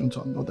attention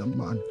to another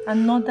man.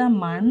 Another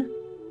man?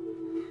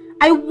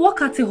 I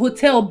work at a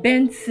hotel,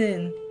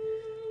 Benson.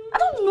 I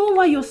don't know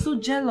why you're so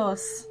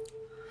jealous.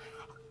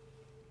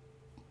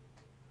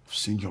 I've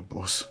seen your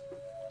boss.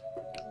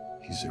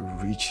 He's a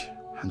rich,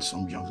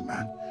 handsome young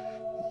man.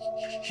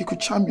 He could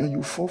charm you and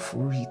you fall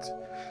for it.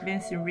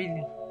 Benson,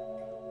 really?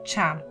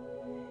 Charm?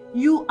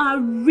 You are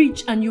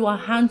rich and you are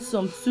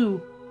handsome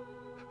too.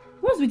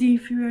 What's with the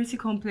inferiority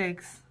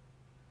complex?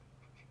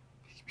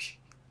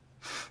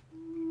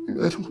 I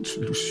don't want to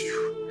lose you.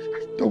 I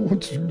don't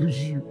want to lose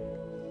you.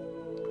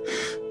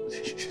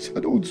 I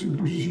don't want to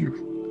lose you.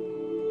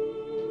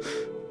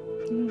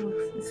 You know what?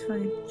 It's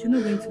fine. You're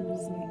not going to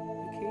lose me,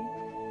 okay?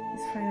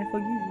 It's fine. I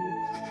forgive you.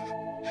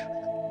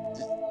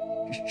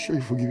 You sure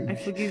you forgive me? I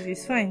forgive you.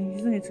 It's fine. You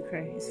don't need to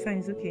cry. It's fine.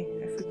 It's okay.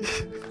 I forgive you.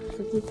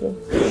 It's okay.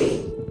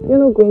 You're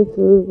not going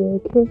to lose me,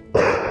 okay?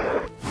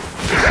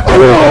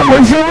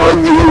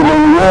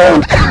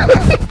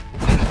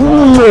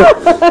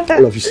 I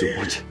love you so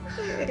much.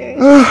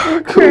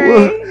 Don't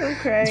cry.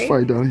 It's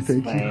fine, darling.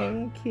 Thank you.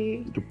 Fine, okay.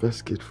 You're the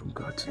best gift from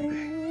God to me.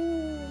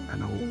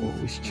 And I will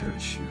always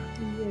cherish you.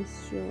 Yes,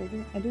 sure.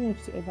 I don't want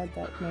you to ever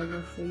doubt my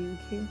love for you,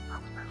 okay?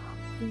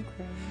 Don't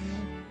cry.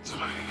 It's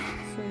fine.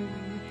 Sorry.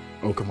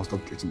 Oh, come on,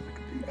 stop getting back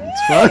at me.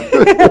 It's fine.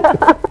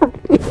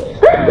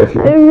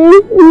 I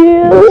miss you.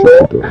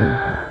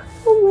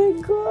 Oh my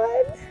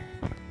God.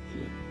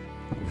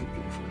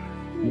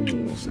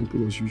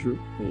 Simple as usual.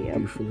 Yep.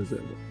 Beautiful as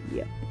ever.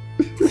 Yep.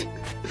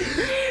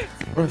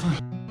 All right, fine.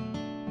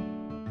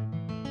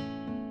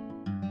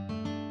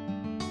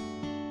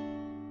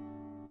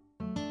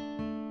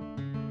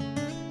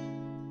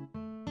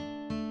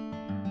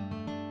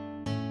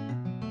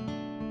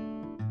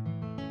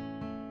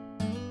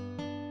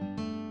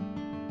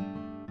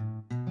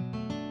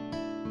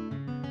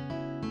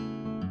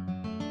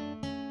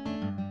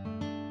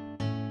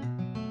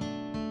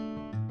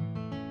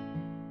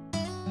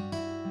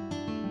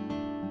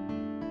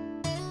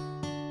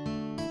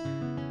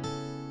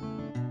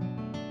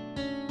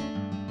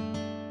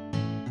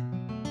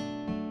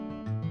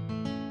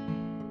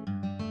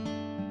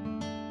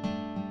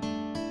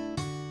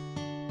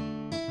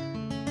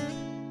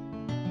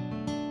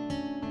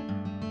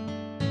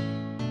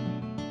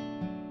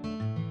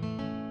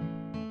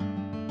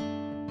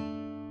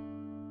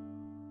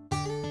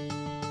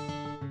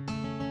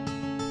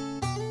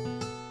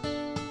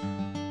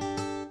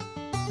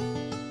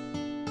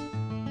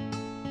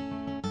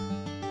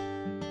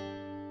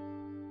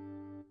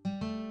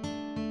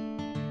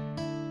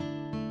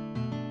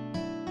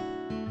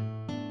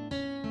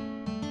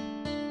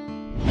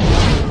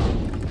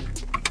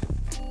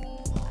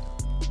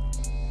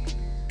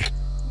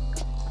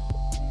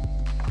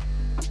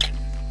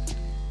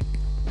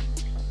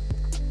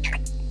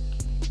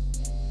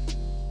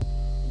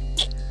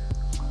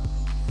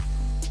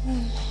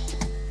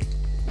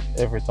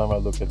 Every time I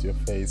look at your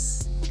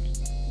face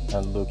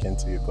and look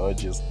into your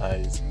gorgeous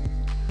eyes,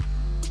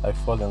 I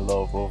fall in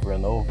love over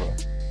and over.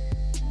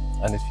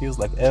 And it feels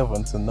like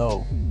heaven to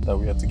know that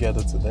we are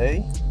together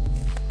today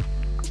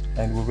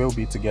and we will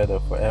be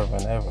together forever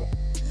and ever.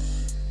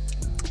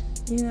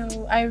 You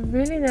know, I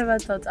really never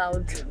thought I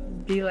would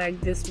be like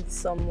this with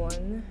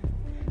someone.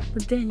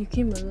 But then you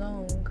came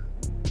along.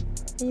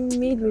 You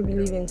made me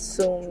believe in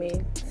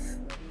soulmates.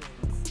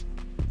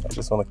 I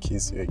just want to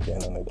kiss you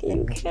again and again.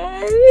 You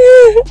can.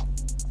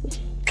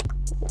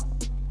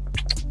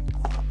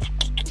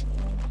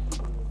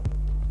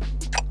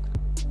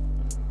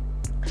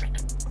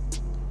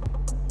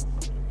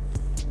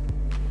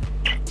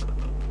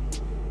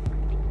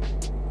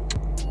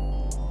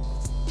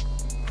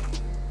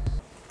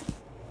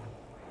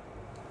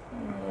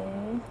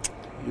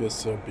 You're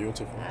so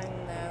beautiful. I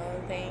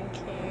know, thank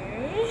you.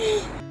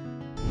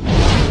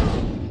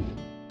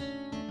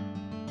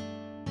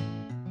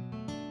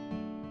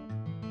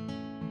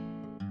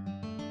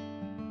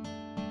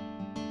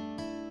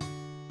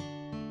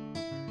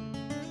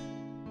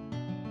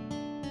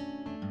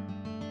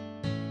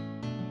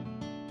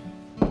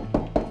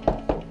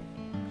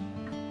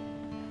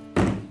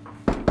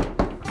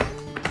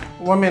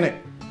 One minute.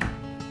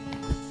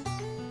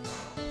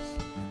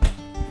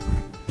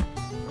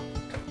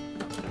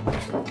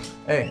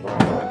 Hey.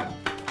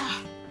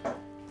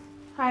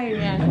 Hi,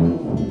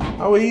 Ryan.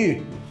 How are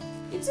you?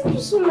 It took you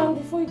so long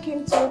before you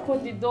came to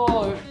open the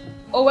door.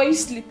 Or were you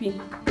sleeping?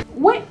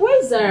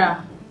 Where's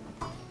Zara?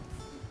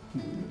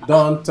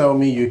 Don't tell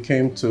me you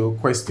came to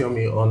question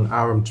me on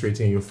how I'm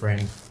treating your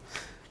friend.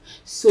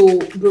 So,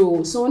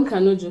 bro, someone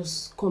cannot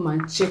just come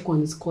and check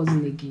on his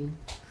cousin again.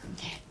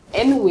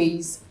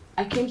 Anyways,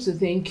 I came to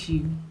thank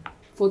you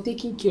for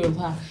taking care of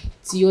her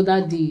the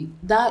other day.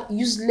 That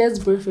useless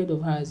boyfriend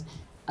of hers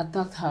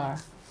attacked her.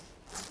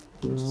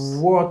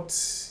 What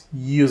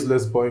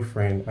useless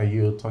boyfriend are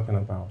you talking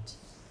about?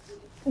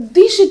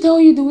 Did she tell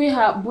you the way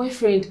her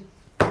boyfriend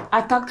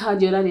attacked her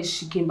the other day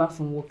she came back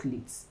from work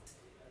late?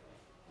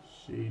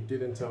 She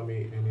didn't tell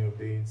me any of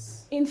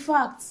these. In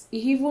fact, he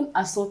even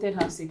assaulted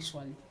her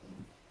sexually.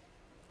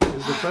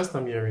 It's the first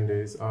time hearing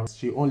this.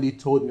 She only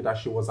told me that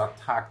she was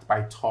attacked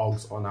by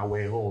thugs on her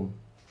way home.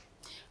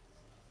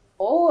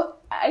 Oh,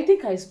 I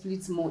think I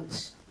split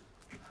much.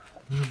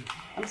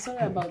 I'm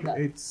sorry about that.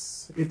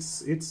 It's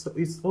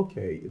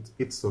okay.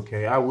 It's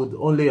okay. I would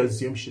only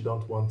assume she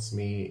don't want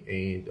me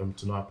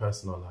to know her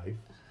personal life.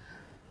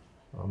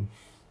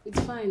 It's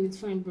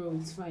fine, bro.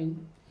 It's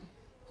fine.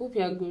 Hope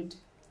you are good.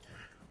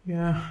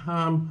 Yeah,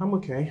 I'm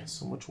okay.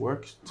 So much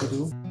work to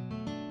do.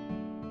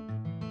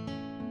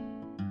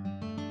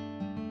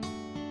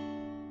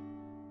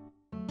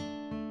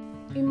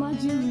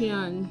 Imagine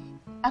Rian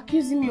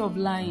accusing me of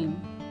lying.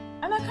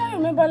 And I can't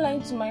remember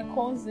lying to my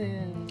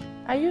cousin.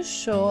 Are you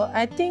sure?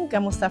 I think I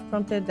must have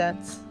prompted that.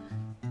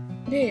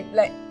 Babe,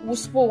 like, we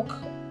spoke.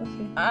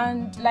 Okay.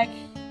 And, like,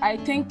 I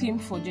thanked him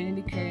for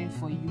genuinely caring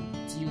for you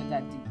the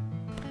other day.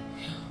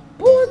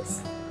 But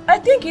I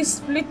think he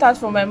split out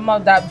from my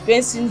mouth that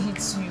Benson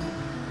hits you.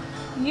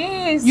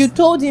 Yes. You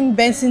told him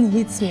Benson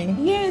hits me?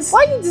 Yes.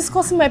 Why are you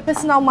discussing my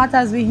personal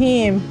matters with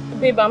him?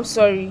 Babe, I'm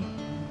sorry.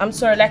 I'm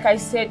sorry, like I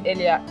said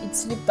earlier, it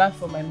slipped out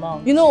from my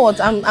mouth. You know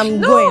what? I'm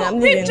going. I'm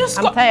leaving.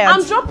 I'm tired.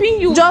 I'm dropping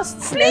you. Just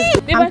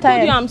please. Babe, I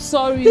told you I'm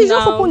sorry. Please now.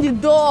 just open the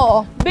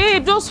door.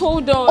 Babe, just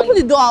hold on. Open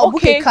the door. I'll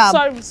book a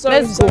cab. Sorry.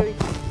 Let's go.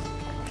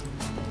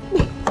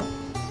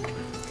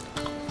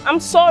 I'm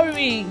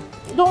sorry.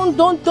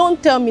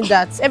 Don't tell me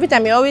that. Every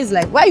time you're always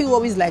like, why are you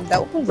always like that?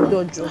 Open the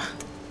door, Joe.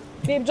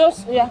 Babe,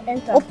 just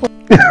enter. Open.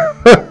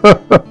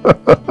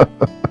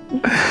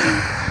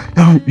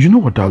 You know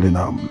what, darling?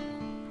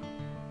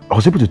 I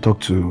was able to talk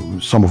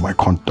to some of my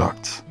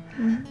contacts.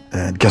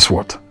 And guess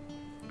what?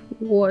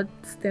 What?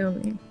 Tell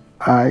me.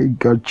 I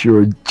got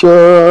your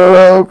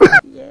job.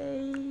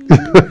 Yay.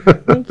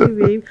 Thank you,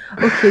 babe.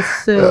 Okay,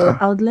 so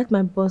I would let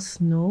my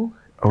boss know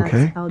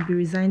that I'll be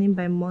resigning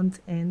by month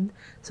end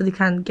so they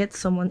can get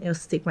someone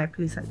else to take my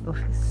place at the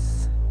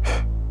office.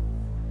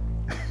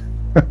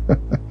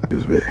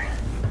 Excuse me.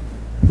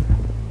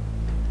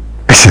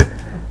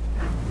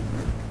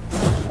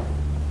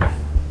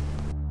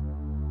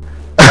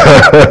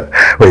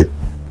 Wait,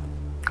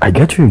 I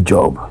get you a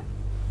job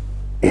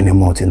in a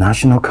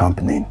multinational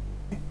company.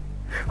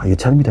 Are you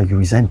telling me that you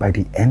resign by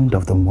the end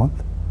of the month?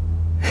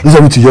 Is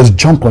that way to just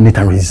jump on it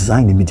and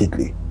resign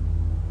immediately?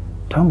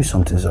 Tell me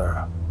something,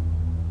 Zara.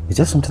 Is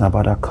there something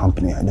about that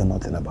company I know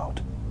nothing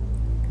about?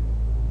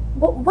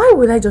 But why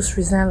would I just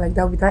resign like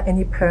that without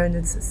any prior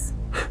notice?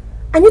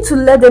 I need to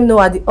let them know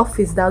at the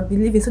office that I'll be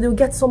leaving so they'll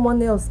get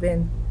someone else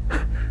then.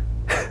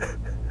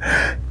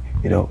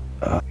 You know,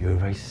 you're a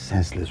very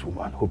senseless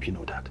woman. Hope you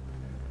know that.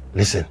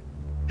 Listen,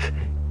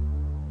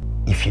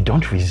 if you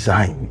don't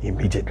resign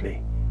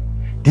immediately,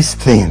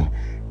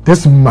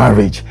 this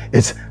marriage,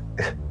 it's...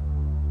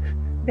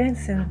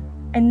 Benson,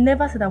 I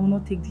never said I will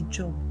not take the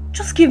job.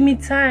 Just give me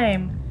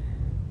time.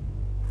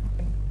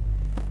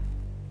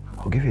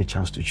 I'll give you a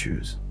chance to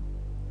choose.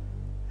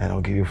 And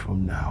I'll give you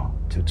from now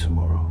till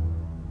tomorrow.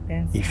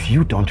 Benson. If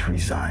you don't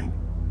resign,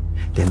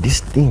 then this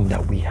thing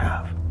that we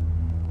have,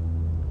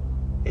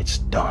 it's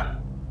done.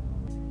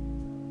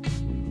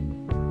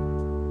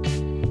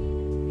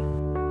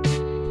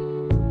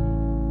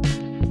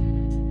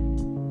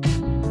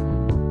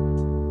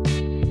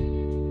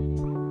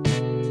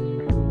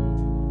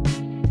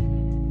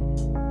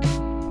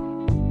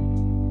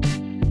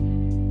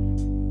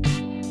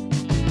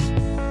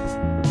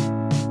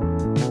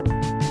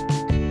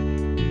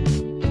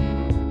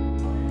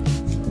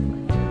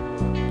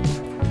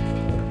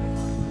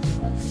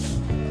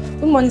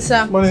 Good morning,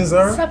 sir. Morning,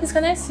 Zara. Sir, please,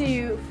 can I see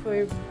you for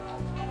a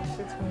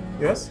quick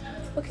moment? Yes?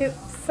 Okay,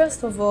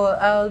 first of all,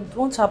 I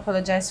want to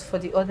apologize for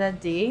the other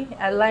day.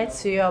 I lied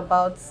to you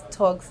about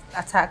thugs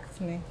attacked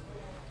me.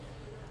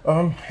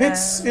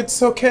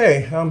 It's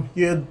okay.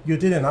 You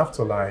didn't have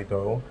to lie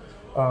though.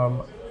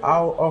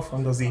 How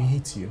often does he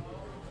hit you?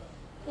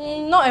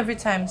 Not every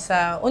time,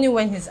 sir. Only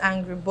when he's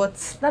angry, but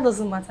that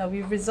doesn't matter.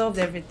 We've resolved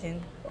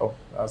everything. Oh,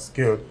 that's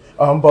good.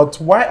 But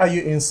why are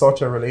you in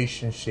such a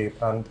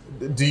relationship, and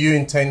do you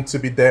intend to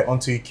be there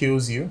until he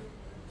kills you?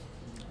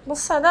 But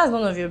sir, that's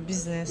none of your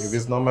business. If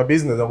it's not my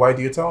business, then why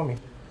do you tell me?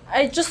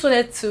 I just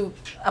wanted to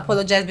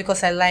apologize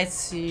because I lied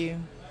to you.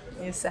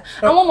 Yes, sir.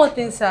 And one more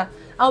thing, sir.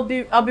 I'll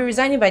be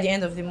resigning by the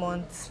end of the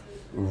month.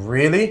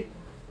 Really?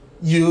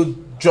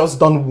 You just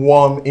don't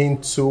warm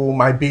into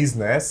my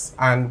business,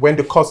 and when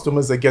the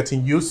customers are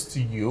getting used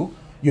to you,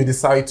 you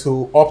decide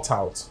to opt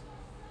out.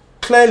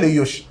 Clearly,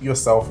 you're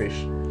selfish.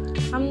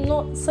 I'm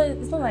not, sir.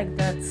 It's not like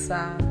that,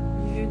 sir.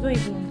 You don't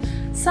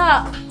even,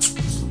 sir.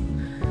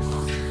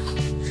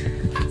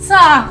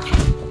 Sir.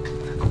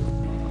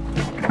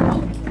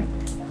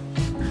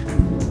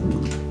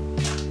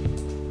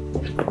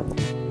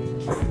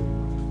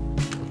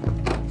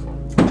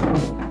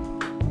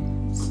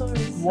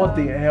 What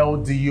the hell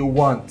do you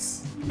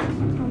want?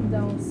 Calm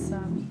down,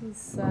 sir. Please,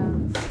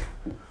 sir.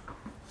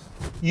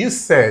 You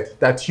said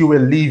that you were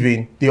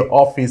leaving the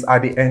office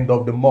at the end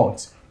of the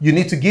month. You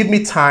need to give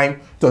me time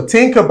to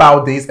think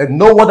about this and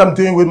know what I'm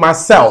doing with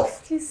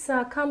myself. Please,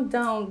 sir, calm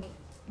down.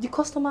 The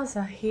customers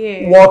are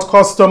here. What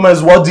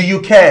customers? What do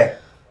you care?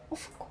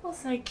 Of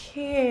course I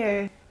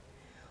care.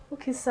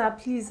 Okay, sir,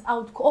 please, I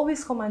would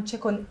always come and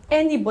check on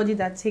anybody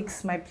that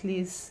takes my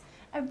place.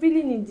 I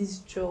really need this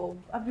job.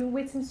 I've been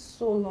waiting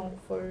so long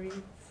for it.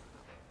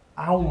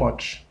 How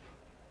much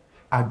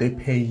are they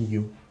paying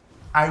you?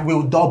 I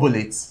will double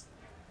it.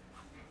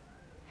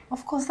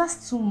 Of course,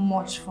 that's too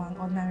much for an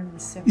ordinary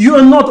reception. You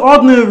are not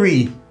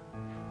ordinary.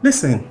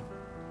 Listen,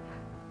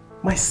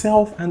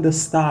 myself and the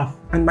staff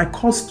and my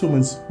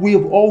customers, we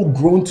have all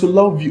grown to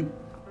love you.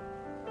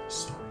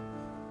 Sorry.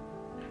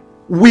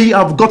 We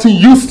have gotten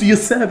used to your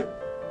service.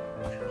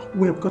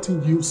 We have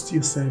gotten used to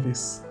your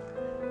service.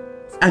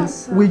 And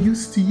we're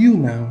used to you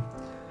now.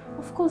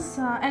 Of course,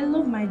 sir, I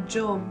love my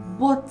job,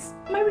 but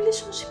my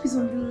relationship is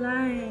on the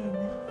line.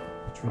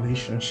 What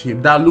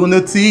relationship? That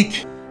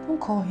lunatic? Don't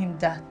call him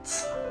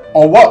that.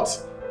 Or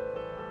what?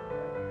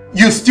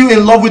 You're still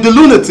in love with the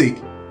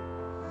lunatic?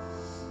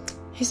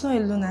 He's not a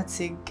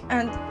lunatic.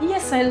 And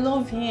yes, I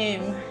love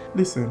him.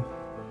 Listen.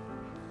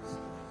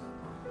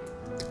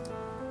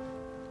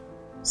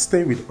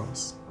 Stay with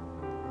us.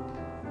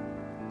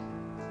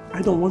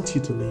 I don't want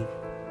you to leave.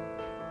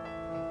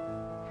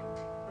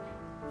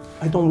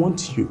 I don't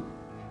want you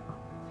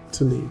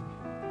to leave.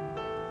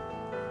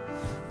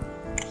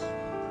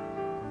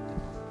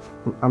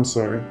 I'm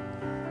sorry.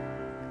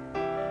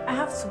 I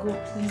have to go,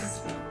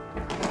 please.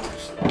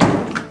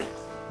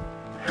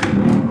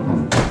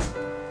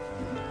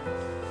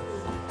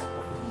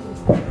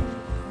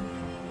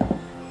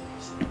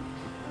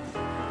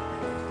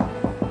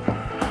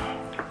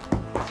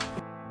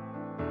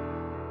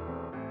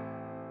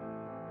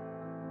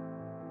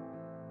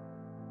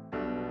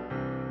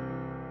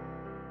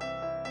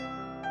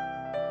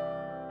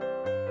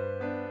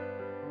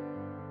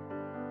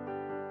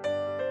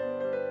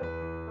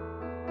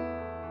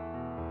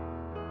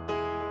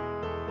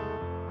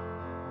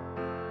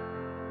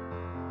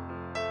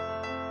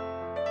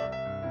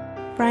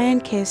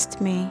 Brian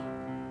kissed me,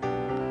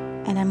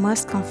 and I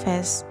must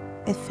confess,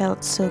 it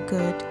felt so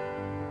good.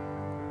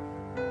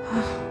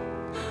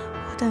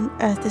 What on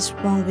earth is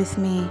wrong with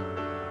me?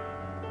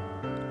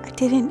 I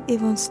didn't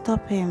even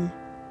stop him.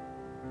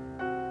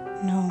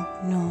 No.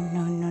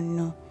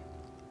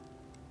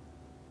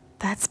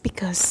 That's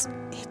because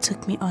he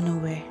took me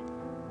unaware.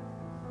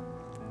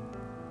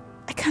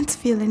 I can't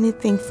feel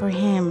anything for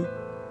him.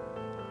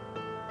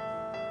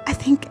 I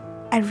think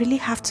I really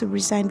have to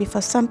resign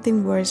before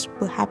something worse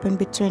will happen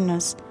between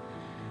us.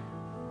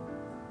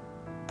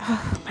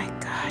 Oh my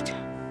God.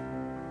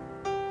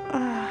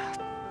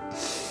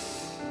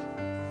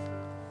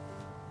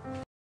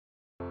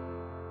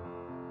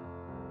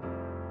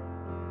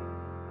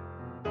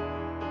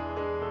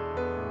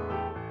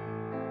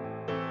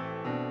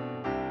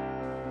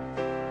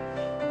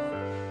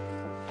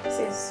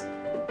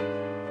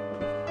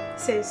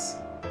 Sis.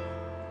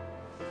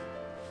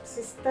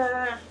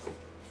 Sister.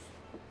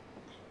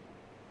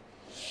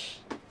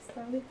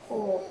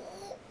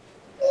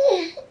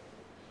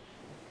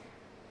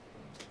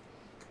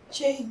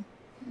 Jane.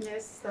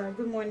 Yes, sir.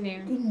 Good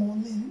morning. Good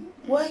morning.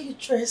 Why are you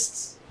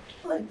dressed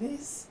like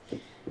this?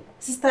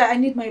 Sister, I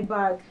need my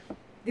bag.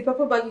 The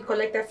purple bag you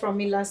collected from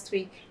me last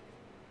week.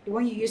 The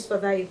one you used for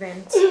that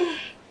event.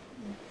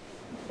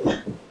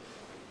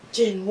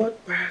 Jane,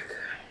 what bag?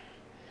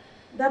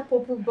 That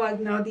purple bag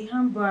now, the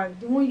handbag.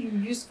 The one you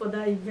used for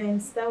that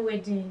event, that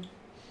wedding.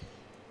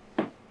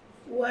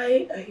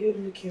 Why are you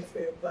looking for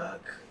a bag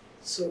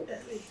so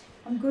early?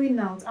 I'm going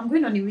out. I'm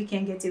going on a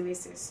weekend getaway,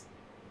 sis.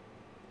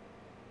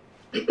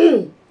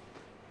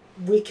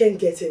 Weekend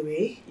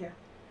getaway? Yeah.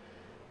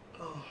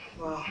 Oh,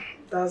 wow.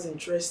 That's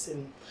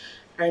interesting.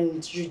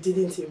 And you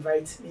didn't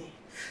invite me.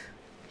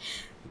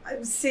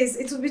 Sis,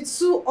 it would be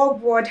too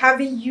awkward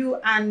having you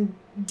and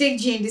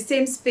Deji in the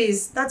same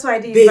space. That's why I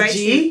didn't invite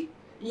you.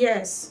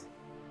 Yes.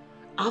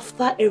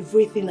 After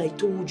everything I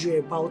told you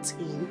about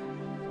him,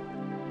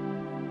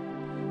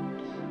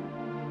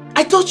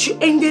 I thought you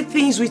ended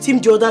things with him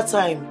the other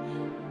time.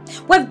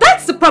 Well,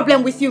 that's the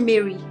problem with you,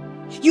 Mary.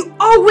 You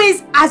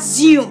always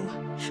assume.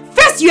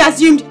 First you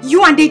assumed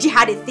you and Deji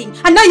had a thing,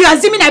 and now you're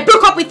assuming I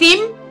broke up with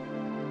him?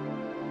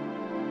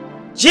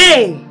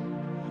 Jane!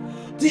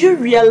 Do you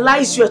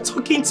realize you're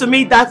talking to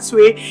me that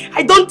way?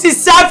 I don't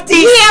deserve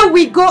this! Here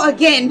we go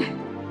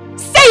again!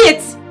 Say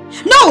it!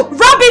 No!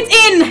 Rub it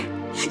in!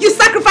 You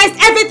sacrificed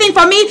everything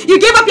for me! You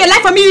gave up your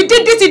life for me! You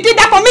did this, you did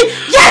that for me!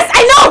 Yes,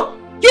 I know!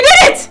 You did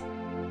it!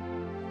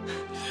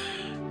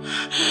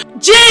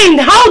 Jane,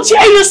 how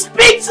dare you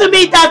speak to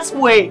me that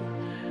way?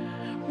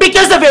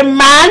 Because of a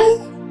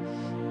man?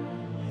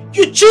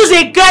 You choose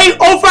a guy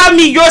over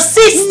me, your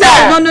sister!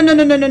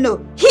 No.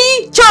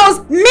 He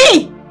chose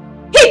me!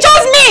 He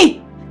chose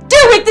me!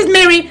 Deal with it,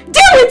 Mary!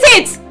 Deal with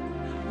it!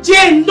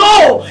 Jane,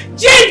 no!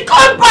 Jane,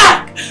 come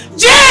back!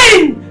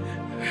 Jane!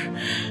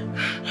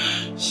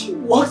 She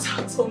walked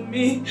out on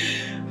me.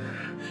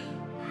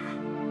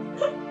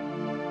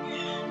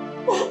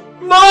 Oh.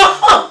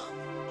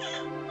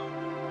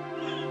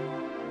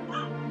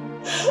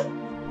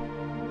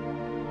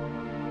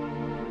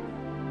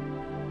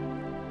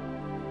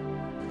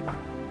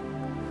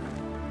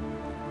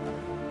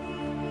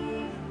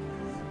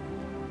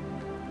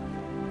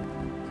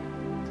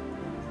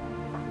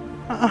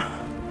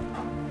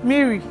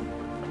 Mary,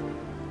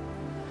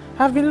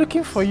 I've been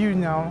looking for you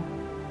now.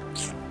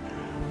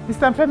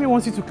 Mr. Femi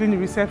wants you to clean the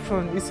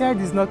reception. He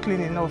said it's not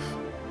clean enough.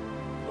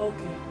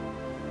 Okay.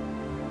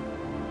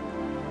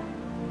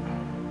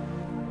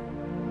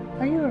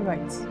 Are you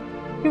alright?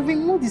 You've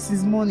been moody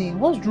since morning.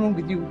 What's wrong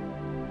with you?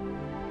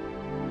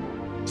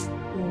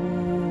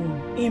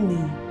 Oh, Amy,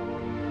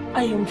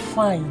 I am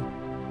fine.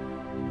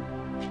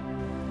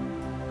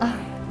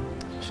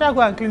 Shall I go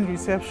and clean the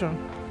reception?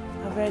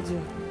 I've heard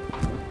you.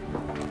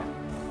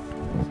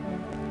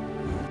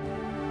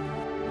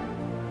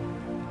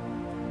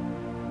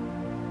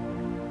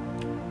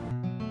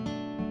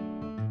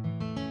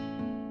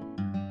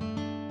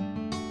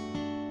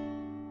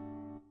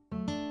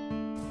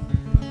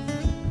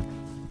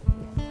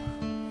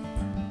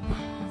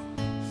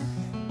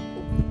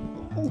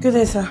 Good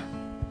day, sir.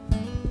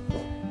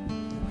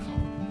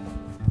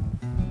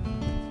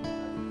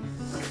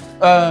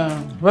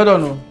 Well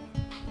done.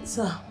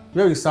 Sir.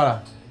 Where is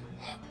Sarah?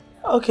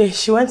 Okay,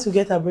 she went to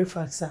get her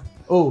breakfast, sir.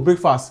 Oh,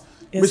 breakfast.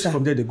 Yes, Which sir.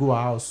 from there they go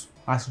her house.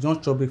 And she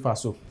don't chop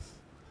breakfast, so.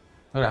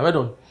 Alright, well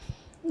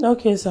done.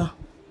 Okay, sir.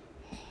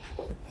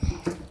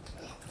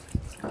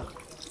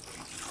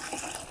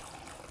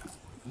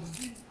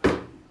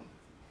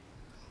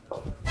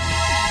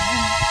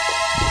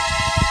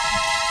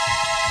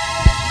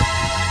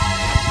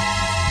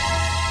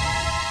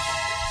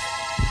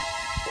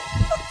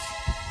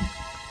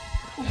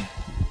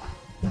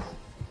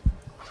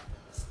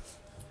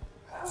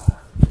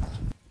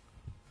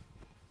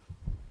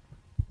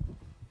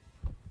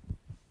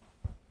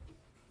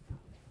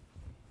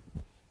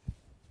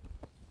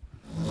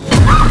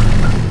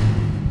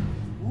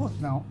 What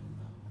now?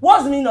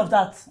 What's the meaning of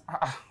that?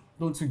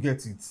 Don't you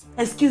get it?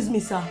 Excuse me,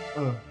 sir.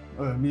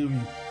 Mary,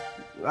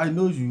 I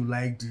know you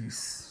like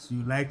this.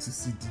 You like to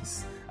see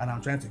this. And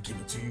I'm trying to give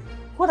it to you.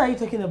 What are you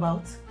talking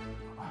about?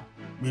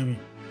 Mary,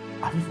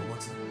 have you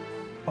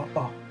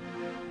forgotten?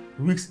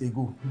 Weeks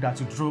ago that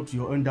you dropped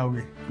your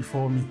underwear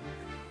before me.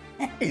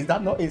 Is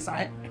that not a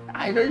sign?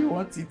 I know you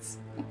want it.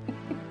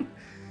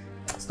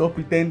 Stop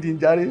pretending,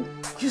 Jerry.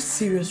 You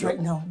serious right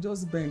now?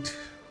 Just bend.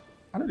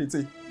 I know they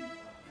say.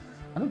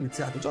 I know they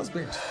say, just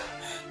bend.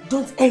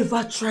 Don't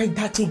ever try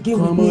that again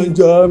Come with on, me.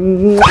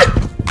 John.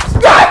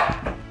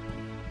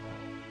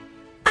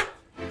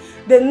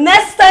 The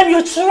next time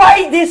you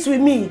try this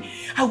with me,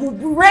 I will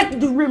break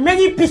the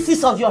remaining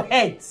pieces of your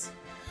head.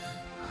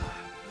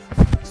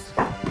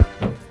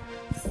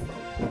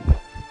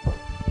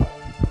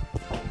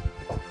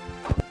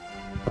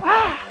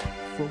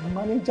 From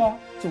manager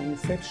to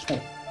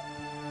reception.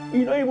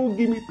 You don't even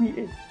give me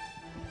PA.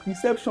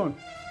 Reception.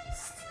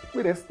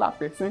 Where they slap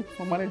person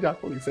from manager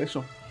to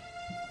reception.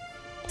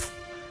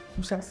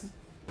 You shall see.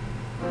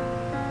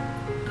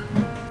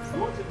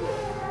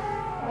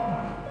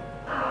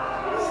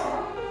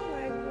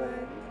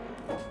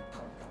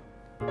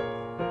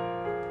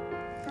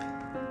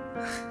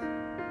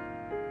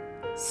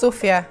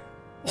 Sophia.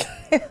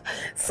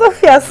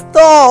 Sophia,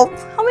 stop!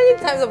 How many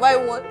times have I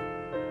won?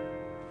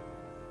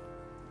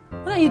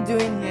 What are you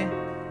doing here?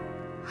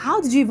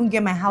 How did you even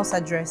get my house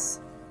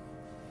address?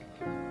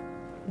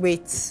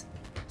 Wait.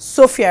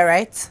 Sophia,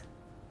 right?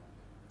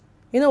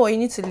 You know what? You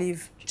need to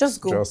leave. Just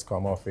go. Just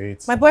come off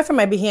it. My boyfriend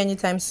might be here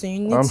anytime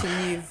soon. You need to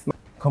leave.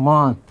 Come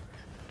on.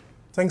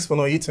 Thanks for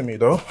not eating me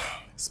though.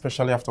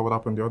 Especially after what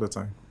happened the other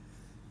time.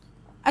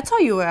 I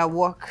thought you were at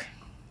work.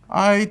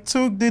 I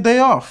took the day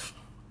off.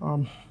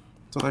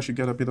 Thought I should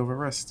get a bit of a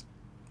rest.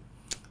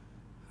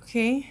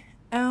 Okay.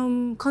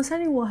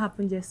 Concerning what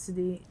happened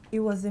yesterday, it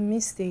was a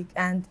mistake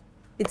and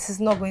it is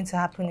not going to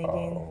happen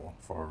again. Oh,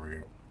 for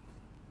real.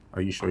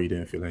 Are you sure you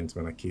didn't feel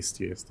anything when I kissed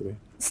you yesterday?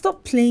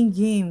 Stop playing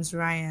games,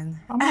 Ryan.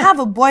 I have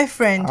a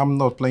boyfriend. I'm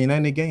not playing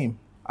any game.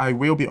 I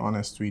will be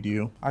honest with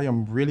you. I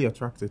am really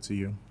attracted to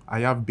you. I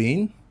have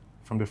been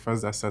from the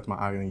first I set my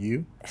eye on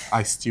you.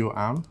 I still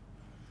am.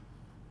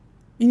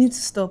 You need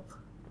to stop.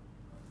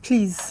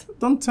 Please.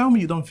 Don't tell me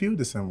you don't feel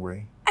the same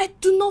way. I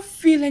do not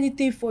feel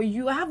anything for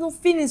you. I have no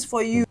feelings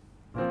for you.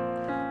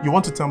 You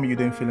want to tell me you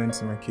didn't feel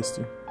anything when I kissed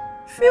you?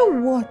 Feel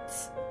what?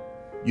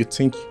 You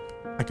think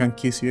I can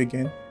kiss you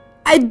again?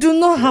 I do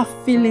not have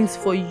feelings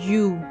for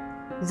you,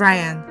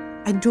 Ryan.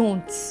 I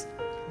don't.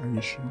 Are you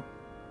sure?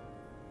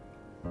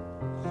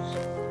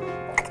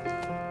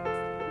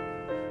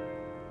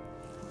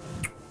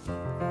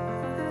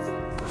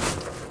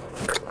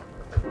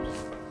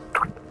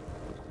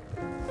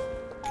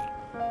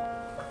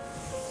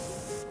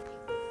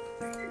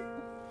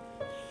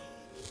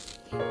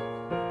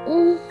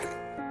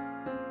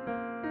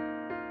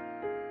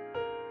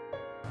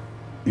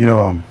 You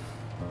know,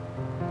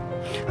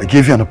 I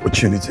gave you an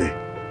opportunity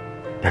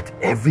that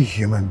every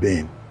human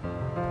being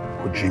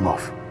could dream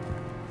of.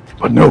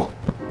 But no.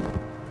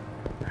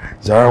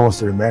 Zara wants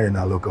to remarry in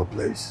our local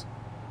place.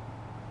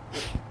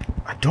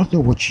 I don't know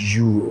what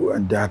you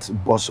and that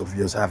boss of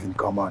yours have in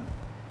common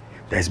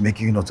that is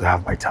making you not to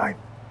have my time.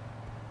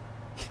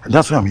 And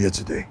that's why I'm here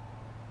today.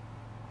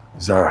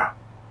 Zara,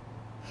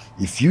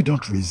 if you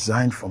don't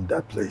resign from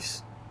that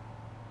place,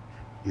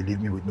 you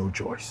leave me with no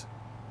choice.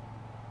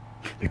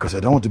 Because I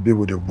don't want to be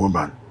with a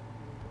woman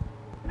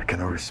that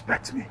cannot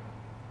respect me.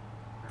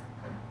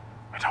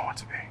 I don't want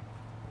to be.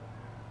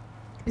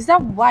 Is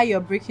that why you're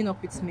breaking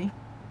up with me?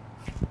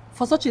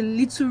 For such a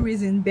little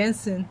reason,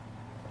 Benson?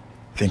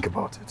 Think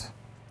about it.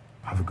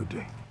 Have a good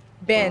day.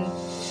 Ben,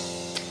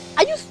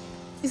 are you...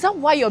 Is that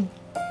why you're...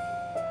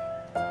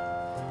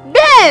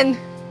 Ben!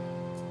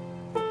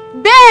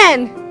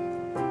 Ben!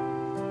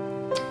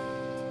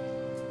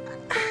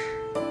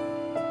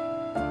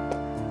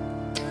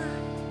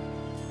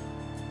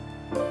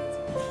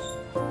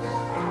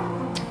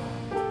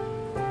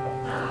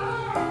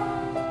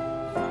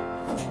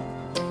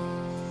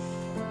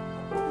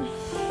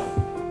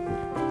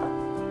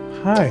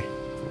 Hi.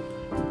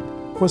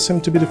 What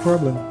seemed to be the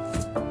problem?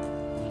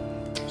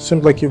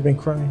 Seems like you've been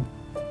crying.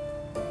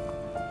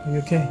 Are you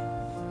okay?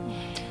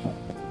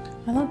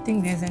 I don't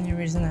think there's any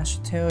reason I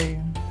should tell you.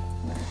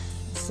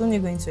 It's only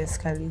going to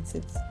escalate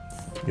it.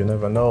 You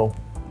never know.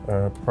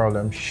 A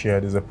problem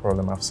shared is a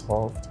problem I've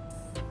solved.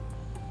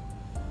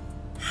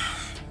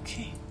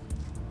 Okay.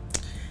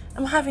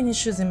 I'm having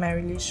issues in my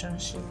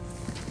relationship.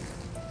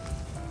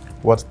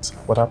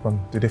 What happened?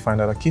 Did they find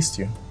out I kissed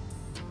you?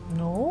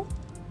 No.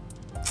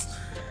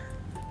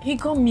 He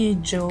got me a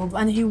job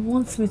and he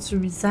wants me to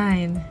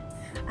resign.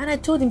 And I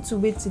told him to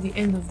wait till the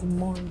end of the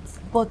month.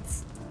 But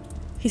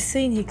he's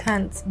saying he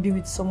can't be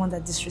with someone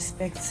that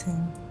disrespects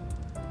him.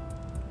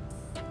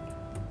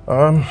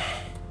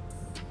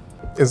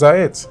 Is that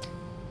it?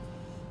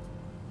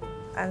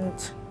 And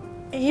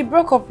he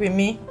broke up with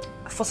me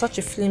for such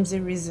a flimsy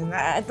reason.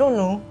 I don't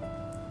know.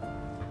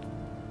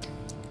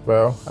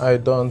 Well, I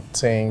don't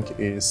think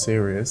it's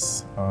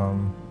serious.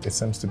 It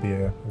seems to be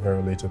a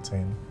very little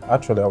thing.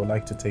 Actually, I would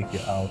like to take you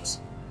out.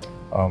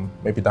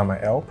 Maybe that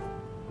might help.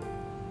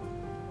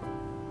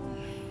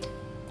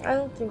 I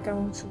don't think I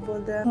want to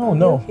bother. Oh,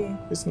 no, okay?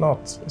 It's not.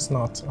 It's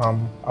not.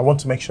 I want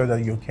to make sure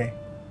that you're okay.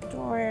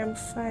 Don't worry, I'm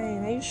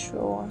fine. Are you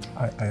sure?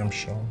 I am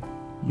sure.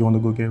 You want to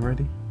go get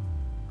ready?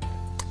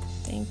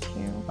 Thank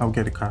you. I'll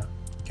get a car,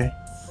 okay?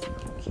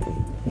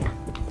 Okay.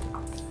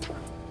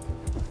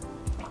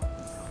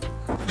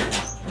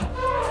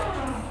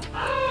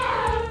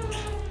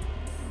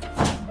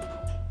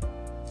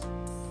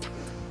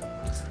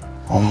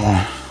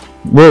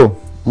 Bro,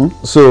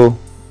 so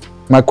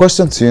my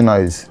question to you now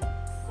is,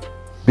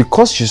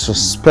 because you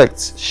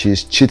suspect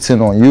she's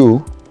cheating on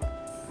you,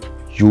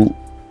 you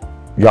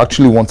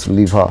actually want to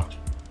leave her.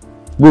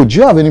 Bro, do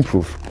you have any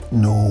proof?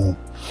 No.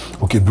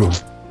 Okay, bro,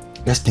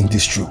 let's think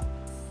this through.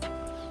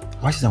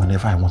 Why is it that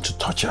whenever I want to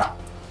touch her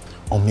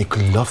or make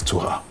love to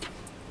her,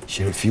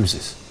 she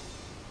refuses?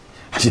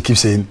 And she keeps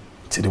saying,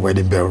 till the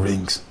wedding bell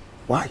rings.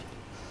 Why?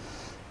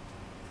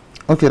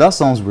 Okay, that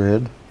sounds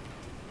weird.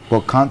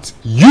 But can't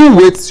you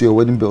wait till your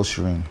wedding bell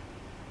should ring?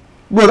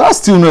 Bro, that's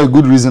still not a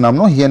good reason. I'm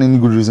not hearing any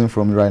good reason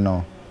from you right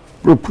now.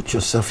 Bro, put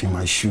yourself in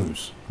my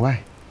shoes.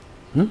 Why?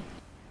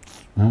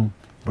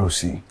 Bro,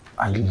 see,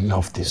 I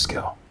love this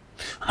girl.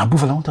 And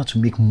above all, I want her to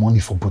make money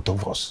for both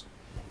of us.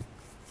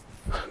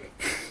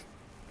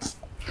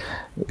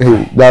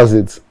 Hey, that's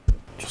it.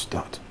 Just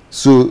that.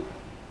 So,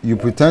 you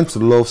pretend to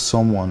love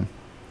someone,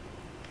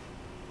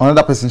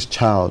 another person's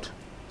child,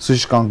 so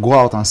she can go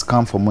out and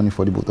scam for money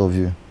for the both of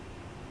you.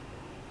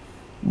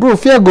 Bro,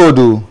 fear God,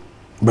 though.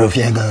 Bro,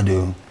 fear God,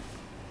 though.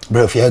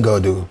 Bro, fear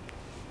God, though.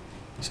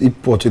 See,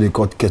 what they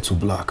call kettle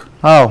black.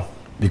 How?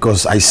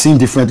 Because I sin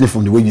differently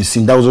from the way you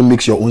sin. That also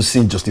makes your own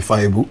sin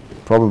justifiable.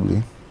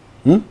 Probably.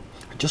 I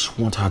just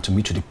want her to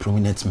meet with the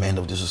prominent men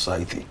of the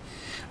society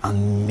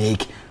and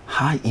make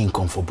high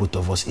income for both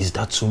of us. Is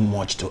that too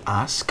much to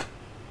ask?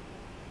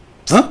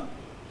 Huh?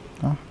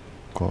 Oh,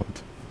 God.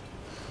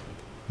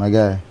 My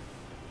guy,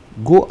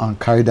 go and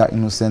carry that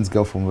innocent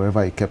girl from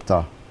wherever you kept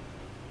her.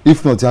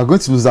 If not, you are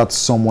going to lose that to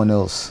someone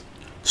else.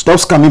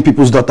 Stop scamming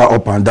people's daughter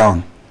up and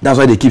down. That's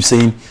why they keep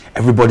saying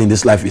everybody in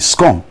this life is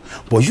scum.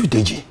 But you,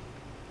 Deji,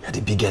 you're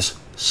the biggest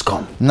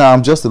scum. Nah,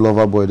 I'm just a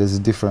lover boy. There's a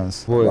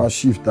difference. Boy,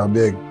 shift, I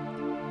beg.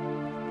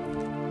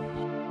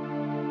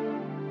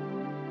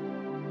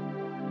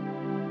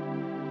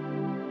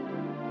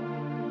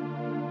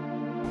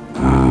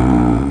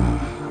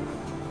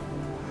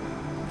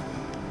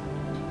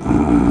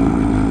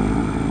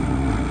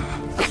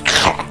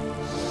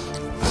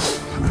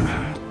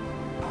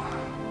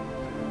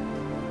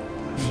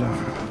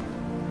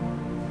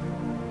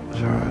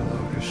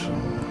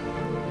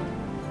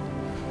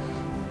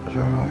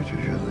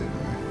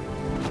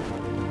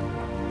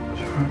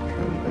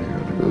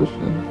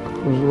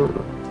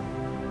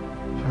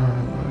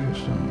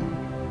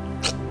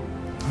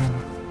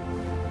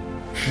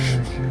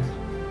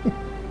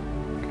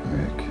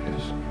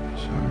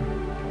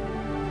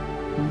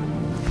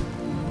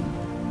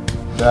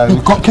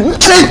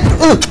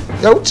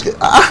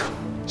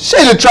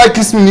 Shey dey try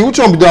kiss me, which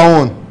one be that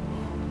one?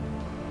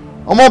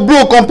 Omo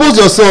bro, compose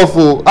yourself,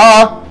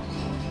 oh.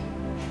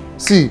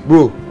 See,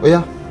 bro,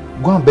 oya,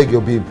 go and beg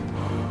your babe.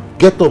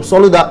 Get up,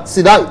 swallow that.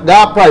 See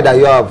that pride that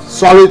you have.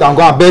 Swallow it and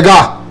go and beg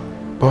her.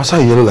 But why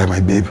are you yellow like my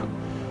babe?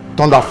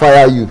 Thunder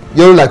fire you.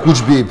 Yellow like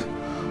which babe?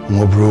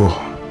 Omo bro,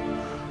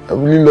 I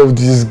really love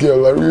this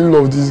girl. I really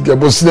love this girl.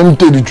 But see, let me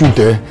tell you the truth,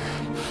 eh?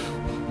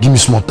 Give me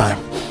some time.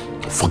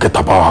 Forget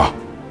about her.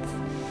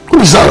 Who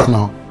is Sarah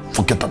now?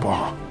 Forget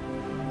about her.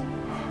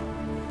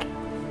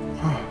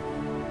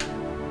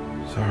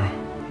 Sarah.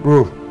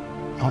 Bro,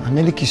 I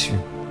nearly kiss you.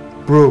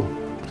 Bro,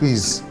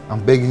 please,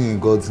 I'm begging you in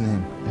God's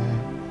name.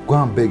 Go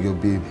and beg your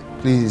babe,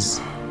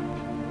 please.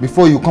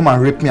 Before you come and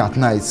rape me at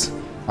night,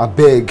 I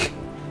beg.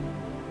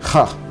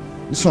 Ha!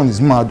 This one is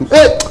mad.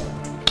 Hey!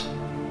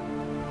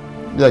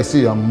 Yeah, I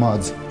say I'm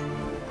mad.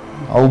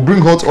 I will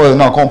bring hot oil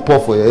now, come pour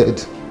for your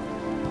head.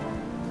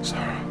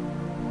 Sarah.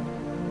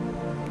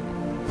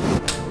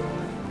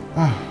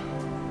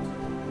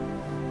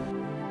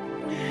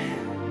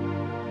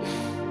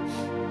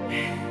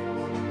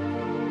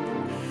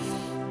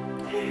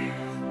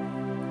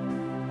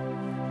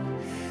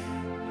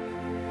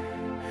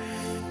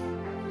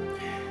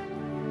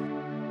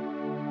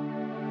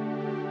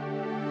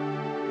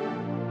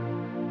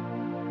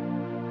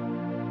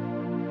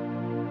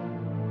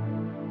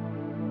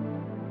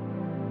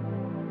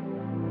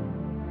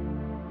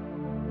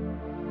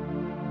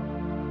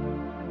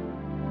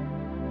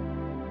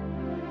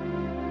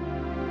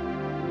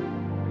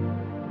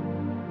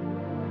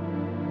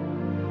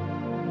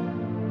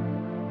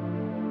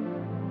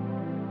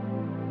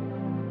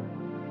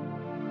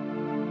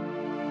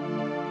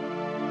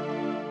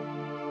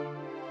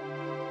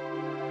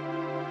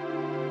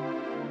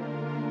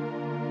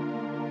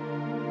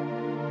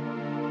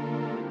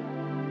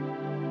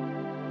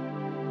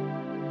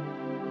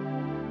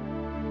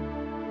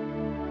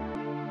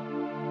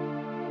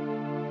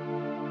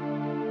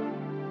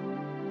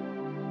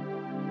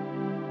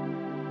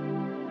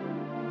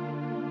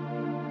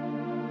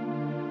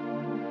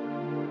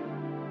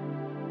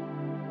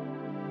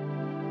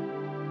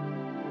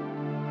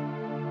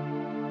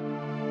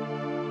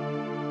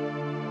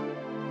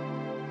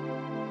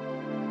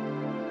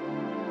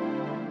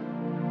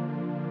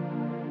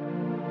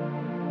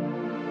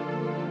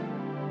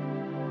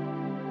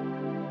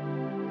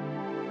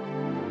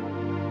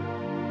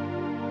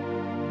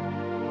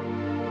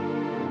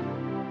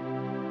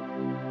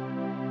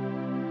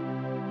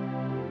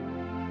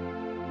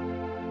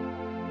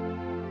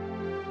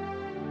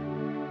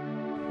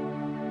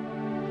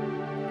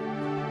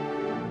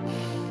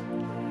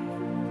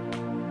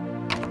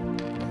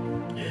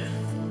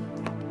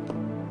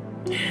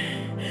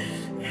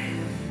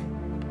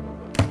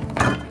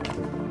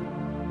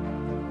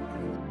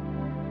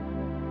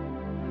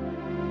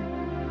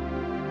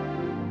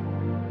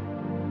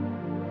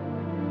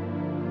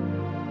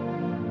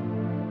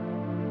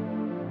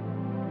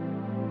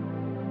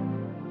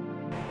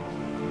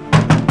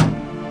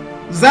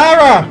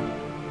 Zara!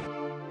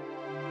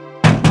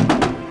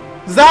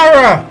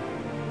 Zara!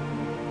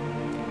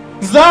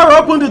 Zara,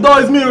 open the door,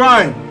 it's me,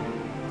 Ryan.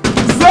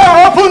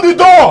 Zara, open the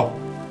door!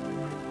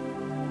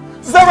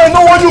 Zara, I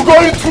know what you're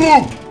going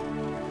through.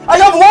 I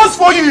have words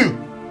for you.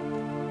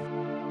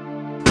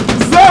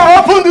 Zara,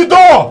 open the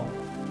door!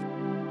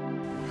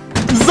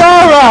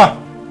 Zara!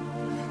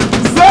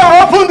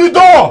 Zara, open the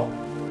door!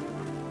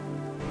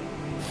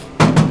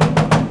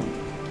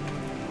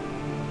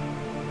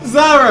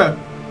 Zara!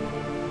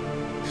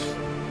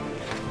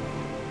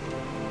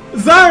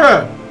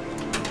 Zara!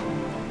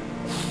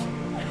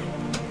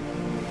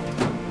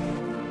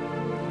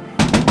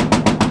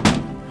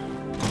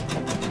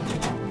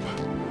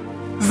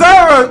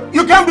 Zara,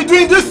 you can't be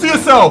doing this to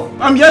yourself.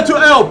 I'm here to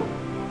help.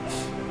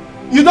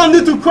 You don't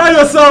need to cry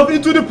yourself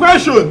into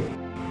depression.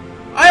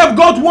 I have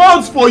got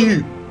words for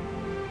you.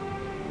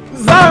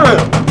 Zara!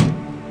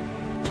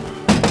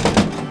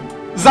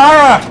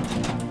 Zara!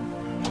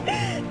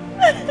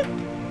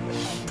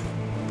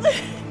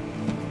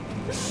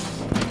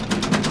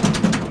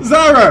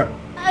 Zara!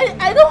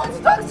 I don't want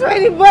to talk to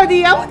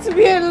anybody. I want to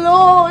be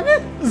alone.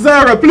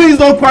 Zara, please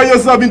don't cry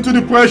yourself into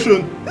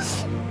depression.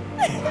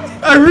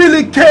 I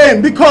really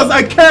came because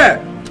I care.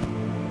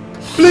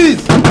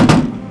 Please.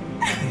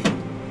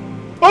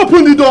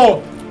 Open the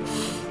door.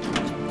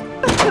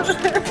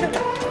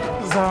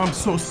 Zara, I'm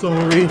so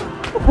sorry.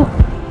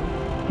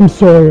 I'm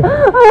sorry.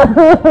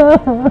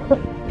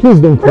 Please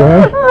don't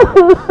cry.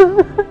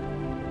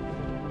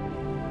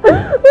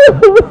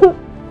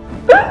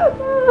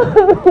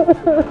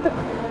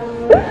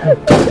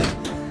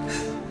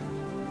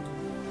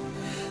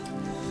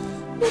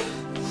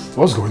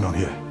 What's going on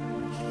here?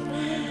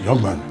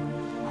 Young man,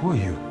 who are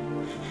you?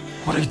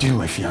 What are you doing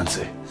with my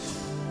fiancé?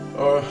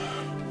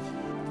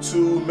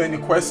 Too many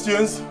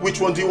questions. Which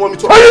one do you want me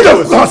to I need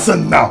answer? an answer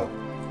now.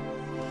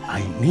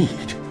 I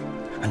need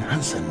an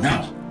answer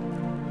now.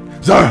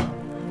 Zara,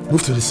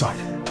 move to the side.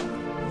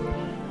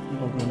 I'm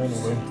not going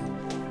anywhere.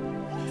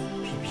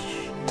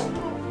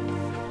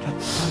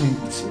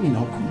 Darling, see me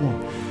now, come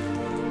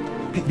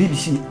on. Baby,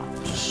 see,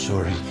 I'm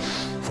sorry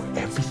for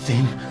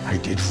everything I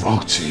did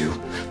wrong to you.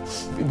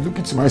 Baby, look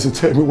into my eyes and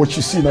tell me what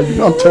you see. Now you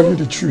know I'm telling you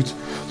the truth.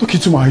 Look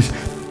into my eyes.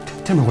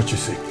 Tell me what you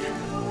see.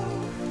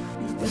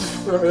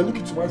 Look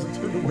into my eyes and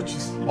tell me what you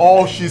see.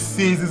 All she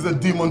sees is a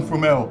demon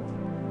from hell.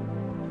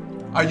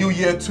 Are you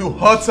here to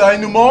hurt her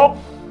anymore?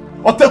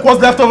 Or take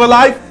what's left of her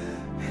life?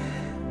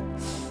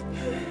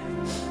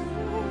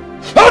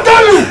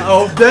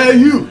 How dare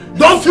you!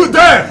 Don't you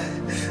dare!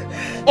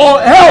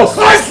 Or else!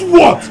 Else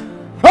what?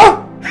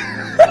 Huh?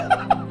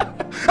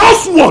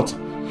 Else what?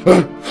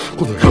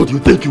 Who the hell do you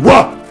think you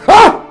are?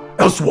 Huh?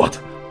 Else what?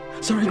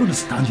 So are you gonna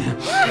stand here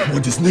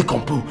with this snake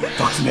on pole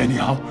talk to me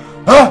anyhow?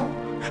 Huh?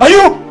 Are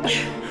you?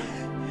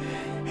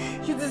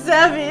 You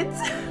deserve it.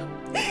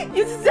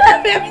 You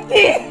deserve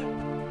everything.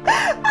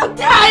 I'm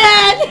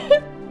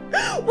tired.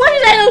 What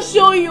did I not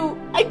show you?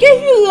 I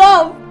gave you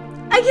love.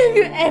 I gave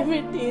you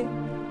everything.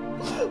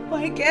 But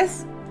I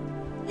guess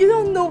you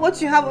don't know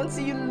what you have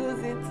until you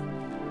lose it.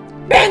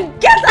 Ben,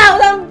 get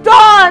out! I'm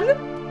done!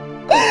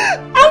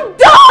 I'm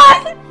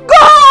done!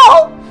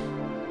 Go!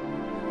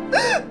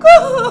 Go!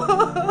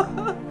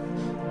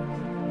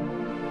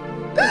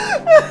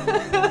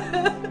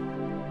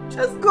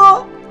 Just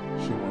go.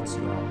 She wants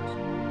you out.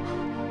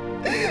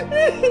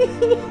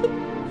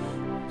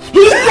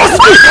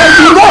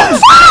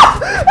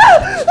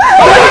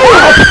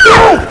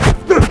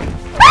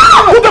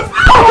 Who the f***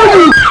 are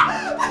you?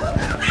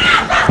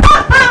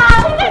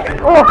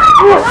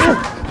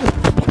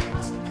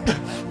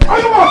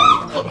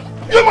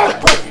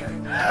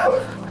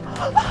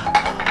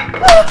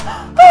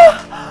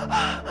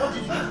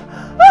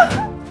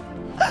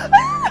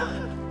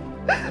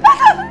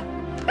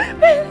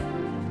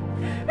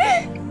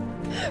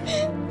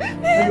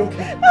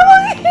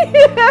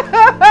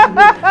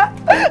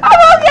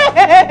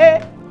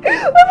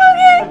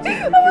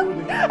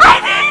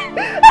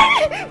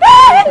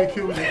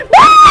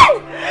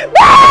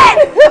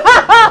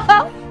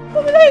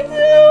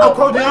 I'll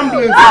call the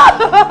ambulance.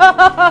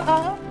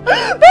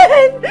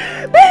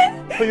 Ben!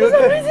 Are you okay?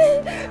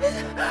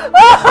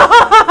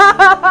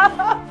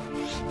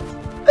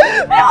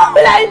 What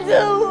will I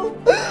do?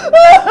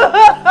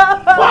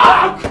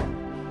 Fuck!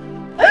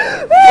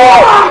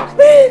 Fuck!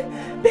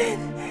 Ben,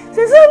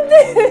 say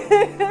something.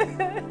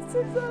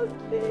 Say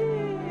something.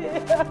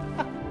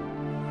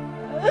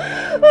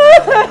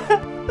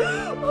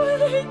 What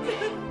did I do?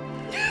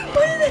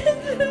 What did I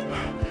do?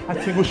 I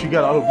think we should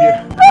get out of here.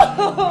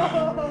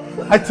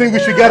 I think we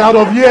should get out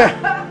of here.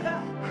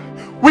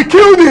 We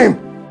killed him.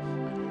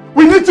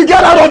 We need to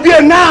get out of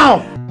here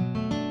now.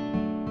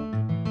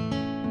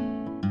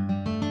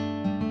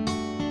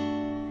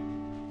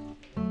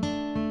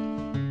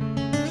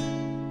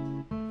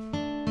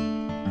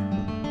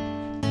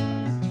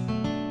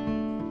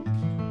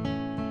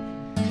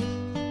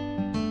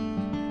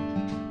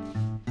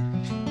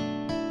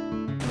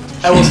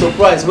 I was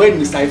surprised when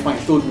Mr.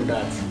 Ifan told me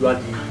that you are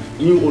the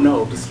new owner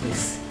of this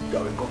place. You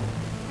are welcome.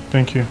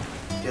 Thank you.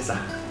 Yes, sir.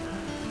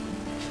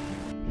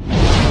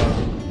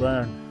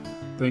 Brian,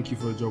 thank you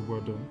for the job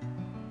well done.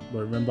 But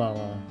remember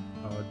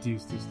our deal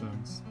still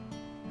stands.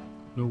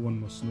 No one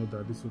must know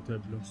that this hotel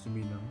belongs to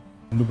me now.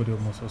 Nobody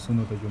must also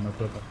know that you're my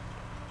brother.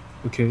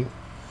 Okay?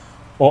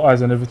 All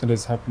eyes on everything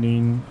that's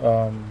happening.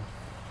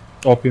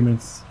 All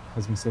payments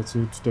has been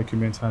settled,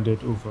 documents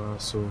handed over,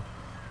 so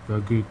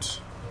we're good.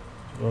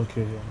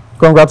 Okay, yeah.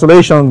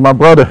 Congratulations, my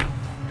brother.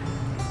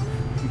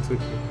 It's okay.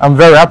 I'm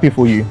very happy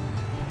for you.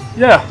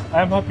 Yeah,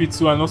 I'm happy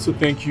too, and also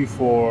thank you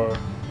for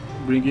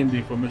bringing the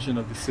information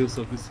of the sales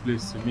of this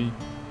place to me.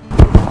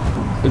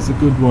 It's a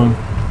good one.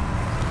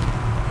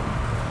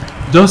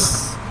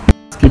 Just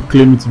keep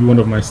claiming to be one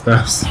of my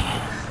staffs.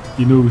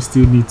 You know, we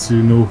still need to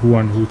know who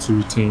and who to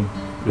retain,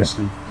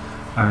 obviously.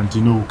 Yeah. And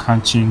you know, we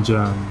can't change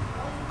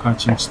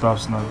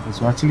staffs now because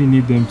we actually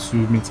need them to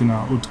maintain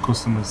our old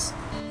customers.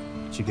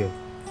 What you get?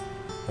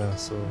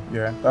 So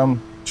yeah.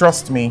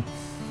 Trust me,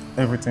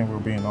 everything will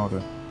be in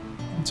order.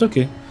 It's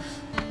okay.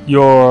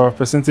 Your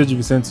percentage will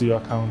be sent to your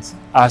account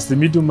as the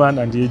middleman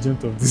and the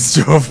agent of this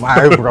job.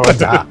 My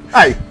brother.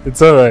 Hi.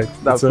 It's alright.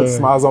 That puts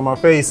smiles on my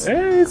face.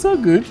 Hey, it's all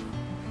good.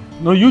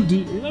 No, you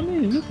do. I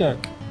mean, look at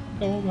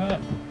what we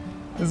have.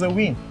 It's a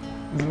win.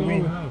 It's a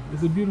win. What we have.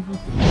 It's a beautiful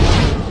thing.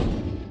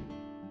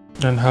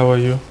 And how are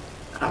you?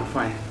 I'm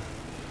fine.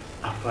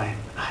 I'm fine.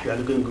 You are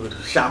looking good.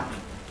 Sharp.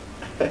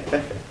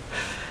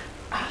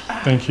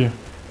 Thank you.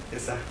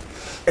 Yes, sir.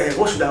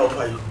 What should I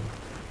offer you?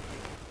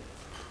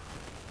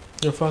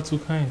 You're far too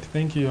kind.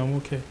 Thank you. I'm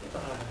okay.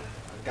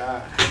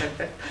 God.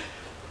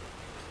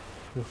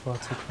 You're far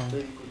too kind.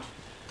 Very good.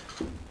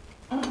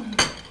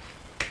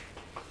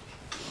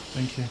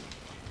 Thank you.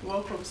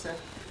 Welcome, sir.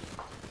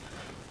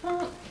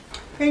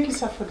 Thank you,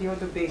 sir, for the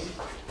other day.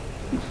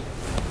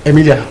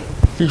 Emilia,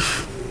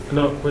 fish.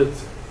 No, wait.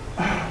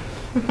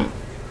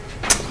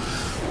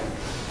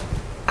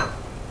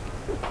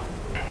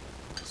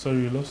 Sorry,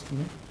 you lost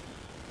me?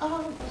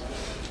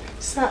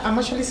 Sir, I'm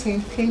actually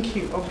saying thank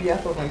you on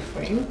behalf of my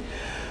friend,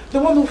 the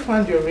one who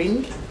found your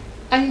ring,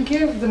 and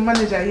gave the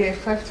manager here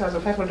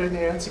 5,500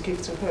 naira to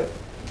give to her.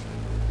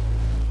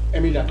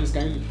 Emilia, please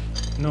can you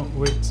leave? No,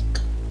 wait.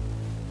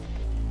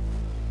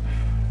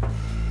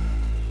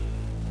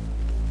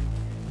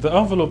 The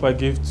envelope I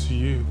gave to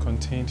you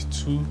contained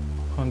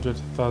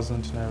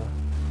 200,000 naira.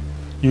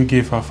 You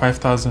gave her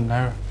 5,000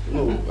 naira.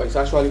 No, it's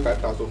actually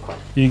 5,005.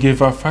 You gave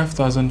her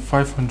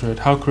 5,500.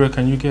 How correct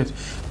can you get?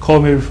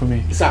 Call Mary for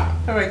me. Sir.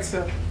 Alright,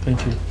 sir.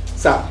 Thank you.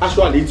 Sir,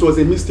 actually it was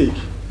a mistake.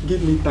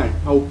 Give me time.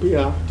 I will pay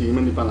her the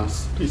remaining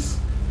balance. Please.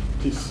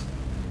 Please.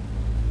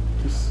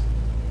 Please.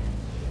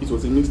 It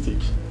was a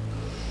mistake.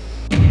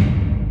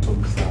 So,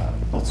 sir,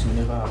 that will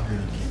never happen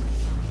again.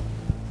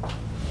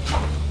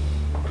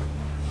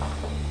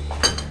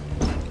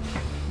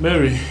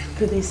 Mary.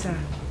 Good day, sir.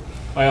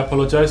 I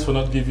apologize for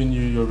not giving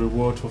you your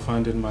reward for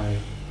finding my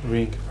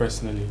ring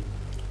personally.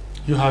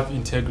 You have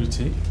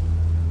integrity,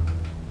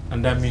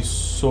 and that means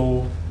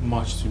so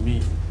much to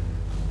me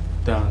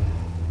than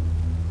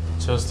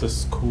just a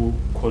school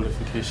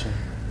qualification.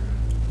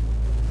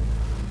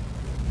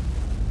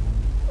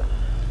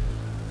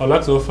 I'd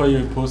like to offer you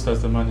a post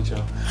as the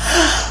manager.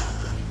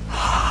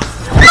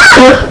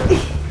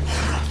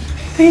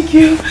 Thank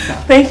you.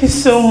 Thank you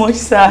so much,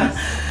 sir.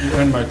 You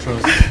earned my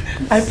trust.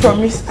 I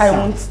promise I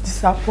won't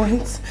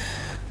disappoint.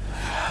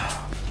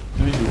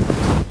 Thank you.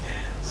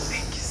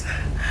 Thank you, sir.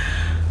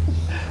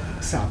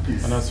 Sir,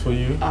 please. And as for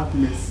you,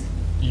 please.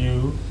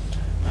 You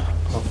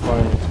are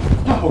fired.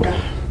 Okay,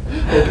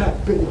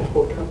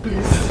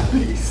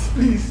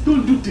 please,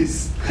 don't do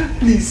this.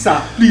 Please,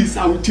 sir, please,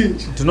 I will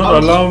change. Do not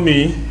allow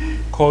me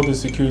call the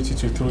security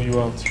to throw you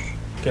out.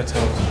 Get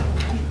out.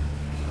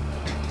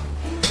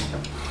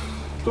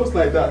 Just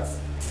like that.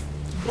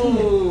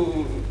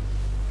 Go.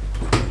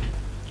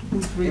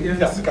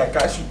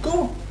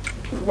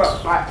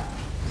 Bye.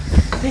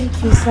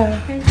 Thank you,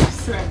 sir. Thank you,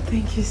 sir.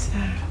 Thank you,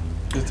 sir.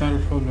 It's not a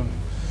problem.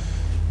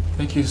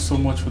 Thank you so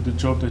much for the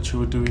job that you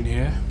were doing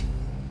here.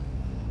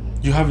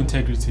 You have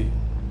integrity,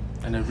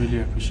 and I really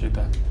appreciate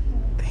that.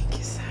 Thank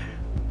you, sir.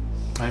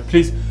 Alright,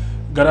 please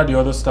gather the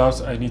other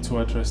staffs. I need to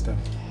address them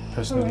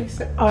personally.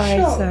 All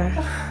right, sir.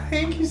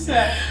 Thank you,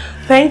 sir.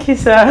 Thank you,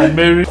 sir. And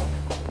Mary,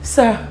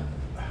 sir,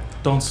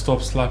 don't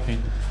stop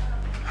slapping.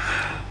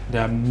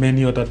 There are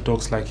many other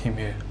dogs like him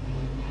here.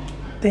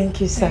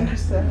 Thank you, sir. Thank you,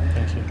 sir.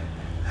 Thank you.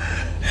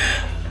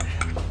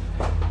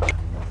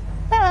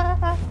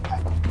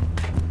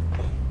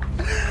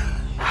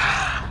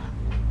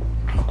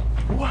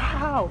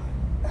 Wow.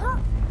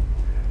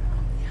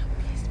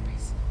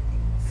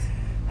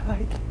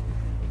 Like,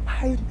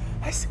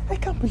 I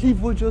can't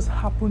believe what just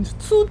happened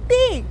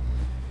today.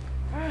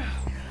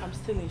 I'm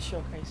still in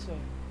shock, I swear.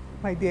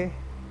 My dear,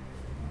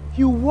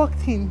 you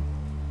walked in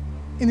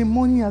the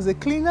morning as a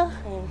cleaner,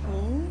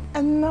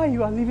 and now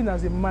you are living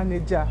as a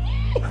manager.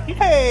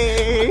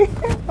 Hey,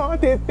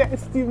 what a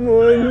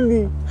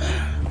testimony.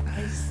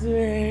 I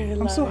swear.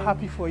 I'm so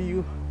happy for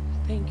you.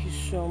 Thank you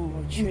so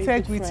much.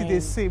 Integrity, they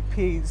say,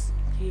 pays.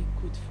 You're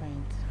a good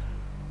friend.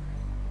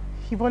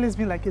 You've always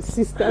been like a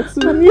sister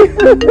to me. Oh,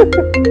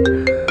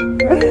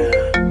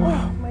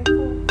 my God.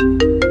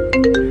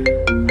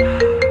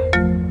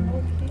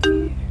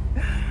 Okay.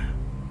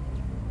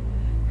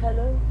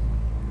 Hello?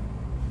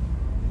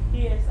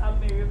 Yes, I'm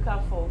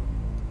Maryjane.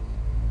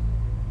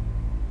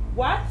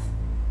 What?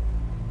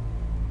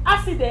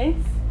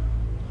 Accident?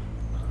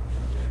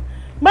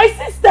 My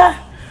sister!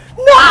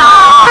 No!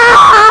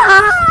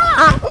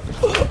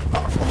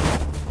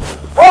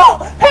 Oh!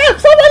 Help!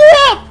 Somebody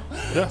help!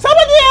 Yeah.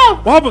 Somebody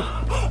help! What happened?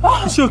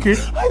 Is she okay?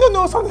 I don't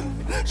know. Something.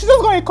 She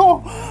just got a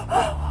call.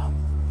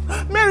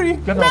 Mary!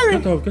 Get Mary!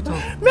 out, get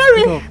out.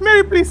 Mary! Get out.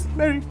 Mary, please!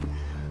 Mary!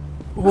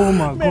 Oh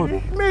my Mary,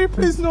 God. Mary,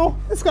 please, no.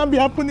 This can't be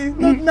happening.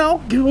 Not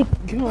now. Give up,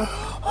 give up.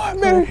 Oh,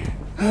 Mary!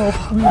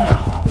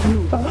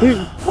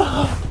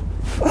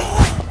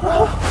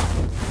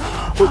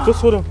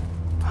 Just hold on.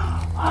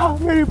 Oh,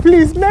 Mary,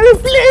 please! Mary,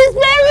 please!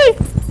 Mary!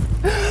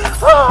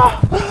 Oh,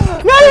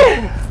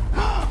 Mary!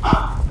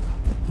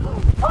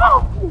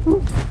 Oh.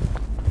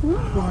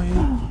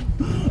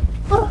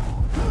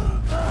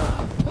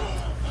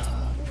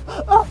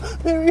 Oh,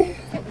 Mary!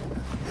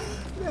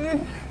 Mary!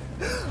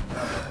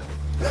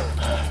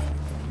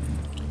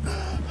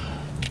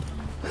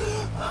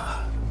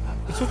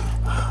 It's okay.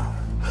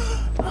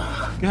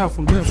 Get her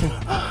phone, get her phone.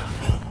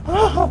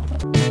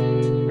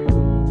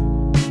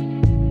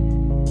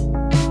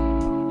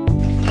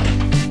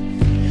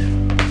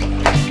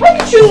 Why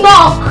did you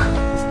knock?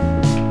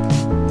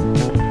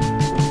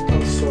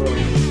 I'm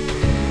sorry.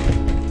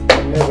 I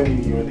never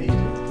knew you were the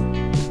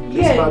idiot.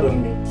 Please pardon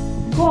me.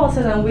 Go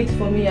outside and wait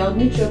for me. I'll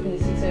meet you up in the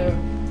sitting room.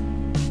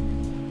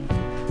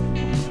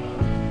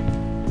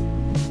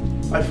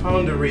 I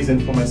found a reason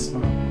for my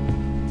smile.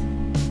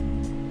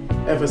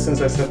 Ever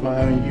since I set my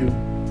eye on you,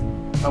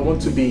 I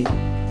want to be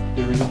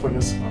the reason for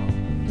your smile.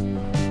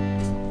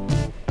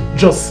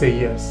 Just say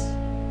yes.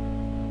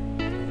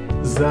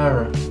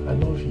 Zara, I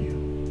love you.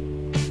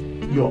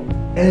 You're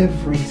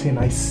everything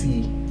I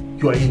see.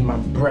 You're in my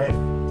breath.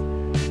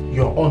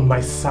 You're on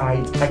my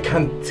side. I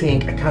can't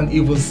think. I can't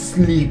even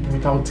sleep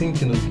without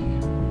thinking of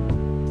you.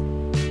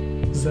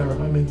 Zara,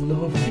 I'm in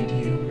love with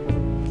you.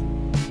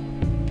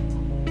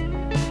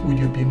 Will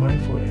you be mine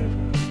forever?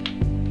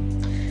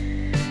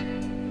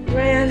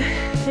 Ryan,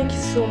 thank you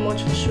so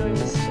much for showing me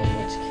so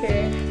much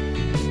care.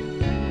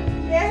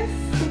 Yes,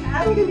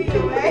 I will be the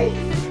way.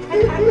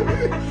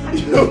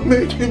 You're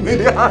making me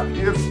the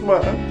happiest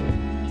man.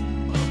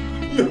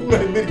 You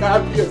made me the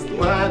happiest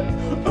man.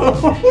 I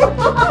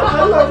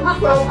love you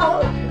so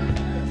much.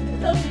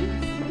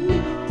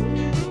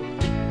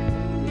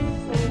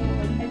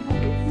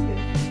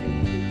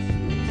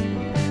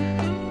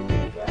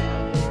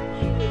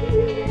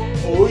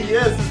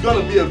 Yes, it's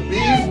gonna be a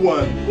big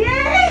one.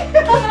 Yay!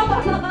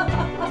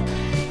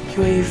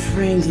 You're a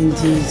friend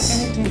indeed.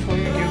 Anything for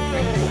you,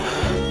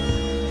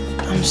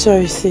 girlfriend. I'm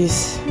sorry,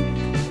 sis.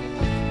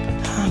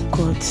 Oh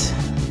God.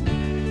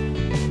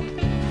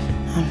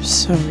 I'm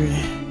sorry.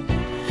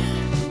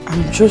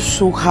 I'm just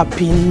so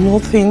happy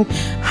nothing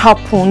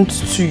happened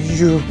to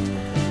you.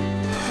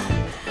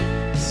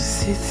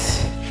 Sit.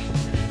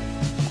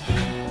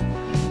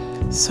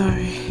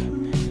 Sorry.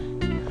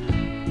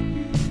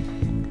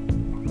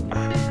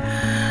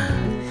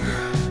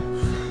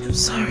 I'm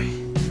sorry.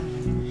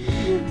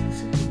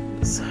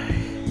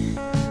 Sorry.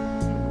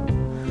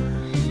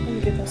 Let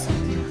me get us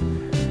something.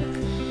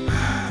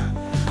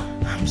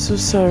 I'm so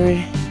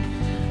sorry.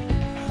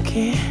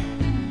 Okay?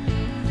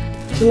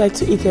 Would you like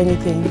to eat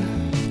anything?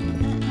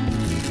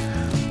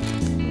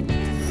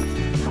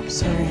 I'm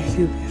sorry,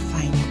 you'll be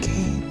fine,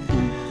 okay?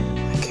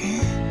 Okay?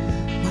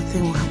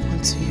 Nothing will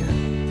happen to you.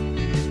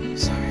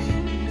 Sorry.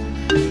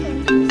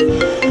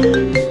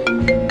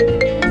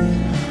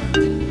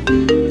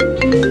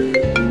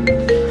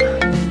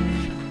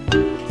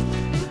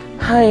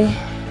 Hi.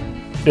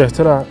 Yeah,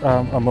 tell her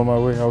I'm on my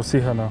way. I'll see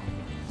her now.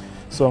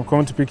 So I'm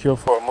coming to pick you up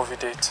for a movie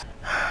date.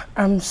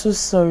 I'm so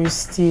sorry,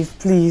 Steve.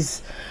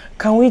 Please,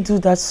 can we do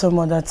that some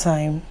other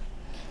time?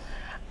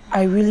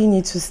 I really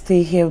need to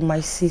stay here with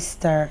my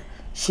sister.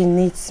 She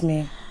needs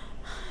me.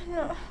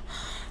 No,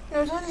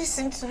 don't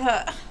listen to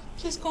her.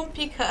 Please come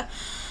pick her.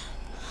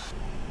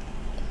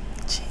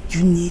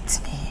 You need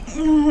me.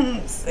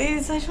 No,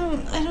 sis, I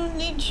don't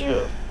need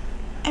you.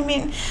 I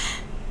mean,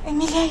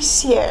 Emilia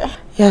is here.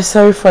 Yeah,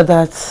 sorry for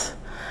that.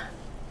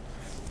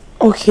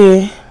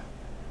 Okay.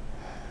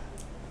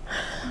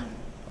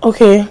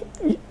 Okay,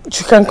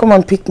 you can come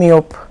and pick me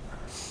up.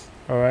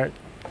 Alright.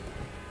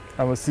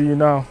 I will see you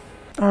now.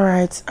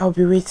 Alright, I'll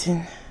be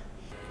waiting.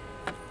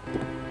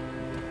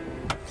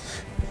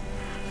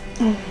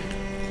 Oh,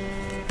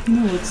 you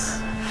know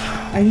what?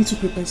 I need to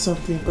prepare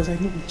something because I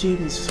know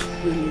Jane is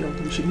really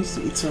hungry. She needs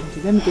to eat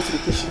something. Let me go to the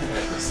kitchen and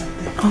prepare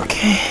something.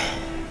 Okay.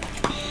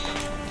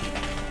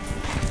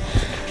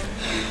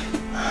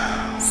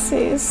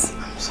 Sis,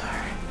 I'm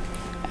sorry.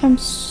 I'm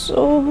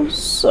so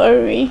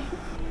sorry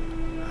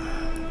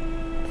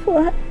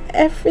for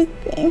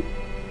everything.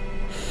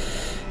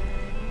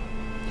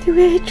 The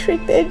way I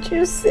treated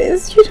you,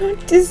 sis, you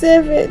don't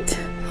deserve it.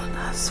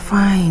 That's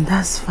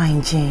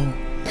fine, Jane.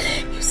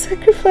 You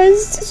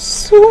sacrificed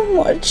so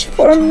much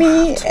for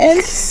me,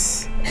 and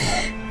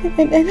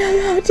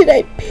how did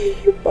I pay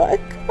you back?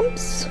 I'm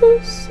so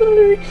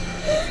sorry.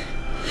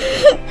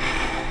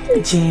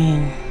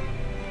 Jane,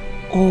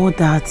 all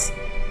that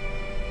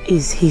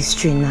is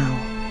history now.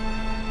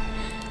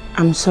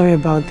 I'm sorry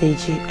about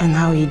Deji and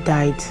how he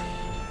died.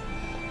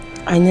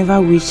 I never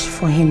wished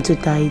for him to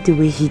die the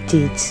way he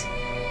did.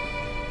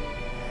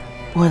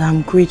 But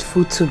I'm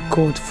grateful to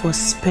God for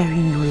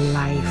sparing your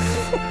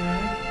life.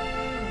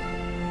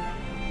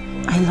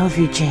 I love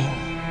you, Jane.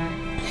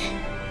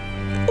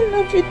 I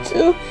love you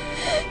too.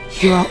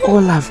 You are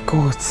all I've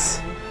got.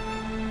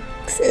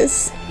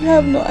 Sis, you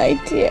have no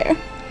idea.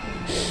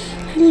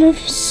 I love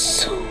you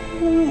so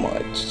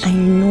much. And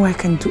you know I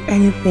can do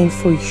anything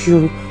for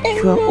you.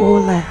 You are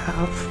all I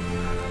have.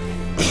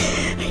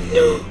 I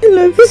know. I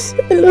love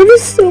you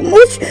so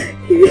much.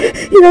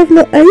 You have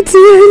no idea.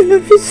 I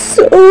love you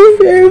so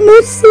very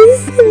much,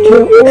 sis.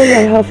 You're all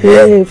I have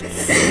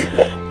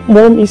left.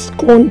 Mom is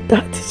gone,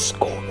 Dad is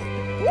gone.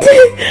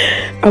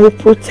 I will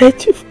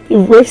protect you for the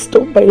rest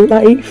of my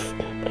life.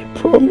 I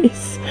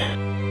promise.